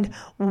understand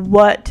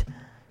what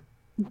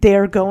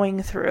they're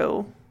going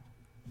through.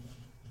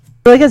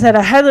 Like I said,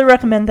 I highly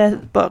recommend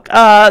that book.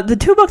 The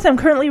 2 books I'm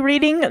currently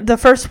reading, the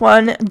first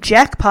one,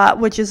 Jackpot,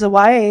 which is a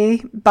YA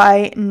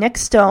by Nick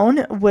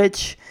Stone,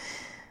 which,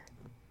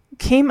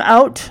 came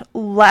out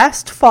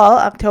last fall,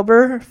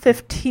 October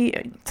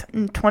 15th,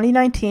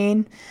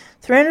 2019.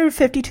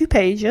 352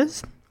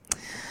 pages.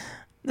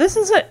 It's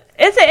an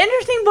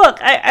interesting book.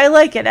 I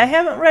like it. I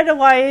haven't read a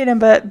YA,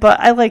 but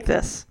I like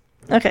this.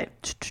 Okay.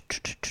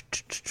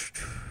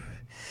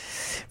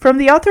 From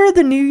the author of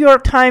the New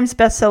York Times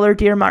bestseller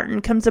Dear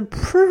Martin comes a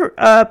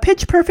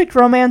pitch-perfect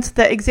romance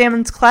that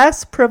examines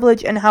class,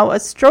 privilege, and how a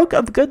stroke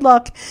of good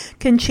luck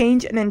can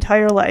change an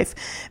entire life.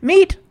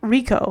 Meet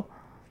Rico,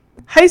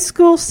 high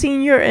school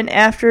senior and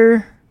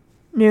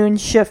afternoon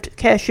shift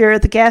cashier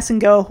at the Gas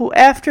and Go, who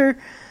after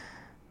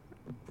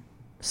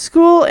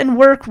school and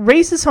work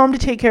races home to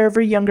take care of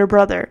her younger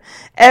brother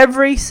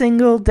every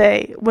single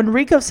day. When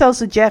Rico sells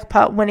the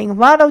jackpot-winning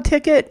lotto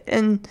ticket,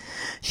 and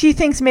she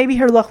thinks maybe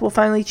her luck will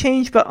finally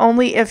change, but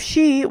only if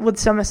she, with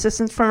some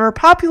assistance from her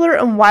popular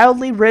and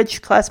wildly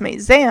rich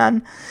classmate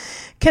Zan,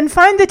 can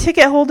find the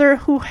ticket holder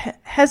who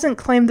hasn't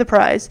claimed the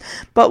prize.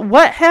 But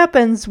what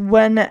happens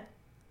when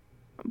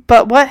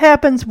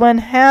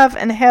have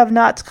and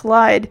have-nots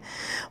collide?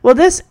 Will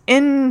this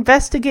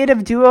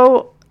investigative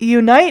duo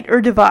unite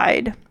or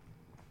divide?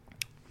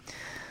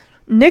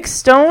 Nick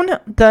Stone,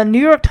 the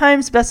New York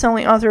Times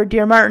bestselling author of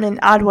Dear Martin and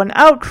Odd One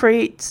Out,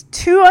 creates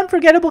two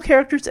unforgettable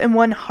characters and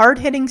one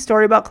hard-hitting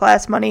story about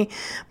class money,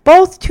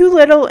 both too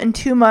little and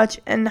too much,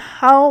 and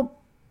how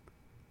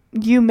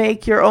you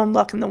make your own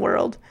luck in the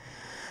world.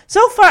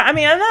 So far, I'm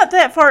not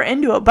that far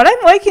into it, but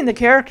I'm liking the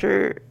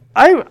character.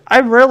 I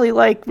really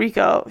like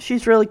Rico.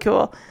 She's really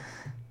cool.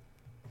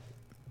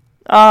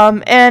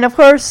 And of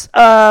course,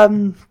 let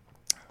me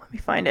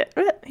find it.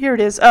 Here it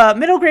is.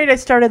 Middle grade I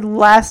started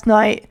last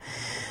night.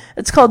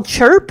 It's called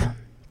Chirp.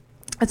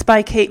 It's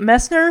by Kate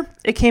Messner.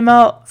 It came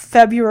out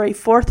February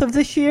 4th of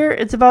this year.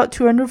 It's about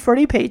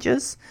 240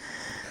 pages.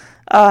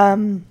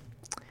 From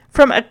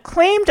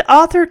acclaimed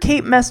author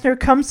Kate Messner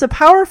comes the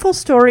powerful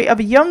story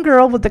of a young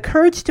girl with the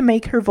courage to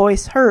make her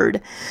voice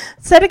heard,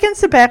 set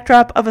against the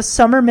backdrop of a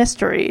summer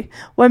mystery.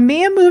 When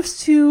Mia moves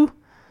to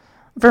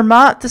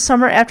Vermont the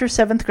summer after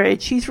 7th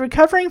grade, she's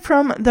recovering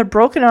from the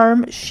broken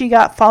arm she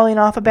got falling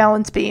off a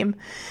balance beam.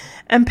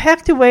 And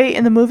packed away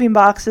in the moving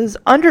boxes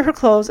under her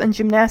clothes and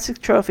gymnastics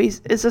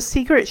trophies is a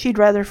secret she'd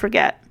rather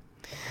forget.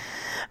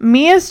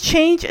 Mia's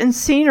change in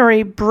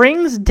scenery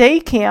brings day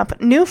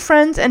camp, new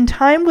friends, and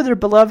time with her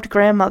beloved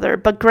grandmother,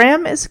 but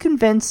Graham is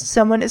convinced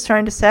someone is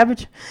trying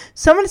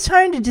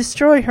to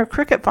destroy her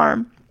cricket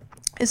farm.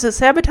 Is it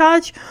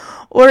sabotage,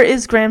 or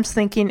is Graham's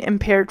thinking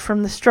impaired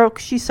from the stroke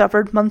she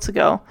suffered months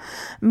ago?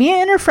 Mia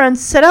and her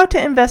friends set out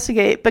to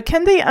investigate, but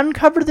can they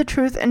uncover the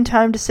truth in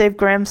time to save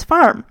Graham's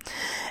farm?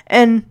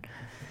 And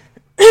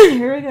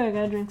here we go, I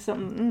gotta drink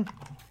something.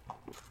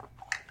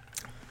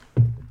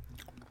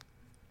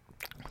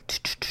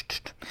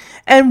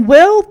 And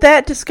will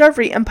that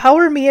discovery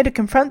empower Mia to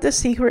confront the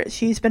secret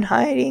she's been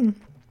hiding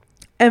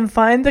and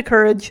find the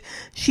courage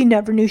she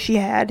never knew she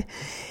had?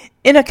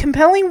 In a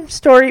compelling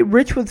story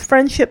rich with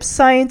friendship,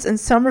 science, and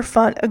summer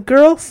fun, a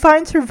girl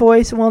finds her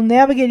voice while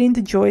navigating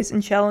the joys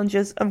and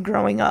challenges of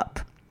growing up.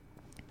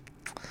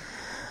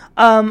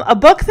 A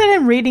book that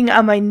I'm reading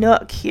on my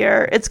Nook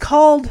here, it's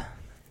called...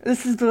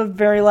 This is the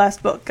very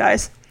last book,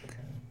 guys.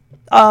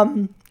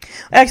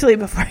 Actually,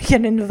 before I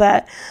get into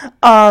that,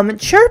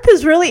 Chirp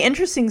is really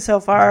interesting so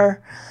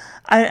far.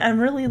 I'm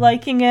really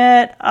liking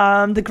it.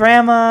 The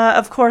grandma,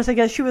 of course, I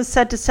guess she was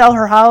set to sell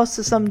her house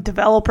to some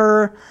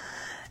developer,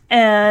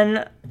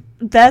 and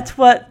that's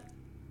what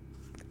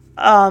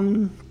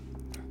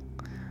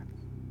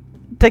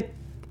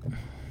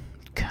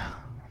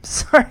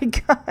sorry,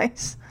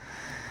 guys.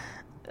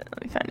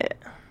 Let me find it.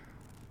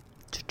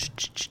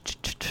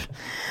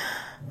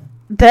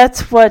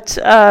 That's what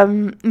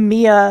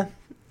Mia,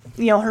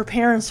 her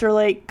parents are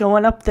like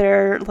going up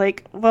there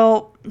like,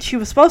 well, she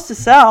was supposed to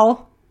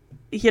sell,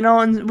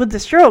 and with the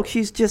stroke,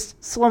 she's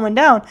just slowing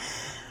down.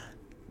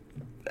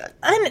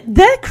 And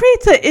that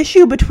creates an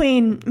issue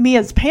between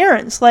Mia's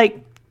parents.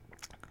 Like,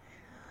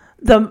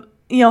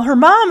 her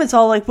mom is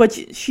all like,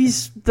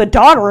 she's the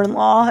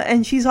daughter-in-law,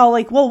 and she's all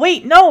like, well,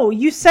 wait, no,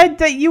 you said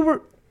that you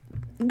were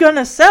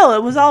gonna sell.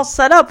 It was all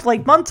set up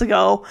like months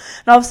ago,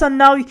 and all of a sudden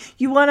now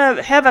you want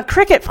to have a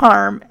cricket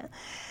farm,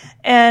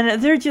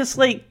 and they're just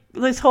like,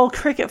 this whole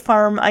cricket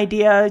farm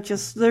idea,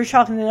 just they're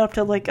chalking it up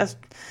to like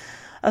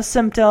a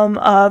symptom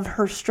of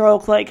her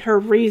stroke, like her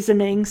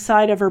reasoning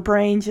side of her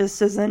brain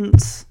just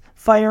isn't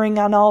firing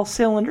on all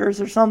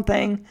cylinders or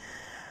something.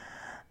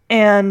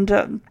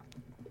 And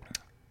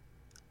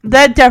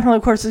that definitely,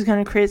 of course, is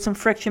going to create some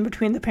friction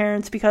between the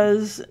parents,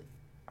 because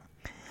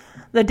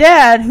the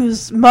dad,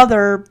 whose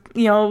mother,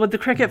 with the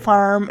cricket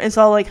farm, is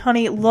all like,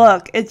 honey,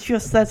 look, it's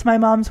just, that's my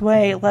mom's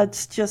way.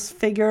 Let's just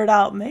figure it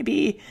out.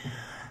 Maybe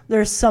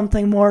there's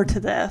something more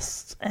to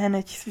this. And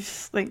it's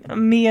just like,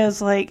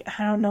 Mia's like,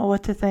 I don't know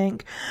what to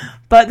think.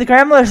 But the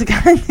grandmother's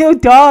got a new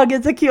dog.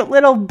 It's a cute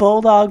little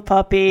bulldog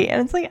puppy.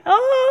 And it's like,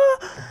 oh.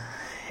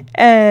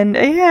 And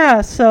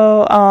yeah,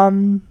 so,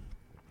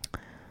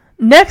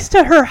 next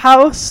to her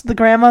house, the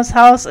grandma's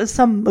house, is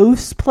some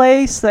moose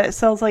place that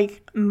sells like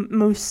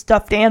moose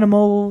stuffed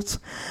animals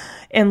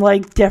in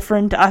like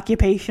different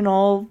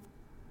occupational,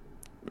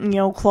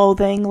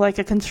 clothing, like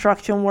a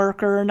construction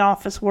worker, an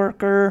office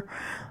worker,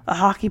 a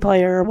hockey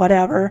player, or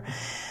whatever.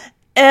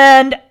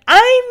 And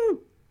I'm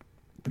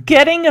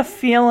getting a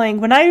feeling,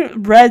 when I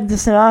read the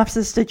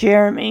synopsis to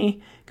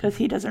Jeremy, because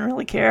he doesn't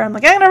really care, I'm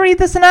like, I'm going to read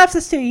the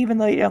synopsis to you, even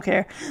though you don't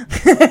care.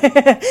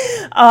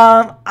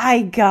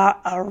 I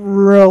got a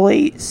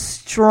really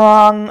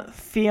strong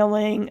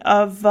feeling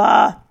of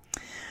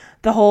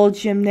the whole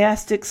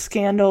gymnastics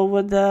scandal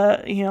with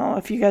the,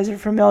 if you guys are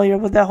familiar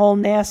with the whole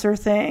Nassar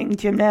thing,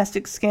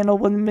 gymnastics scandal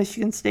with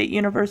Michigan State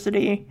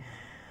University.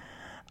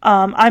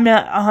 I'm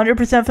not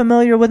 100%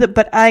 familiar with it,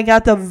 but I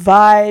got the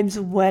vibes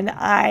when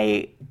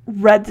I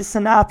read the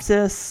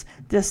synopsis,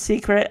 The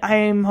Secret.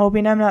 I'm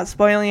hoping I'm not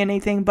spoiling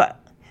anything, but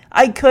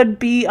I could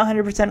be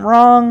 100%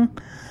 wrong.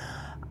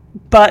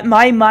 But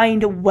my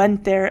mind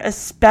went there,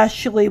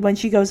 especially when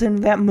she goes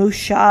into that moose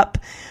shop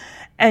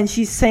and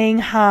she's saying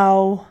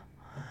how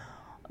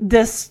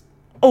this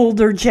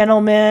older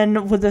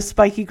gentleman with the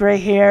spiky gray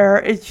hair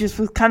is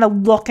just kind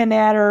of looking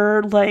at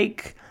her,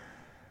 like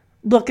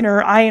looking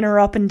her, eyeing her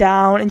up and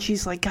down, and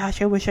she's like,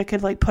 gosh, I wish I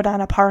could like put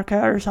on a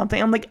parka or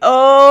something. I'm like,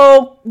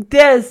 oh,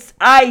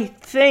 I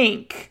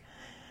think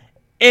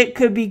it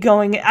could be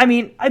going. I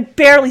mean, I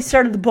barely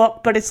started the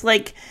book, but it's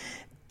like,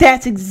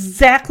 that's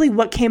exactly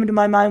what came into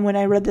my mind when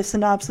I read the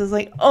synopsis.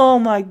 Like, oh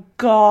my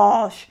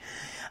gosh.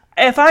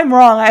 If I'm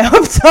wrong, I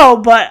hope so,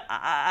 but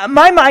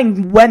my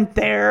mind went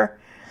there.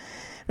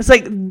 It's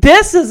like,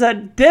 this is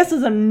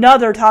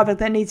another topic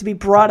that needs to be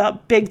brought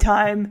up big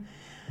time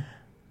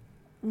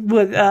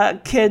with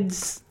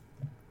kids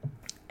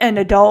and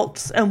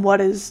adults and what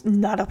is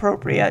not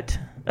appropriate,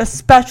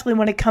 especially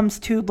when it comes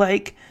to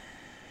like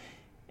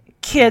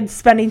kids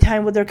spending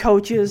time with their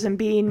coaches and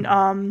being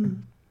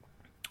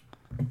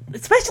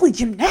especially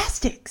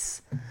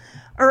gymnastics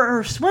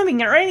or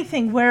swimming or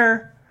anything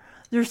where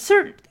there's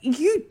certain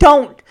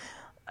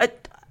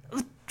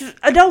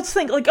adults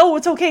think like, oh,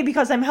 it's okay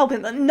because I'm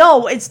helping them.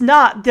 No, it's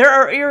not. There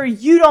are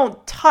areas you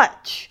don't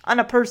touch on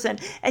a person,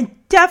 and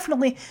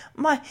definitely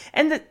oh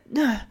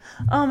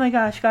my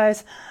gosh,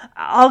 guys,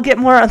 I'll get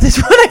more on this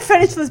when I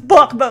finish this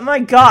book, but my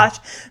gosh,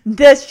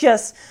 this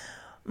just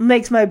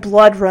makes my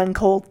blood run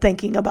cold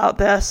thinking about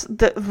this.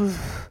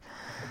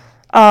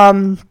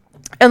 And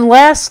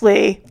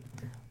lastly,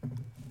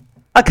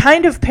 A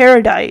Kind of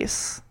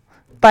Paradise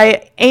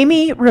by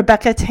Amy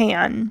Rebecca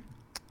Tan.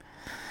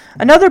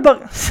 Another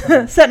book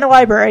set in a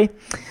library.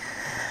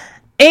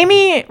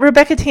 Amy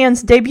Rebecca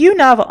Tan's debut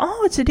novel,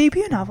 it's a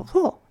debut novel,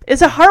 cool,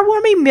 is a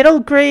heartwarming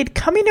middle-grade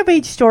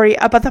coming-of-age story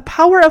about the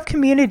power of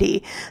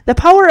community, the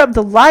power of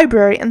the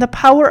library, and the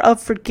power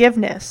of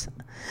forgiveness.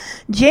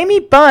 Jamie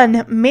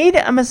Bunn made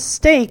a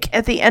mistake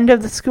at the end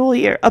of the school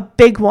year, a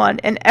big one,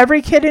 and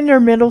every kid in her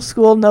middle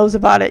school knows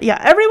about it. Yeah,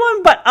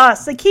 everyone but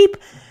us.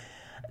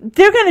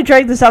 They're going to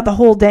drag this out the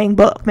whole dang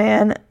book,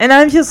 man. And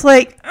I'm just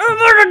like, I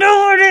want to know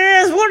what it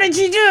is. What did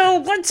you do?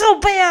 What's so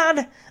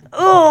bad?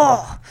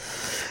 Ugh.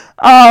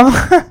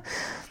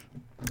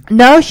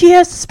 Now she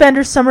has to spend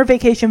her summer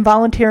vacation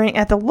volunteering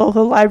at the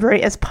local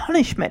library as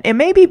punishment. It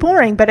may be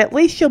boring, but at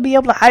least she'll be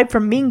able to hide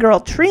from mean girl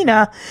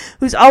Trina,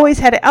 who's always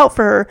had it out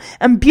for her,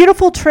 and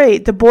beautiful Trey,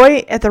 the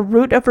boy at the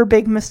root of her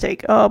big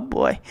mistake. Oh,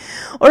 boy.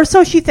 Or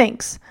so she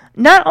thinks.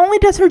 Not only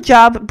does her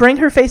job bring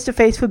her face to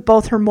face with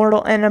both her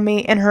mortal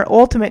enemy and her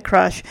ultimate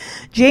crush,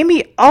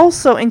 Jamie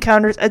also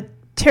encounters a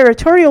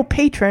territorial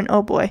patron,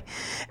 oh boy,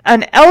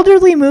 an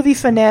elderly movie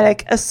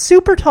fanatic, a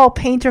super tall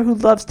painter who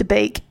loves to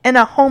bake, and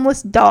a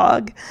homeless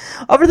dog.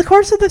 Over the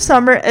course of the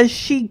summer, as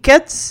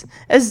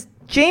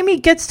Jamie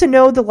gets to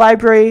know the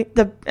library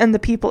and the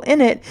people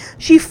in it,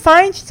 she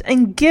finds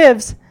and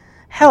gives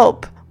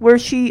help where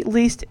she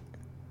least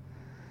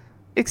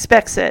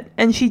expects it,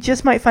 and she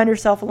just might find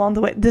herself along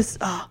the way.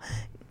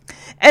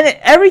 And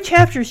every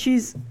chapter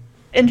she's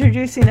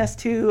introducing us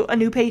to a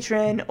new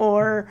patron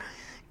or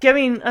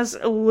giving us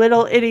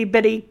little itty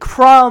bitty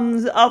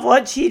crumbs of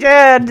what she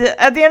did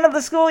at the end of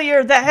the school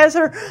year that has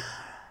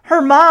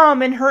her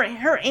mom and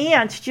her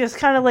aunt just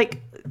kind of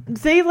like,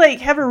 they like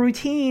have a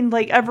routine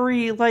like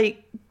every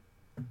like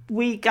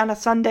week on a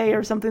Sunday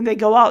or something. They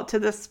go out to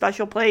this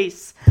special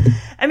place,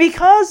 and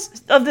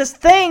because of this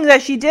thing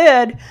that she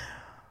did,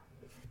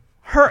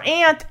 her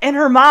aunt and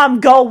her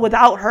mom go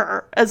without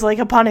her as like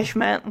a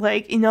punishment.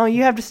 Like,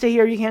 you have to stay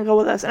here. You can't go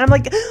with us. And I'm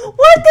like,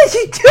 what did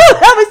she do?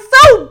 That was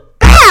so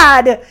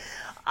bad.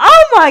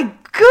 Oh my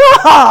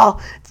God.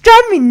 It's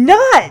driving me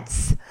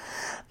nuts.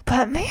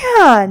 But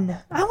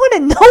man, I want to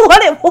know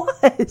what it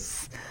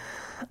was.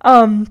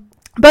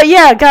 But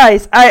yeah,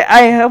 guys,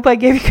 I hope I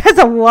gave you guys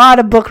a lot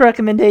of book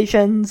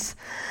recommendations.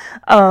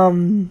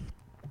 All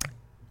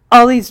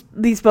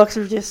these books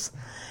are just,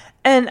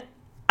 and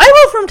I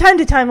will from time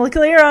to time, like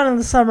later on in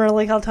the summer,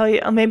 like I'll tell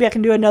you, maybe I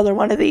can do another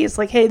one of these.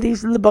 Like, hey,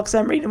 these are the books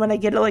I'm reading when I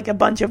get like a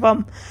bunch of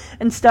them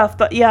and stuff.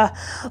 But yeah,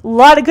 a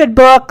lot of good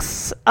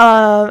books.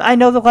 I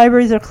know the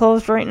libraries are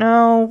closed right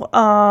now.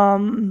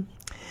 I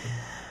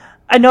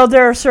know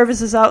there are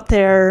services out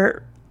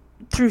there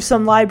through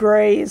some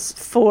libraries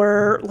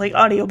for like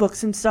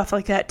audiobooks and stuff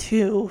like that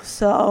too.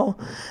 So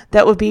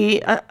that would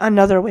be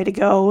another way to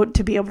go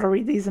to be able to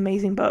read these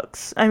amazing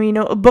books. I mean,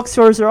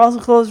 bookstores are also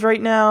closed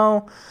right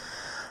now.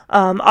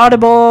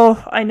 Audible,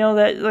 I know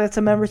that that's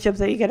a membership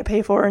that you got to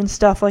pay for and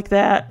stuff like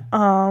that.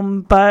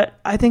 But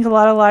I think a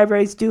lot of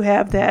libraries do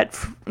have that,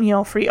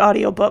 free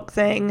audiobook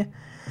thing.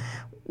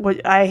 Which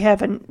I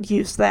haven't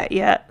used that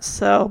yet.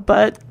 So,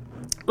 but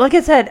like I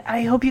said,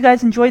 I hope you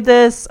guys enjoyed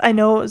this. I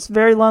know it's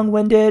very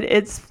long-winded.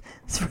 It's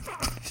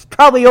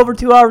probably over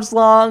 2 hours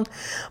long,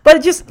 but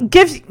it just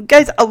gives you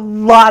guys a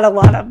lot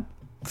of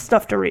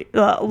stuff to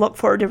look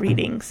forward to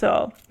reading.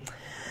 So,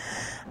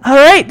 all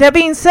right. That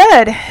being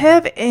said,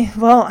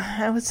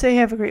 I would say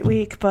have a great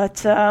week, but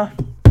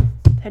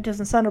that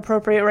doesn't sound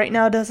appropriate right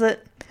now, does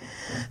it?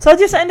 So I'll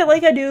just end it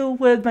like I do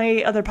with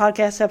my other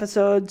podcast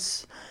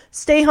episodes.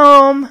 Stay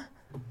home,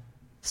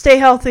 stay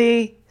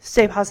healthy,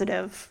 stay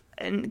positive.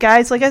 And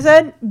guys, like I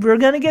said, we're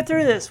going to get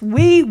through this.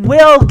 We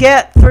will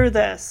get through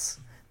this.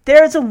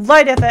 There's a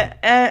light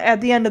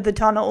at the end of the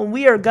tunnel, and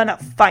we are going to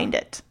find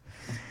it.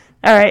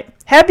 All right.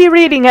 Happy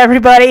reading,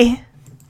 everybody.